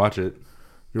think. really watch it.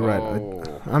 You're right. Oh.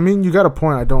 I mean, you got a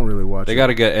point. I don't really watch. They it. got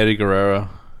to get Eddie Guerrero.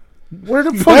 Where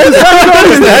the fuck is that?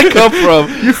 Where did that come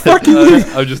from? You fucking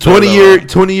I'm just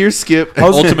 20 year skip.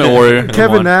 Ultimate Warrior. number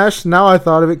Kevin one. Nash. Now I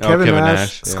thought of it. Oh, Kevin Kevin Nash.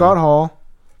 Nash, yeah. Scott Hall.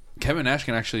 Kevin Nash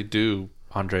can actually do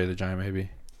Andre the Giant. Maybe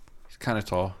he's kind of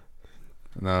tall.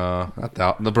 No, not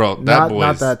that. No, bro, that Not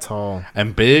boy's that tall.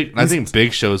 and big. I think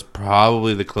Big Show is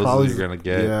probably the closest Probably- you're gonna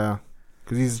get. Yeah,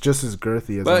 because he's just as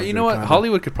girthy as. But you know what? Kinda.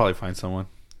 Hollywood could probably find someone.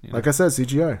 You know? Like I said,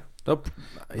 CGI. Nope.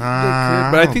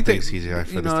 Nah, But I I don't think think they, CGI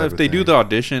for you this know, type if of they do thing. the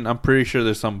audition, I'm pretty sure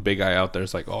there's some big guy out there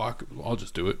that's like, oh, I'll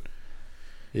just do it.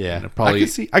 Yeah, And probably-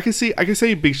 I can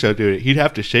see Big Show do it. He'd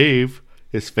have to shave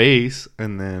his face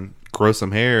and then grow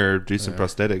some hair, or do some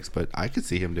prosthetics. But I could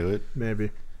see him do it.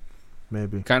 Maybe.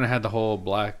 Kind of had the whole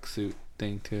black suit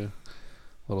thing too,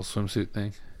 little swimsuit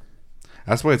thing.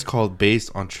 That's why it's called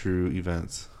based on true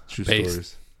events, true Based.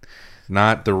 stories,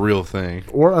 not the real thing.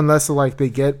 Or unless like they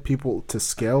get people to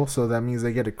scale, so that means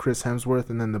they get a Chris Hemsworth,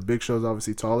 and then the Big Show's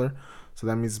obviously taller, so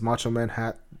that means Macho Man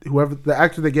whoever the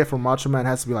actor they get for Macho Man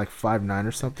has to be like 5'9"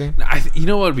 or something. You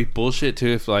know what would be bullshit too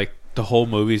if like the whole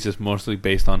movie is just mostly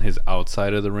based on his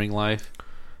outside of the ring life,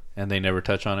 and they never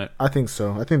touch on it. I think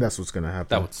so. I think that's what's gonna happen.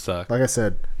 That would suck. Like I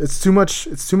said, it's too much.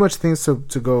 It's too much things to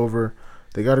go over.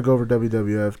 They got to go over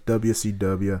WWF,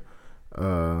 WCW.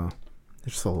 There's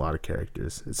just a lot of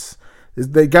characters. It's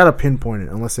they got to pinpoint it.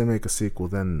 Unless they make a sequel,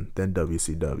 then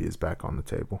WCW is back on the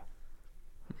table.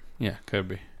 Yeah, could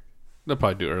be. They'll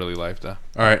probably do early life though.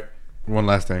 All right, one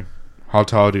last thing. How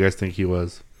tall do you guys think he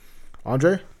was?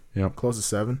 Andre, Yep. close to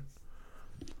 7.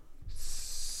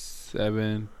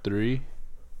 7'3".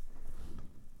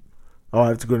 Oh, I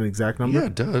have to go to an exact number. Yeah,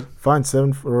 dude. Fine,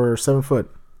 7 or 7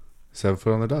 foot. 7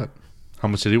 foot on the dot. How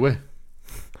much did he weigh?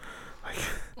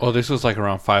 Oh, this was like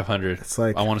around 500. It's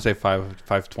like I want to say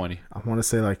 520. I want to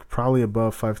say like probably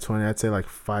above 520. I'd say like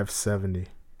 570.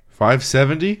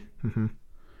 570. Mm-hmm.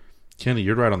 Kenny,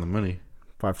 you're right on the money.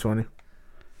 520.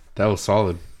 That was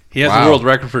solid. He has Wow. the world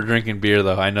record for drinking beer,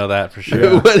 though. I know that for sure.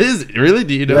 Yeah. What is it? Really?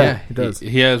 Do you know? Yeah, he does.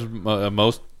 He has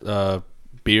most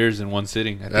beers in one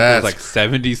sitting. I think it That's- was like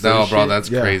 70. No, bro, shit. that's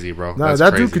Yeah. crazy, bro. No, That's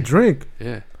that crazy. dude could drink.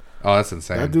 Yeah, Oh, that's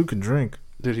insane. That dude could drink.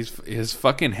 dude, his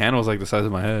fucking hand was like the size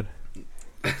of my head.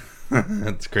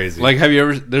 That's crazy. Like, have you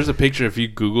ever? There's a picture. If you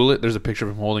Google it, there's a picture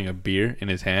of him holding a beer in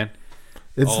his hand.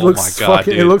 It Oh looks my God,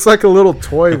 fucking. It dude. looks like a little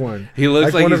toy one. He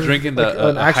looks like one he's of- drinking like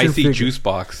an the action high C figure. juice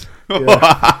box.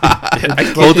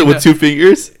 Yeah. hold it with 2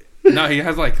 fingers. No, he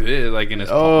has like this, like in his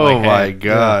Oh like, my hand.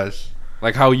 gosh.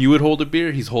 Like how you would hold a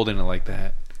beer, he's holding it like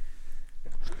that.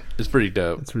 It's pretty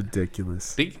dope. It's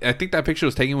ridiculous. I think that picture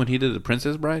was taken when he did the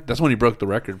Princess Bride. That's when he broke the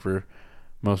record for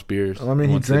most beers. Well, I mean, in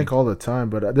he one drank sitting. all the time,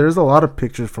 but there's a lot of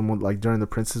pictures from when, like during the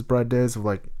Princess Bride days of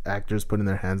like actors putting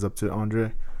their hands up to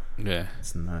Andre. Yeah.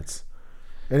 It's nuts.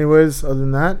 Anyways, other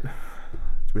than that, do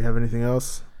we have anything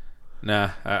else?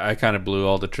 Nah, I kind of blew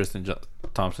all the Tristan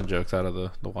Thompson jokes out of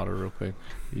the water real quick.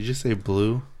 You just say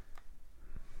blue?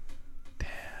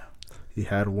 He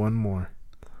had one more.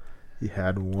 He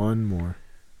had one more.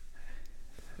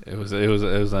 It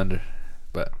was under,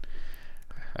 but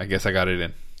I guess I got it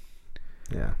in.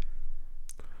 Yeah.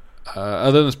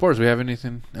 Other than sports, we have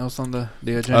anything else on the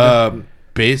agenda?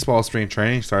 Baseball spring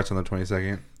training starts on the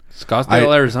 22nd.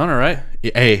 Scottsdale, Arizona, right?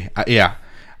 Yeah.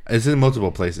 It's in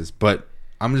multiple places, but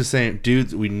I'm just saying,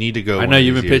 dudes, we need to go. I know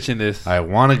you've been pitching this. I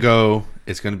want to go.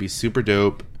 It's going to be super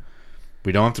dope.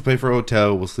 We don't have to pay for a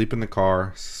hotel. We'll sleep in the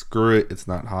car. Screw it. It's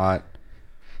not hot.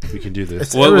 We can do this.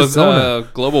 It's What was Arizona.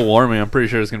 global warming? I'm pretty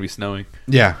sure it's going to be snowing.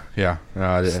 Yeah.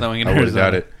 Snowing in I wouldn't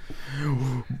Arizona. doubt it.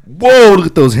 Whoa, look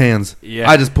at those hands. Yeah.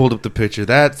 I just pulled up the picture.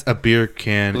 That's a beer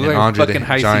can Looks in like a Andre the fucking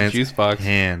Hi-C Giant's juice box.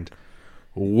 hand.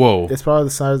 Whoa. It's probably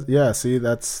the size. Yeah, see,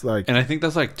 that's like. And I think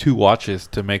that's like 2 watches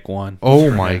to make one.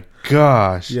 Oh my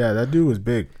gosh. Yeah, that dude was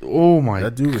big. Oh my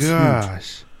That dude was huge.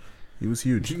 gosh. He was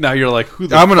huge. Now you're like, who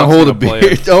the I'm gonna fuck's hold a play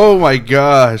beer. it? Oh my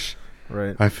gosh.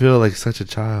 Right. I feel like such a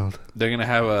child. They're going to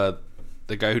have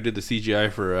the guy who did the CGI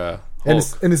for And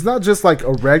Hulk, it's not just like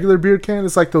a regular beer can.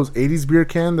 It's like those 80s beer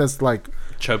can that's like.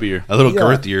 chubbier. A little Yeah,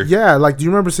 girthier. Yeah, like, do you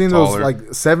remember seeing Taller. those like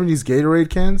 70s Gatorade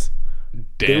cans?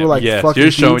 Damn, were, like, yes, fucking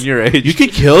you're showing huge. your age. You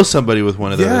could kill somebody with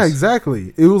one of those. Yeah,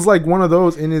 exactly. It was like one of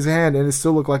those in his hand, and it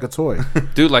still looked like a toy.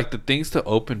 Dude, like the things to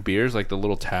open beers, like the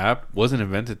little tap, wasn't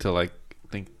invented till like I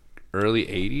think early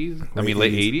 80s. I mean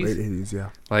late 80s. Late 80s, yeah.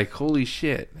 Like holy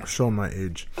shit. I'm showing my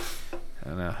age. I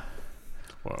know.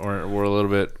 We're a little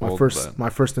bit My old, first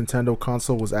Nintendo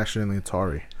console was actually an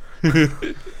Atari.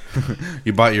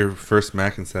 You bought your first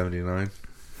Mac in '79.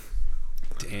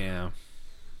 but damn.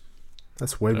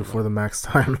 That's way before the max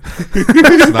time.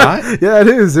 It's not? Yeah, it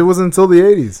is. It wasn't until the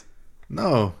 80s.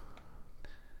 No.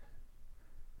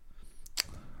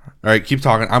 All right, keep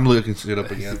talking. I'm looking shit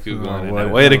up again. Googling it what-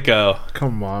 now. Way to go.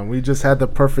 Come on, we just had the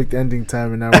perfect ending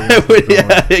time, and now we're gonna keep going.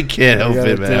 Yeah, I can't help We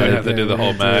it, gotta Now we man. have to do the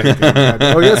whole Mac. Mac.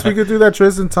 Oh yes, we could do that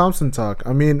Tristan Thompson talk.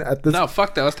 I mean, at this, No,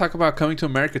 fuck that. Let's talk about Coming to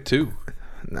America 2.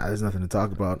 nah, there's nothing to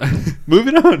talk about.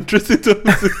 Moving on. Tristan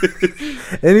Thompson.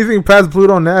 Anything past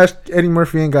Pluto Nash, Eddie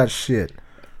Murphy ain't got shit.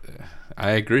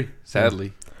 I agree.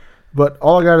 Sadly. But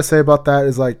all I gotta say about that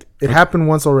is like it happened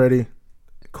once already.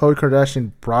 Khloe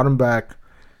Kardashian brought him back.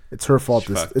 It's her fault.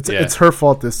 Fuck, It's her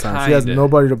fault this time. She has Kinda.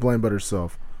 nobody to blame but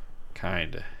herself.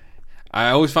 Kinda. I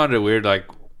always found it weird. Like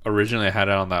originally, I had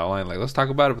it on that line. Like, let's talk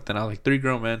about it. But then I was like, 3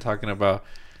 grown men talking about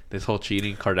this whole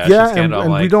cheating Kardashian Yeah, and, scandal. I'm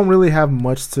and like, we don't really have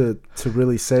much to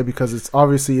really say because it's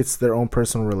obviously it's their own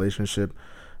personal relationship.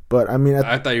 But I mean,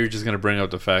 I thought you were just gonna bring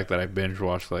up the fact that I binge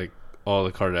watched like all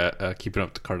the Keeping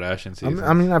Up the Kardashian seasons.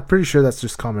 I mean, I'm pretty sure that's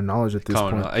just common knowledge at this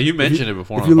point. You mentioned it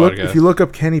before If on you the look, podcast. if you look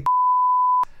up Kenny,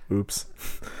 oops,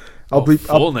 I'll bleep.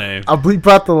 full name. I'll bleep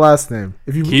out the last name.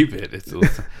 If you Keep it.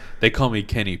 They call me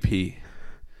Kenny P.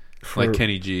 Like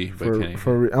Kenny G, but Kenny.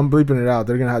 I'm bleeping it out.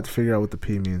 They're gonna have to figure out what the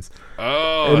P means.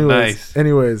 Oh, nice.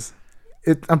 Anyways,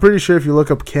 I'm pretty sure if you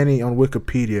look up Kenny on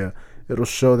Wikipedia, it'll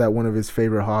show that one of his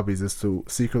favorite hobbies is to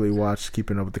secretly watch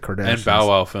Keeping Up with the Kardashians. And Bow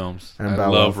Wow films. And I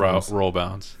Bow love Wow films. roll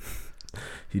bounds.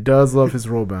 He does love his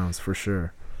roll bounds for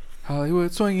sure.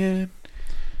 Hollywood swinging.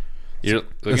 You're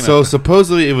looking So at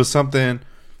supposedly it was something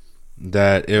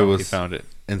that it he was found it.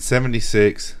 in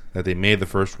 76 that they made the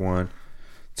first one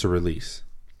to release.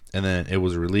 And then it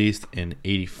was released in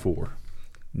 84.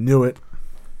 Knew it,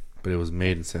 But it was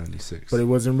made in 76. but it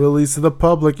wasn't released to the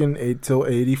public till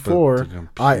 84.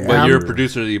 But you're a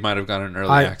producer. You might have gotten early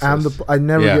access. I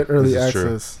never Yeah, get early this is true.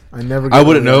 access. I never. Get I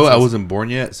wouldn't early know. I access. wasn't born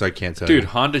yet, so I can't tell Dude, you.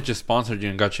 Honda just sponsored you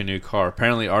and got you a new car.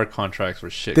 Apparently, our contracts were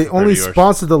shit. They compared only to yours.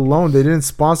 sponsored the loan. They didn't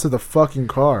sponsor the fucking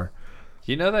car.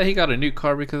 You know that he got a new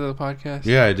car because of the podcast?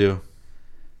 Yeah, I do.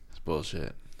 It's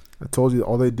bullshit. I told you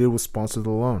all they did was sponsor the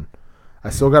loan. I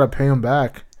still got to pay them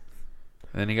back.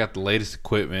 And then he got the latest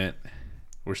equipment.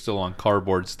 We're still on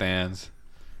cardboard stands.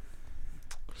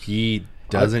 He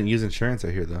doesn't use insurance,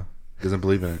 I hear, though. Doesn't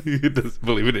believe in it. He doesn't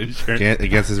believe in insurance.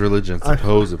 Against his religion,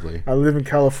 supposedly. I live in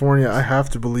California. I have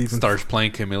to believe in. Starts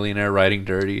playing Chameleonaire, riding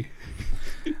dirty.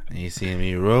 And you see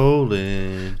me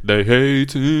rolling. They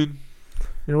hating.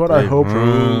 You know what? I hope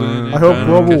rolling.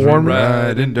 global warming.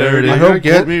 Riding dirty. I I hope hope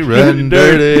get me riding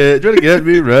dirty. Trying to get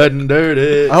me riding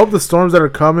dirty. I hope the storms that are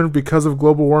coming because of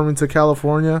global warming to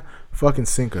California fucking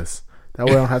sink us. That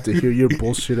way I don't have to hear your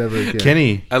bullshit ever again.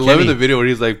 Kenny. I love in the video where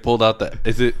he's like pulled out the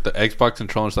Xbox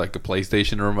controller? It's like a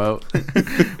PlayStation remote.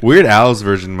 Weird Al's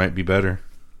version might be better.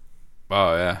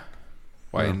 Oh yeah,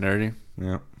 white and nerdy.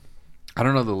 Yeah. I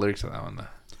don't know the lyrics of that one though.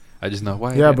 I just know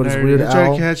white. Yeah, and but it's nerdy. Weird Try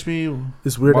Al. to catch me.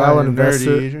 Is Weird white Al an and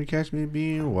investor? nerdy. Try to catch me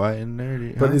being white and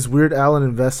nerdy. But Huh? is Weird Al an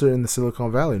investor in the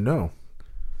Silicon Valley? No.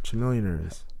 Chameleonaire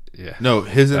is. Yeah. No,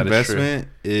 his That is investment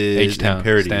is H-Town, in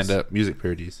parodies, stand up. music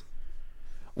parodies.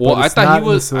 Well, But I it's thought not he in the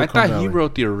was. I Silicon thought he Valley.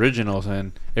 wrote the originals,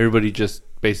 and everybody just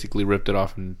basically ripped it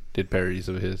off and did parodies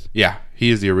of his. Yeah,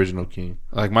 he is the original king.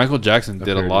 Like Michael Jackson The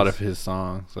did a lot parodies. of his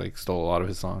songs. Like stole a lot of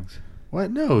his songs. What?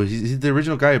 No, he's the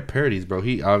original guy of parodies, bro.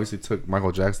 He obviously took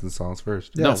Michael Jackson's songs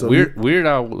first. Yeah, no, so Weird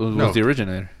Al was No. the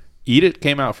originator. Eat It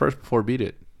came out first before Beat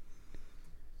It.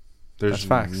 There's That's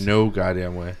facts. no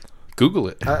goddamn way. Google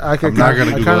it. I I'm not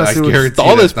gonna Google it. I guarantee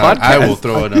All this that's not- I podcast. will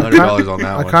throw in $100 on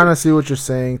that I one. kind of see what you're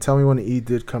saying. Tell me when E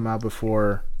did come out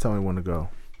before. Tell me when to go.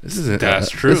 This is That's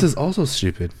true. This is also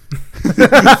stupid.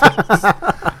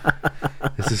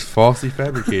 This is falsely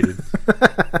fabricated.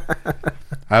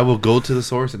 I will go to the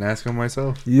source and ask him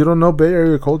myself. You don't know Bay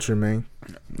Area culture, man.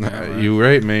 You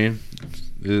right, man.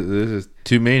 This is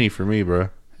too many for me, bro.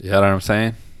 You know what I'm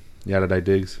saying? Yada die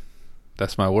digs.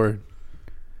 That's my word.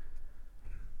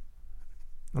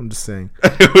 I'm just saying.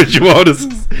 What you want us?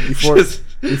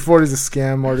 E40 is a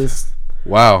scam artist.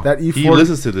 Wow. That He E40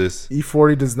 listens to this.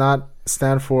 E40 does not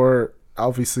stand for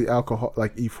obviously alcohol,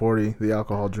 like E40, the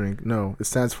alcohol drink. No, it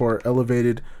stands for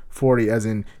elevated 40, as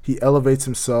in he elevates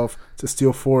himself to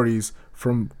steal 40s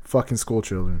from fucking school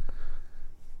children.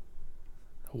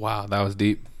 Wow, that was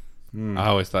deep. I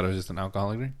always thought it was just an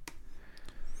alcoholic drink.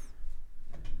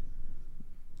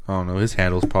 I don't know. His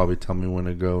handles probably tell me when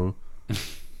to go.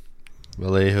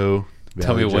 Vallejo.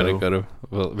 Tell me Valley when Joe, to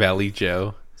go to Valley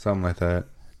Joe. Something like that.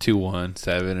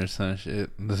 217 or some shit.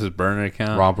 This is burner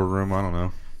account. Romper room. I don't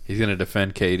know. He's gonna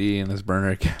defend KD in this burner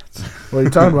account. Well,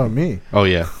 you're talking about me. Oh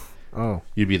yeah, Oh,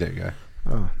 you'd be that guy.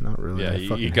 not really. Yeah, I you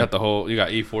fucking got hate- the whole. You got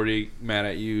E40 mad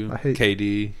at you. I hate-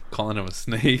 KD calling him a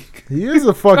snake. He is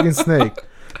a fucking snake.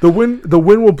 The wind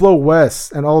will blow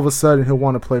west, and all of a sudden he'll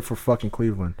want to play for fucking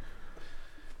Cleveland.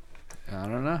 I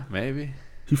don't know. Maybe.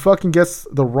 He fucking gets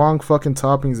the wrong fucking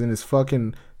toppings in his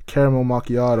fucking caramel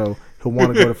macchiato. He'll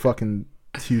want to go to fucking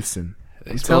Houston.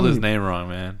 They I'm spelled telling his you. name wrong,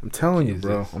 man. I'm telling you,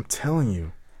 bro. Jesus. I'm telling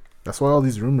you. That's why all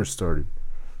these rumors started.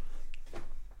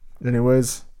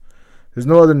 Anyways, there's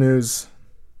no other news.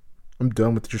 I'm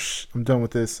done with your I'm done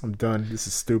with this. I'm done. This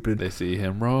is stupid. They see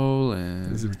him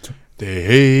rolling. This is They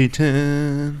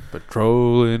hating.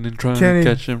 Patrolling and trying Kenny. to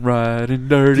catch him riding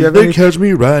dirty. Yeah, They catch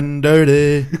me riding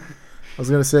dirty. I was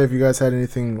gonna say if you guys had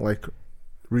anything like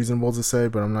reasonable to say,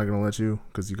 but I'm not gonna let you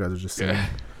because you guys are just saying.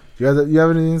 Yeah. You have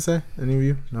anything to say? Any of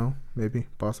you? No, maybe,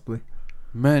 possibly.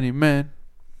 Many men,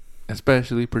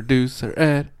 especially producer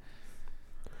Ed.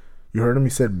 You heard him. He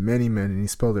said many men, and he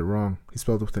spelled it wrong. He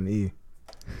spelled it with an E.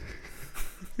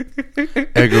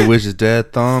 Edgar wishes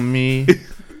death on me.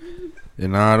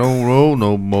 And I don't roll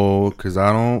no more because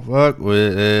I don't fuck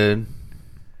with Ed.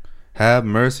 Have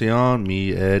mercy on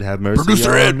me, Ed. Have mercy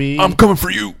Producer on Ed, me. I'm coming for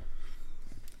you.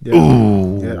 Yeah,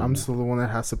 Ooh. yeah. I'm still the one that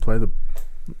has to play the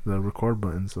record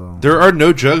button. So There are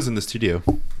no drugs in the studio.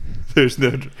 There's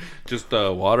no, just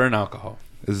water and alcohol.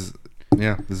 This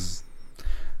is.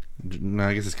 No,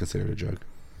 I guess it's considered a drug.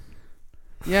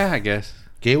 Yeah, I guess.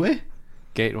 Gateway?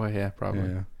 Gateway, yeah, probably.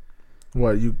 Yeah.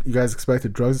 what you guys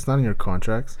expected drugs? It's not in your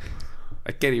contracts.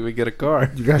 I can't even get a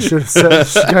car. You guys should have said.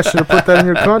 You guys should have put that in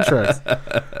your contracts.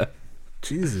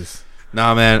 Jesus.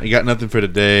 Nah, man, I got nothing for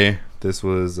today. This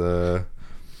was, Yeah,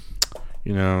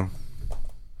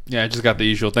 I just got the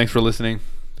usual. Thanks for listening.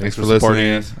 Thanks for supporting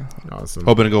listening. us. Awesome.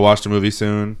 Hoping to go watch the movie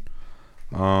soon.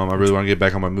 I really want to get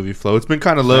back on my movie flow. It's been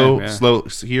kind of slow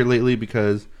here lately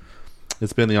because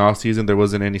it's been the off season. There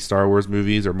wasn't any Star Wars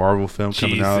movies or Marvel film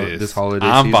coming out this holiday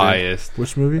I'm season. biased.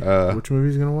 Which movie? Which movie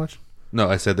is gonna watch? No,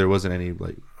 I said there wasn't any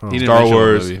like Oh. He didn't Star mention what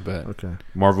Wars, movie, but Okay.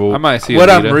 Marvel. I might see What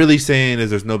Alita. I'm really saying is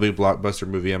there's no big blockbuster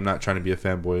movie. I'm not trying to be a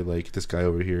fanboy like this guy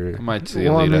over here. I might see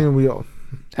Well, I Alita. mean, we all.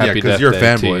 Happy 'cause Death you're a Day to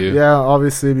fanboy. you. Yeah,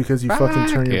 obviously because you fucking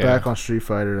turn your Yeah. back on Street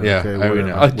Fighter. Yeah, okay, we whatever.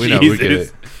 know. Oh, We know, we get Jesus.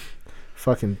 it.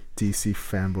 Fucking DC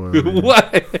fanboy. over here.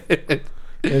 What?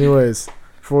 Anyways,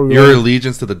 before we Your let,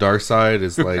 allegiance to the dark side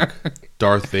is like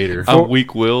Darth Vader. I'm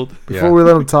weak-willed. before we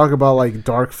let them talk about like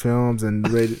dark films and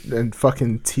and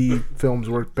fucking T films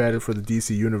work better for the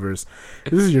DC universe,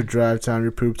 this is your drive time,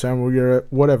 your poop time, or your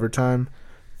whatever time.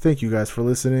 Thank you guys for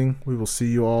listening. We will see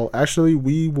you all. Actually,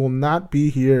 we will not be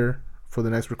here for the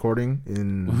next recording.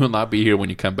 We will not be here when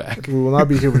you come back. We will not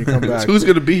be here when you come back. Who's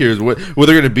gonna be here? Well,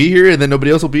 they're gonna be here, and then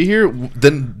nobody else will be here.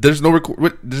 Then there's no record.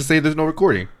 What did it say? There's no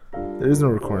recording. There is no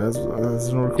recording.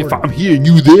 There's no recording. If I'm here and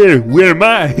you there, where am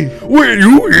I? Where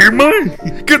you am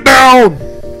I? Get down!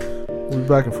 We'll be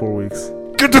back in 4 weeks.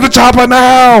 Get to the chopper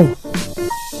now!